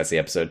TARDIS. That's the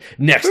episode.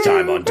 Next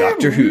time on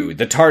Doctor Who,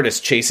 the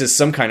TARDIS chases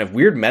some kind of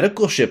weird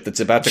medical ship that's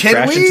about to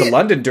crash into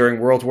London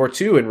during World War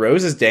II, and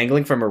Rose is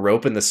dangling from a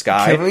rope in the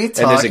sky. And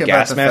there's a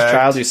gas mask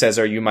child who says,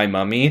 "Are you my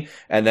mummy?"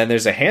 And then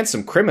there's a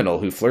handsome criminal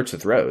who flirts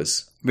with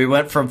Rose. We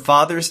went from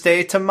Father's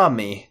Day to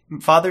Mummy.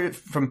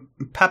 From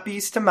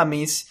puppies to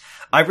mummies.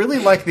 I really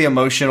like the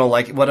emotional,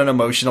 like, what an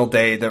emotional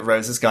day that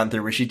Rose has gone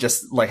through, where she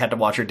just, like, had to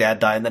watch her dad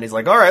die, and then he's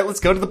like, alright,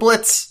 let's go to the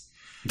Blitz.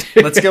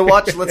 Let's go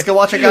watch a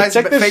guy's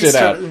face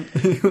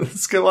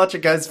let's go watch a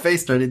guy's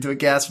face turn into a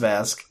gas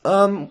mask.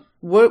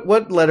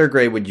 What letter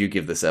grade would you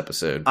give this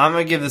episode? I'm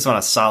gonna give this one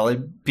a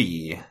solid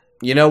B.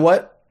 You know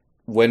what?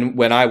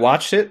 When I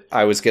watched it,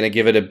 I was going to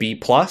give it a B+,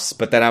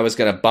 but then I was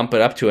going to bump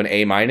it up to an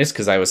A-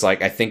 because I was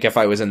like, I think if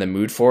I was in the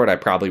mood for it, I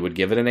probably would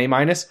give it an A-.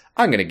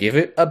 I'm going to give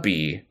it a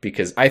B,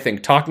 because I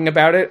think talking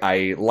about it,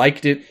 I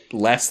liked it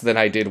less than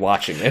I did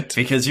watching it.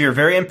 Because you're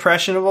very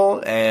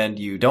impressionable, and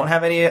you don't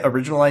have any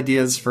original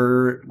ideas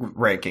for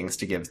rankings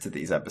to give to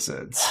these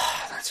episodes.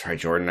 That's right,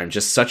 Jordan. I'm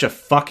just such a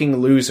fucking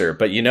loser.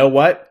 But you know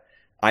what?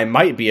 I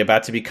might be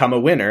about to become a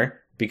winner,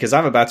 because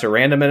I'm about to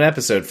random an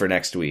episode for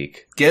next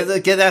week. Get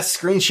that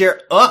screen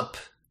share up.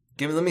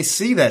 Let me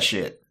see that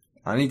shit.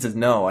 I need to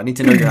know. I need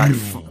to know you're not.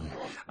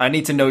 I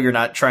need to know you're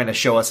not trying to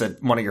show us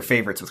one of your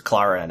favorites with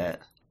Clara in it.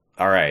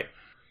 All right.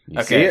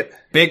 You see it?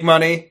 Big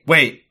money.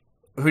 Wait.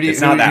 Who do you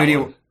want? Who do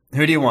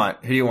you want?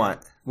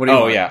 What do you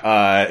want?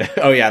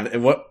 Yeah.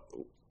 What?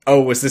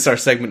 Oh, was this our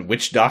segment?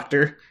 Which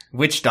Doctor?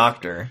 Which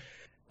Doctor?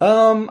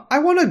 I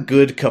want a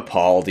good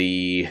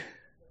Capaldi.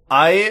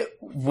 I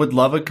would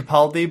love a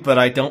Capaldi, but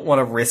I don't want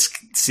to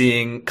risk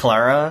seeing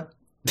Clara.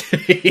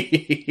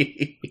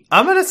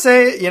 I'm gonna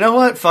say, you know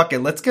what? Fuck it.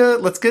 Let's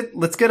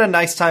get a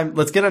nice time.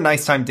 Let's get a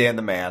nice time, Dan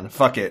the Man.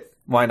 Fuck it.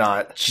 Why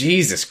not?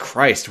 Jesus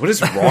Christ, what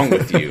is wrong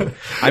with you?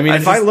 I mean,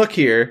 if I look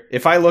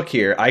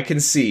here, I can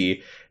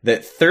see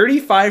that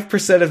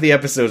 35% of the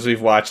episodes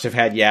we've watched have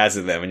had Yaz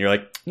in them, and you're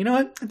like, you know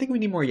what? I think we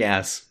need more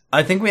Yaz.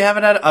 I think we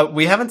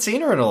haven't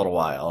seen her in a little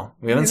while.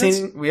 We haven't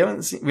seen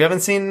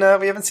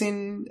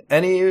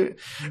any,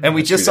 and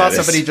we just saw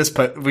somebody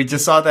we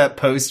just saw that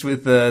post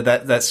with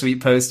that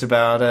sweet post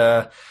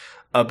about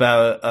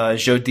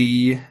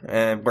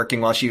Jodie working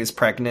while she was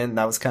pregnant. And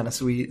that was kind of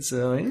sweet.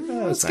 So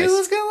let's get a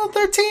little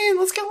 13.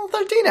 Let's get a little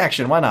 13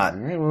 action. Why not? All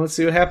right, well, let's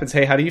see what happens.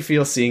 Hey, how do you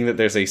feel seeing that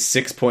there's a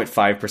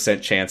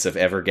 6.5% chance of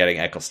ever getting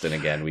Eccleston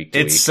again week to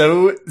week? It's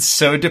so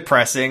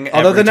depressing.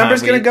 Although the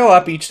number's going to go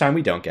up each time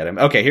we don't get him.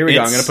 Okay, here we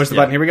go. I'm going to push the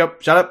button. Here we go.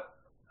 Shut up.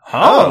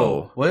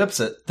 Oh, what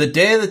episode? The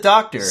Day of the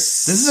Doctor.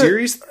 This is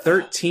Series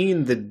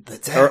 13.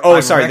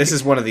 This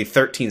is one of the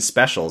 13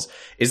 specials.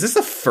 Is this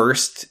the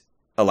first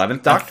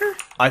 11th Doctor?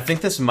 I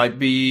think this might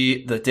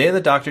be the Day of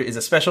the Doctor is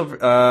a special.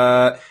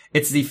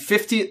 It's the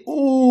 50th.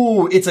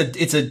 Ooh,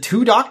 it's a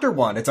 2 Doctor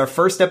one. It's our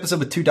first episode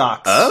with 2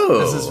 docs.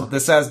 Oh,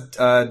 this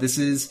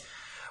is.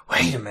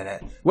 Wait a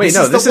minute. This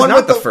is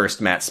not the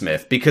first Matt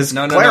Smith because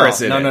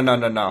Clara's in it.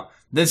 No.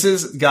 This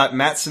has got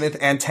Matt Smith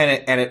and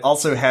Tennant, and it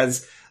also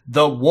has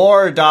the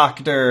War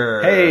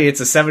Doctor. Hey, it's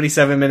a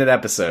 77-minute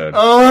episode.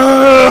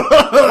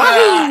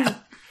 Oh.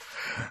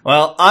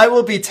 Well, I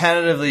will be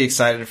tentatively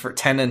excited.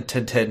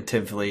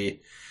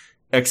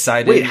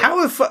 Wait,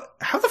 how the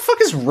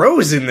fuck is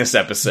Rose in this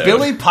episode?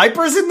 Billy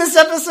Piper's in this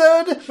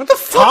episode? What the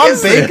fuck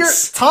is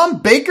this? Tom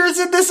Baker's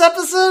in this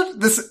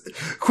episode?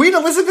 Queen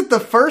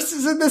Elizabeth I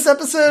is in this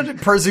episode,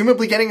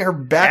 presumably getting her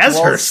back as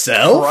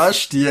herself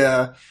crushed.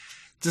 Yeah.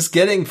 Just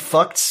getting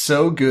fucked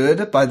so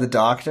good by the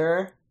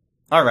Doctor.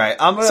 All right,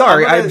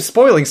 I'm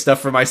spoiling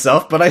stuff for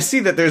myself, but I see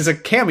that there's a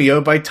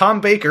cameo by Tom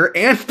Baker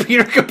and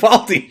Peter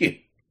Capaldi.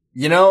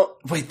 You know,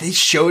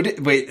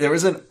 there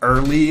was an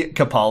early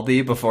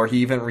Capaldi before he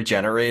even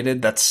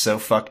regenerated. That's so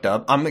fucked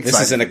up. I'm excited.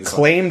 This is an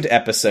acclaimed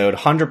episode,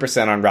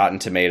 100% on Rotten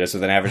Tomatoes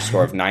with an average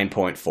score of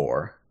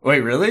 9.4. Wait,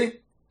 really?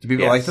 Do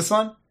people like this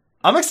one?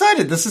 I'm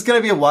excited. This is going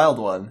to be a wild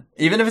one.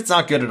 Even if it's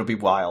not good, it'll be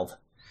wild.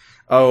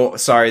 Oh,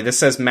 sorry. This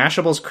says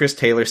Mashable's Chris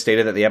Taylor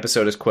stated that the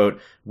episode is,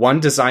 quote, one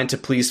designed to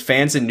please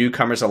fans and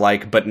newcomers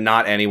alike, but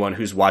not anyone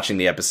who's watching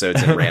the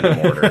episodes in random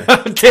order.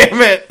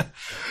 Damn it.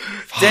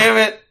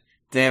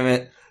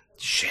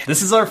 Shit.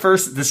 This is our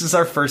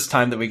first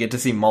time that we get to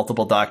see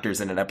multiple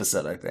Doctors in an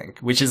episode, I think,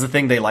 which is a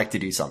thing they like to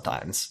do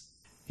sometimes.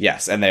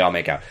 Yes, and they all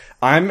make out.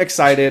 I'm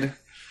excited.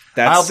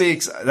 That's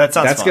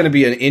going to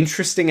be an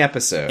interesting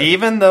episode.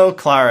 Even though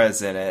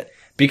Clara's in it.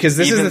 Because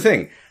this is the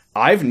thing.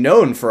 I've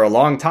known for a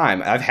long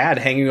time, I've had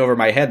hanging over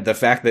my head the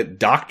fact that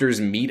doctors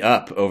meet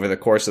up over the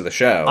course of the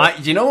show. I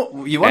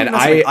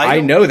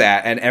know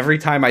that, and every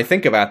time I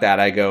think about that,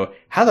 I go,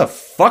 how the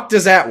fuck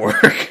does that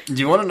work? Do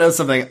you want to know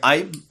something?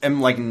 I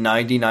am like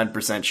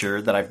 99%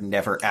 sure that I've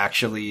never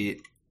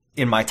actually,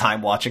 in my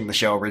time watching the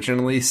show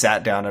originally,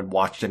 sat down and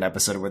watched an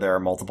episode where there are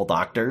multiple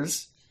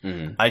doctors.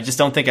 Mm-hmm. I just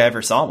don't think I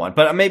ever saw one,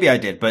 but maybe I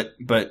did, but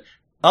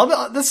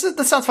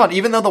this sounds fun,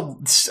 even though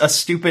a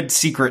stupid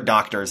secret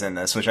doctor is in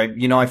this, which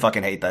I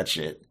fucking hate that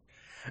shit.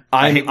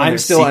 I'm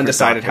still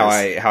undecided how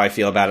I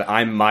feel about it.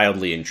 I'm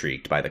mildly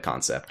intrigued by the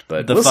concept,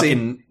 but we'll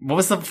see. What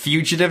was the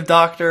fugitive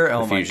doctor?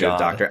 Oh my god.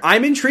 Doctor.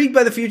 I'm intrigued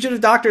by the fugitive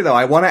doctor though.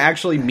 I want to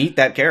actually meet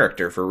that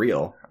character for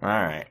real. All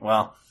right.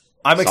 Well,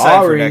 I'm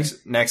excited for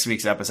next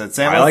week's episode.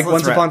 Sam, I like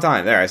Once Upon a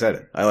Time. There, I said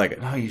it. I like it.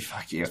 Oh,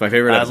 fuck you. It's my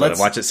favorite episode. I've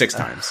watched it 6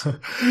 times.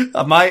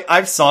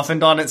 I've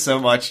softened on it so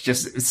much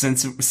just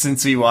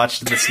since we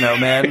watched The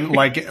Snowman.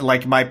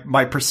 like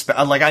my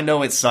perspective. Like I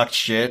know it sucked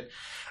shit.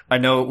 I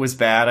know it was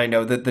bad. I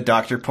know that the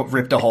doctor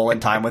ripped a hole in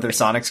time with her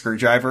sonic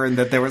screwdriver, and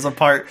that there was a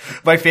part.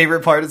 My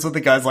favorite part is when the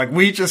guy's like,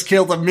 "We just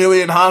killed 1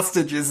 million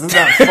hostages." Isn't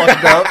that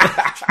fucked up?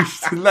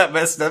 Isn't that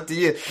messed up to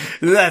you?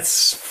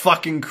 That's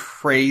fucking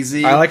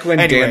crazy. I like when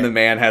Dan the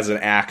Man has an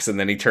axe and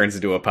then he turns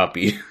into a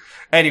puppy.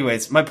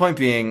 Anyways, my point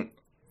being,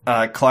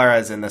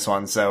 Clara's in this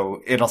one,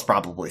 so it'll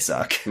probably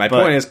suck. My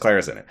point is,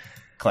 Clara's in it.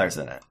 Clara's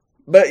in it.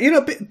 But you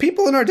know,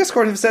 people in our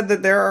Discord have said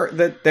that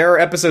there are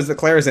episodes that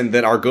Clara's in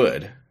that are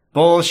good.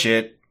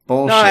 Bullshit.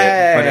 No,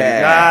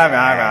 okay,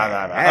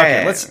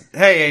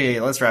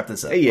 let's wrap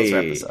this up.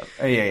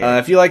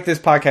 If you like this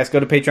podcast, go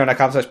to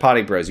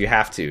patreon.com/pottingbros. You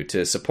have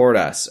to support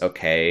us,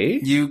 okay?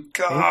 You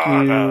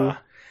gotta.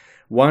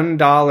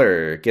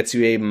 $1 gets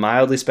you a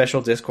mildly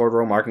special Discord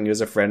role, marking you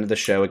as a friend of the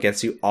show. It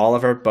gets you all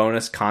of our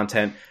bonus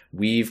content.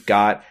 We've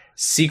got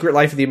Secret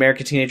Life of the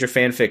American Teenager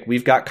fanfic.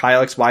 We've got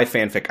Kyle XY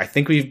fanfic. I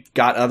think we've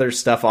got other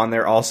stuff on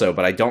there also,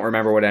 but I don't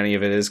remember what any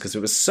of it is because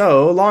it was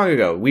so long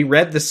ago. We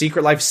read the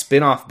Secret Life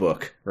spin-off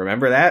book.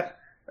 Remember that?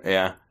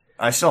 Yeah.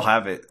 I still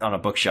have it on a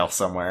bookshelf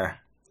somewhere.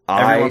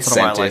 I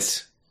sent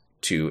it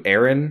to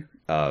Aaron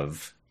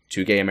of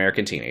Two Gay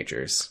American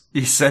Teenagers.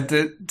 You sent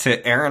it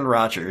to Aaron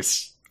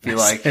Rodgers.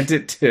 Sent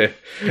it to...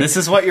 This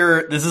is what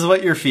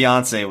your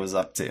fiance was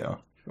up to.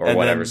 Or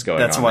whatever's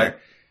going on there.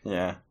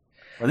 Yeah.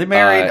 Are they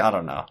married? I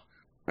don't know.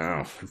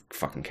 Oh, who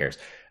fucking cares?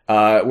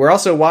 We're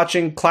also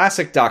watching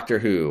classic Doctor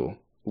Who.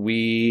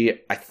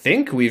 I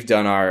think we've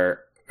done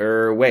our...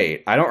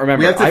 wait, I don't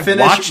remember. I've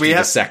watched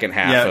the second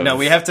half. Yeah, no,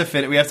 we have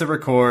to we have to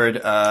record.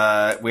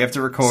 We have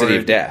to record City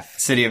of Death.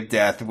 City of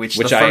Death, which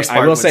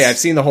I will say I've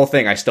seen the whole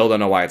thing. I still don't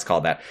know why it's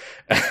called that.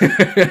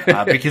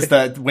 Because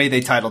the way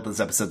they titled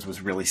those episodes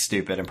was really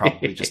stupid and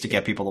probably just to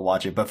get people to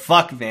watch it. But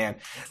fuck, man,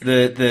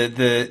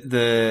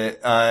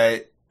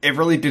 it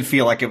really did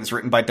feel like it was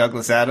written by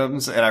Douglas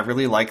Adams, and I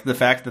really like the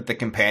fact that the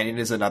companion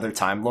is another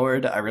Time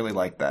Lord. I really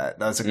like that.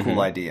 That was a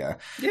cool idea.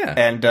 Yeah.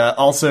 And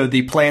also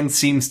the plan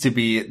seems to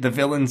be, the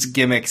villain's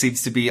gimmick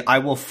seems to be, I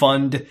will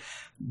fund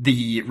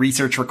the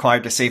research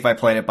required to save my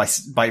planet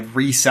by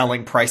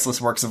reselling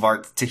priceless works of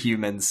art to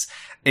humans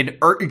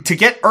to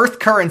get Earth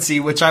currency,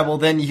 which I will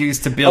then use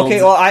to build.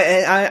 Okay, well,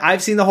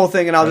 I've seen the whole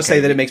thing, and I'll just say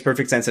that it makes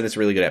perfect sense and it's a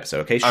really good episode.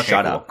 Okay,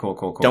 shut up.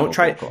 Cool. Don't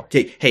try.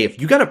 Okay, hey, if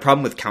you got a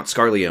problem with Count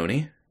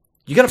Scarleone,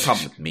 you got a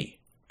problem with me.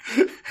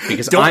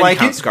 Because I'm like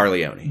Count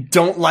Scarleone.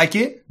 Don't like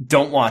it?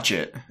 Don't watch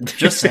it.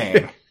 Just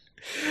saying.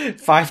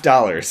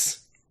 $5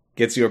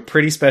 gets you a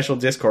pretty special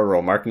Discord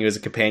role marking you as a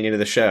companion to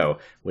the show,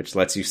 which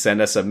lets you send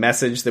us a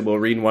message that we'll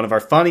read in one of our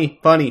funny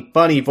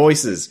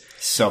voices.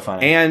 So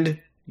funny. And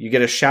you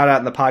get a shout out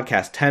in the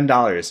podcast.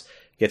 $10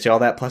 gets you all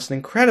that, plus an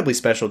incredibly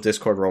special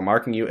Discord role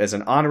marking you as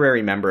an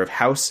honorary member of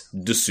House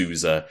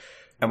D'Souza.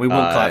 And we will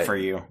clap for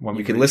you. When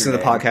you can listen to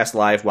the podcast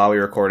live while we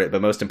record it,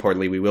 but most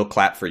importantly, we will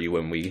clap for you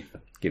when we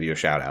give you a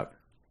shout out.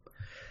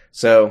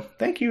 So,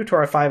 thank you to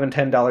our $5 and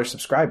 $10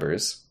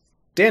 subscribers.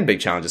 Dan Big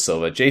Challenges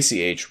Silva,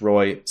 JCH,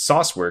 Roy,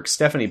 Sauceworks,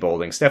 Stephanie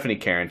Bolding, Stephanie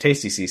Karen,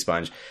 Tasty Sea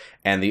Sponge,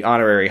 and the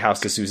honorary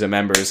House D'Souza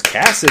members,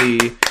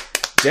 Cassidy,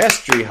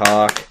 Destry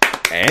Hawk,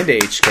 and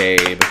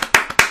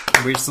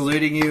HCabe. We're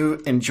saluting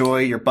you.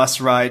 Enjoy your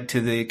bus ride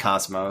to the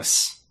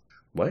cosmos.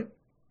 What?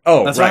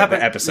 Oh, that's right, what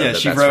happened. The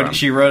episode. Yeah,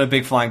 she rode a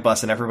big flying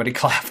bus and everybody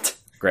clapped.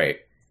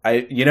 Great.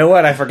 You know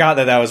what? I forgot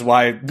that was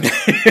why.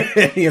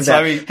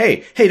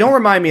 Hey, don't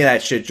remind me of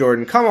that shit,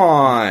 Jordan. Come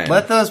on.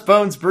 Let those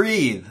bones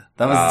breathe.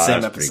 That was the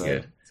same episode.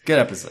 Pretty good. Good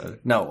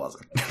episode. No, it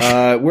wasn't.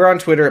 We're on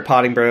Twitter at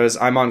Potting Bros.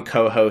 I'm on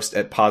co-host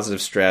at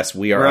Positive Stress.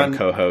 We're on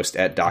co-host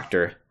at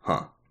Dr.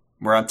 Huh.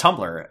 We're on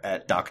Tumblr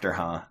at Dr.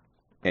 Huh.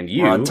 And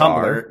you we're on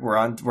Tumblr. We're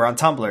on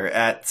Tumblr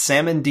at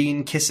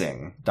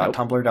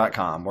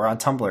salmondeankissing.tumblr.com. We're on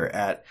Tumblr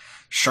at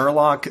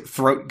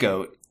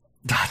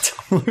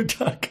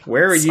SherlockThroatGoat.tumblr.com.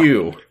 Where are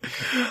you?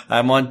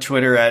 I'm on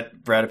Twitter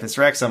at Bradipus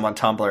Rex. I'm on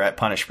Tumblr at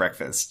Punish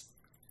Breakfast.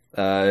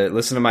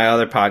 Listen to my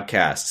other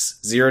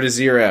podcasts. 0 to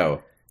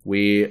 0.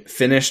 We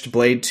finished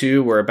Blade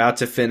 2. We're about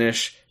to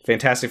finish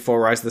Fantastic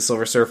Four: Rise of the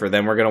Silver Surfer.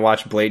 Then we're going to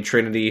watch Blade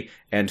Trinity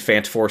and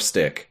Fant Four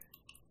Stick.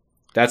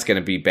 That's going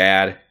to be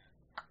bad.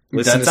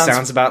 Listen to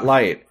Sounds About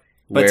Light,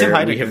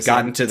 where we have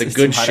gotten to the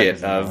good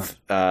shit of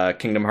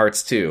Kingdom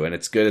Hearts 2, and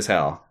it's good as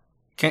hell.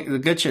 The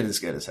good shit is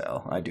good as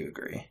hell. I do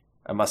agree.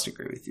 I must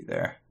agree with you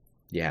there.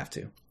 You have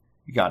to.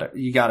 You got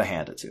to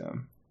hand it to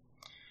him.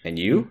 And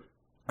you?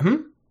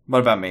 What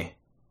about me?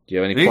 Do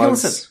you have any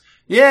plugs?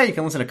 You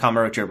can listen to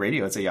Kamurocho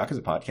Radio. It's a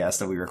Yakuza podcast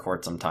that we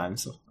record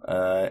sometimes.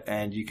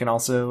 And you can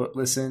also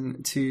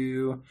listen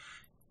to...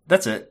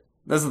 That's it.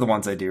 Those are the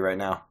ones I do right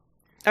now.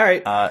 All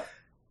right.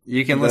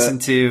 You can listen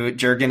to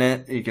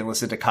Jurgen. You can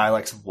listen to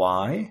Kylex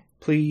Y.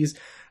 Please.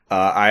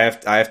 I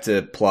have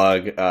to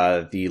plug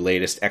the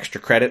latest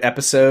extra credit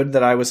episode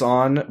that I was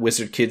on,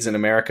 Wizard Kids in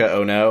America,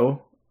 Oh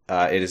No.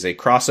 It is a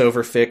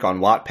crossover fic on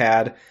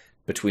Wattpad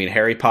between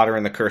Harry Potter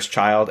and the Cursed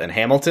Child and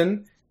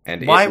Hamilton.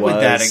 And why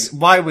would that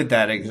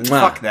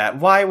fuck that?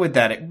 Why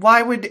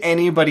would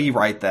anybody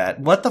write that?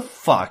 What the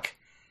fuck?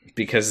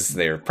 Because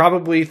they're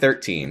probably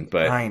 13,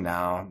 but I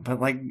know, but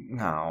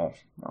no.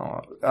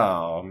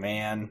 Oh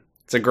man.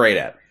 It's a great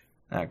ep.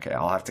 Okay,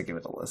 I'll have to give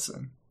it a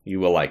listen. You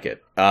will like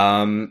it.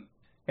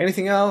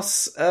 Anything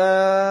else?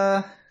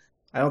 I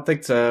don't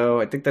think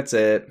so. I think that's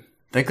it.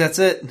 We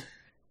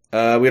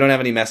don't have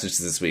any messages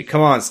this week.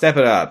 Come on, step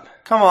it up.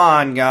 Come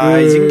on,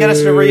 guys. You can get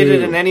us to read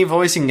it in any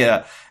voice. You can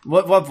get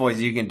what voice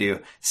you can do?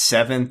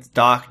 Seventh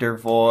Doctor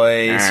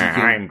voice.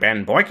 I'm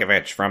Ben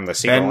Boykovich from the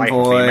Secret Life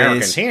of the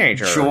American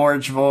Teenager.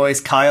 George voice,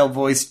 Kyle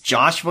voice,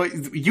 Josh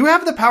voice. You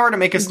have the power to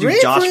make us do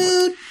Josh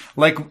voice.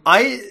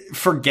 I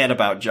forget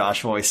about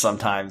Josh voice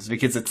sometimes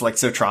because it's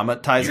so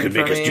traumatizing. You can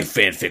make us do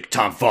fanfic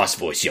Tom Foss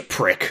voice, you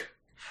prick.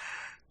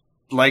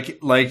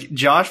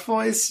 Josh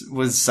voice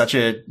was such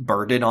a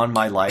burden on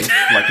my life,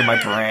 in my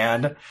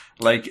brand.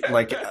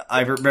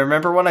 I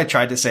remember when I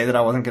tried to say that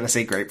I wasn't going to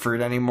say grapefruit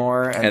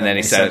anymore. And then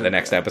he said it the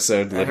next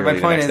episode, literally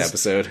the next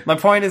episode. My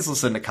point is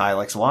listen to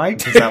Kylex Y,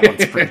 because that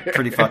one's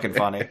pretty fucking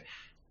funny.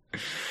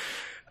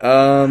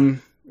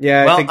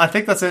 Yeah, I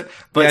think that's it.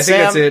 But I think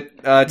that's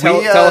it.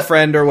 Tell a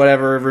friend or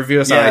whatever.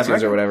 Review us on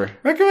iTunes or whatever.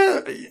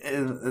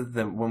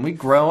 Recommend when we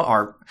grow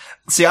our.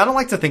 See, I don't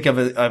like to think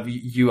of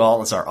you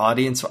all as our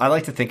audience. I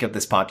like to think of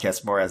this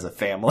podcast more as a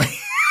family.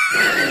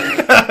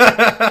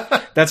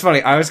 That's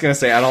funny. I was going to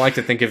say I don't like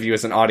to think of you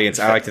as an audience.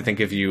 I like to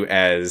think of you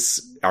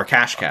as our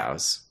cash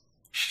cows.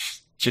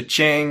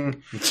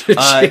 Cha-ching.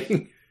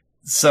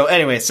 So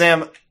anyway,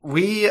 Sam,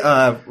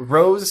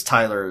 Rose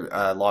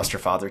Tyler lost her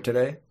father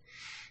today.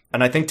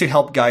 And I think to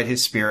help guide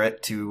his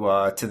spirit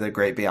to the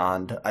great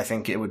beyond, I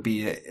think it would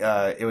be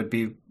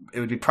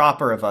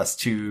proper of us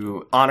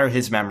to honor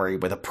his memory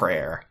with a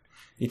prayer.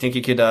 You think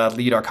you could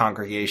lead our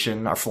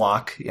congregation, our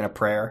flock, in a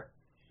prayer?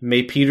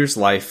 May Peter's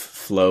life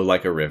flow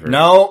like a river.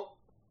 No,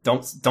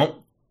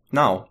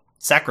 no,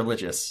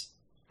 sacrilegious.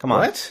 Come on,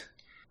 what?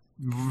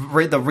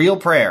 The real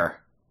prayer.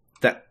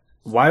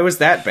 Why was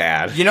that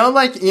bad? You know,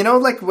 like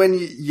when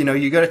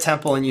you go to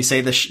temple and you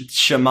say the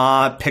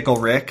Shema Pickle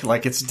Rick,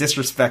 like it's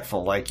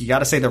disrespectful. Like you got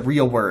to say the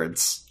real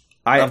words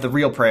of the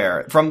real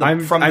prayer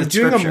I'm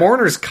doing a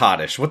mourner's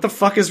Kaddish. What the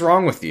fuck is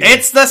wrong with you?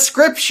 It's the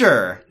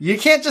scripture. You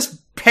can't just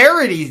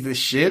parody this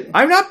shit.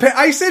 I'm not.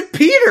 I said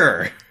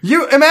Peter.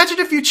 You imagine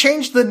if you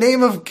changed the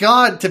name of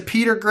God to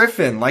Peter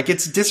Griffin. Like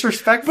it's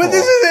disrespectful. But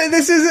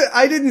this is.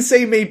 I didn't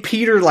say may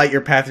Peter light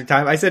your path through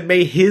time. I said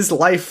may his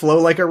life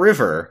flow like a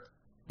river.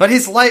 But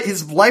his life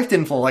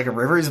didn't flow like a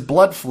river. His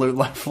blood flowed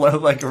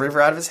like a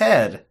river out of his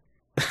head.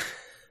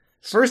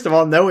 First of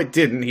all, no, it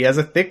didn't. He has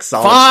a thick,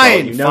 solid skull.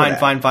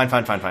 Fine.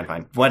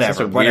 Whatever. It's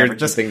a weird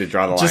thing to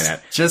draw the line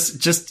at.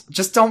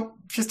 Just don't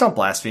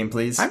blaspheme,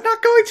 please. I'm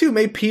not going to.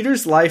 May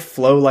Peter's life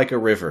flow like a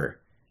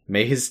river.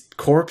 May his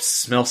corpse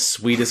smell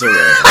sweet as a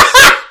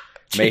rose.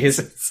 May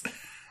his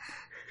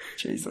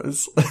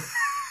Jesus.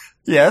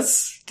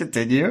 Yes,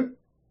 continue.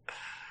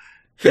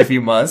 If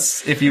you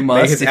must.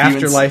 May his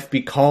afterlife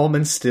be calm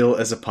and still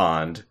as a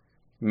pond.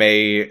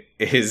 May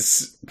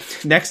his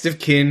next of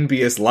kin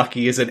be as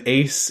lucky as an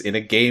ace in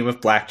a game of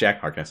blackjack.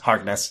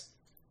 Harkness.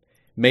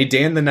 May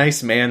Dan the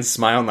nice man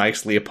smile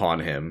nicely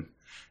upon him.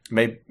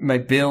 May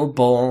Bill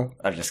Bull...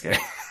 I'm just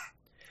kidding.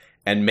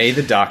 And may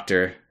the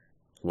doctor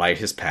light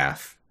his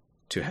path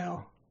to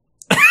hell.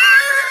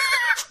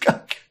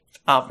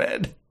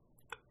 Amen.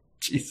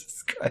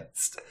 Jesus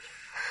Christ.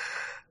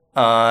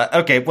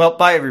 Okay, well,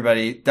 bye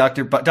everybody.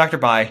 Doctor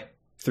bye.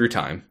 Through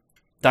time.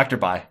 Doctor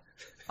bye.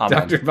 Amen.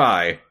 Doctor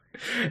bye.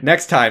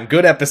 Next time,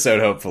 good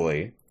episode,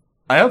 hopefully.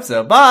 I hope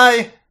so.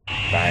 Bye!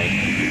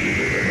 Bye.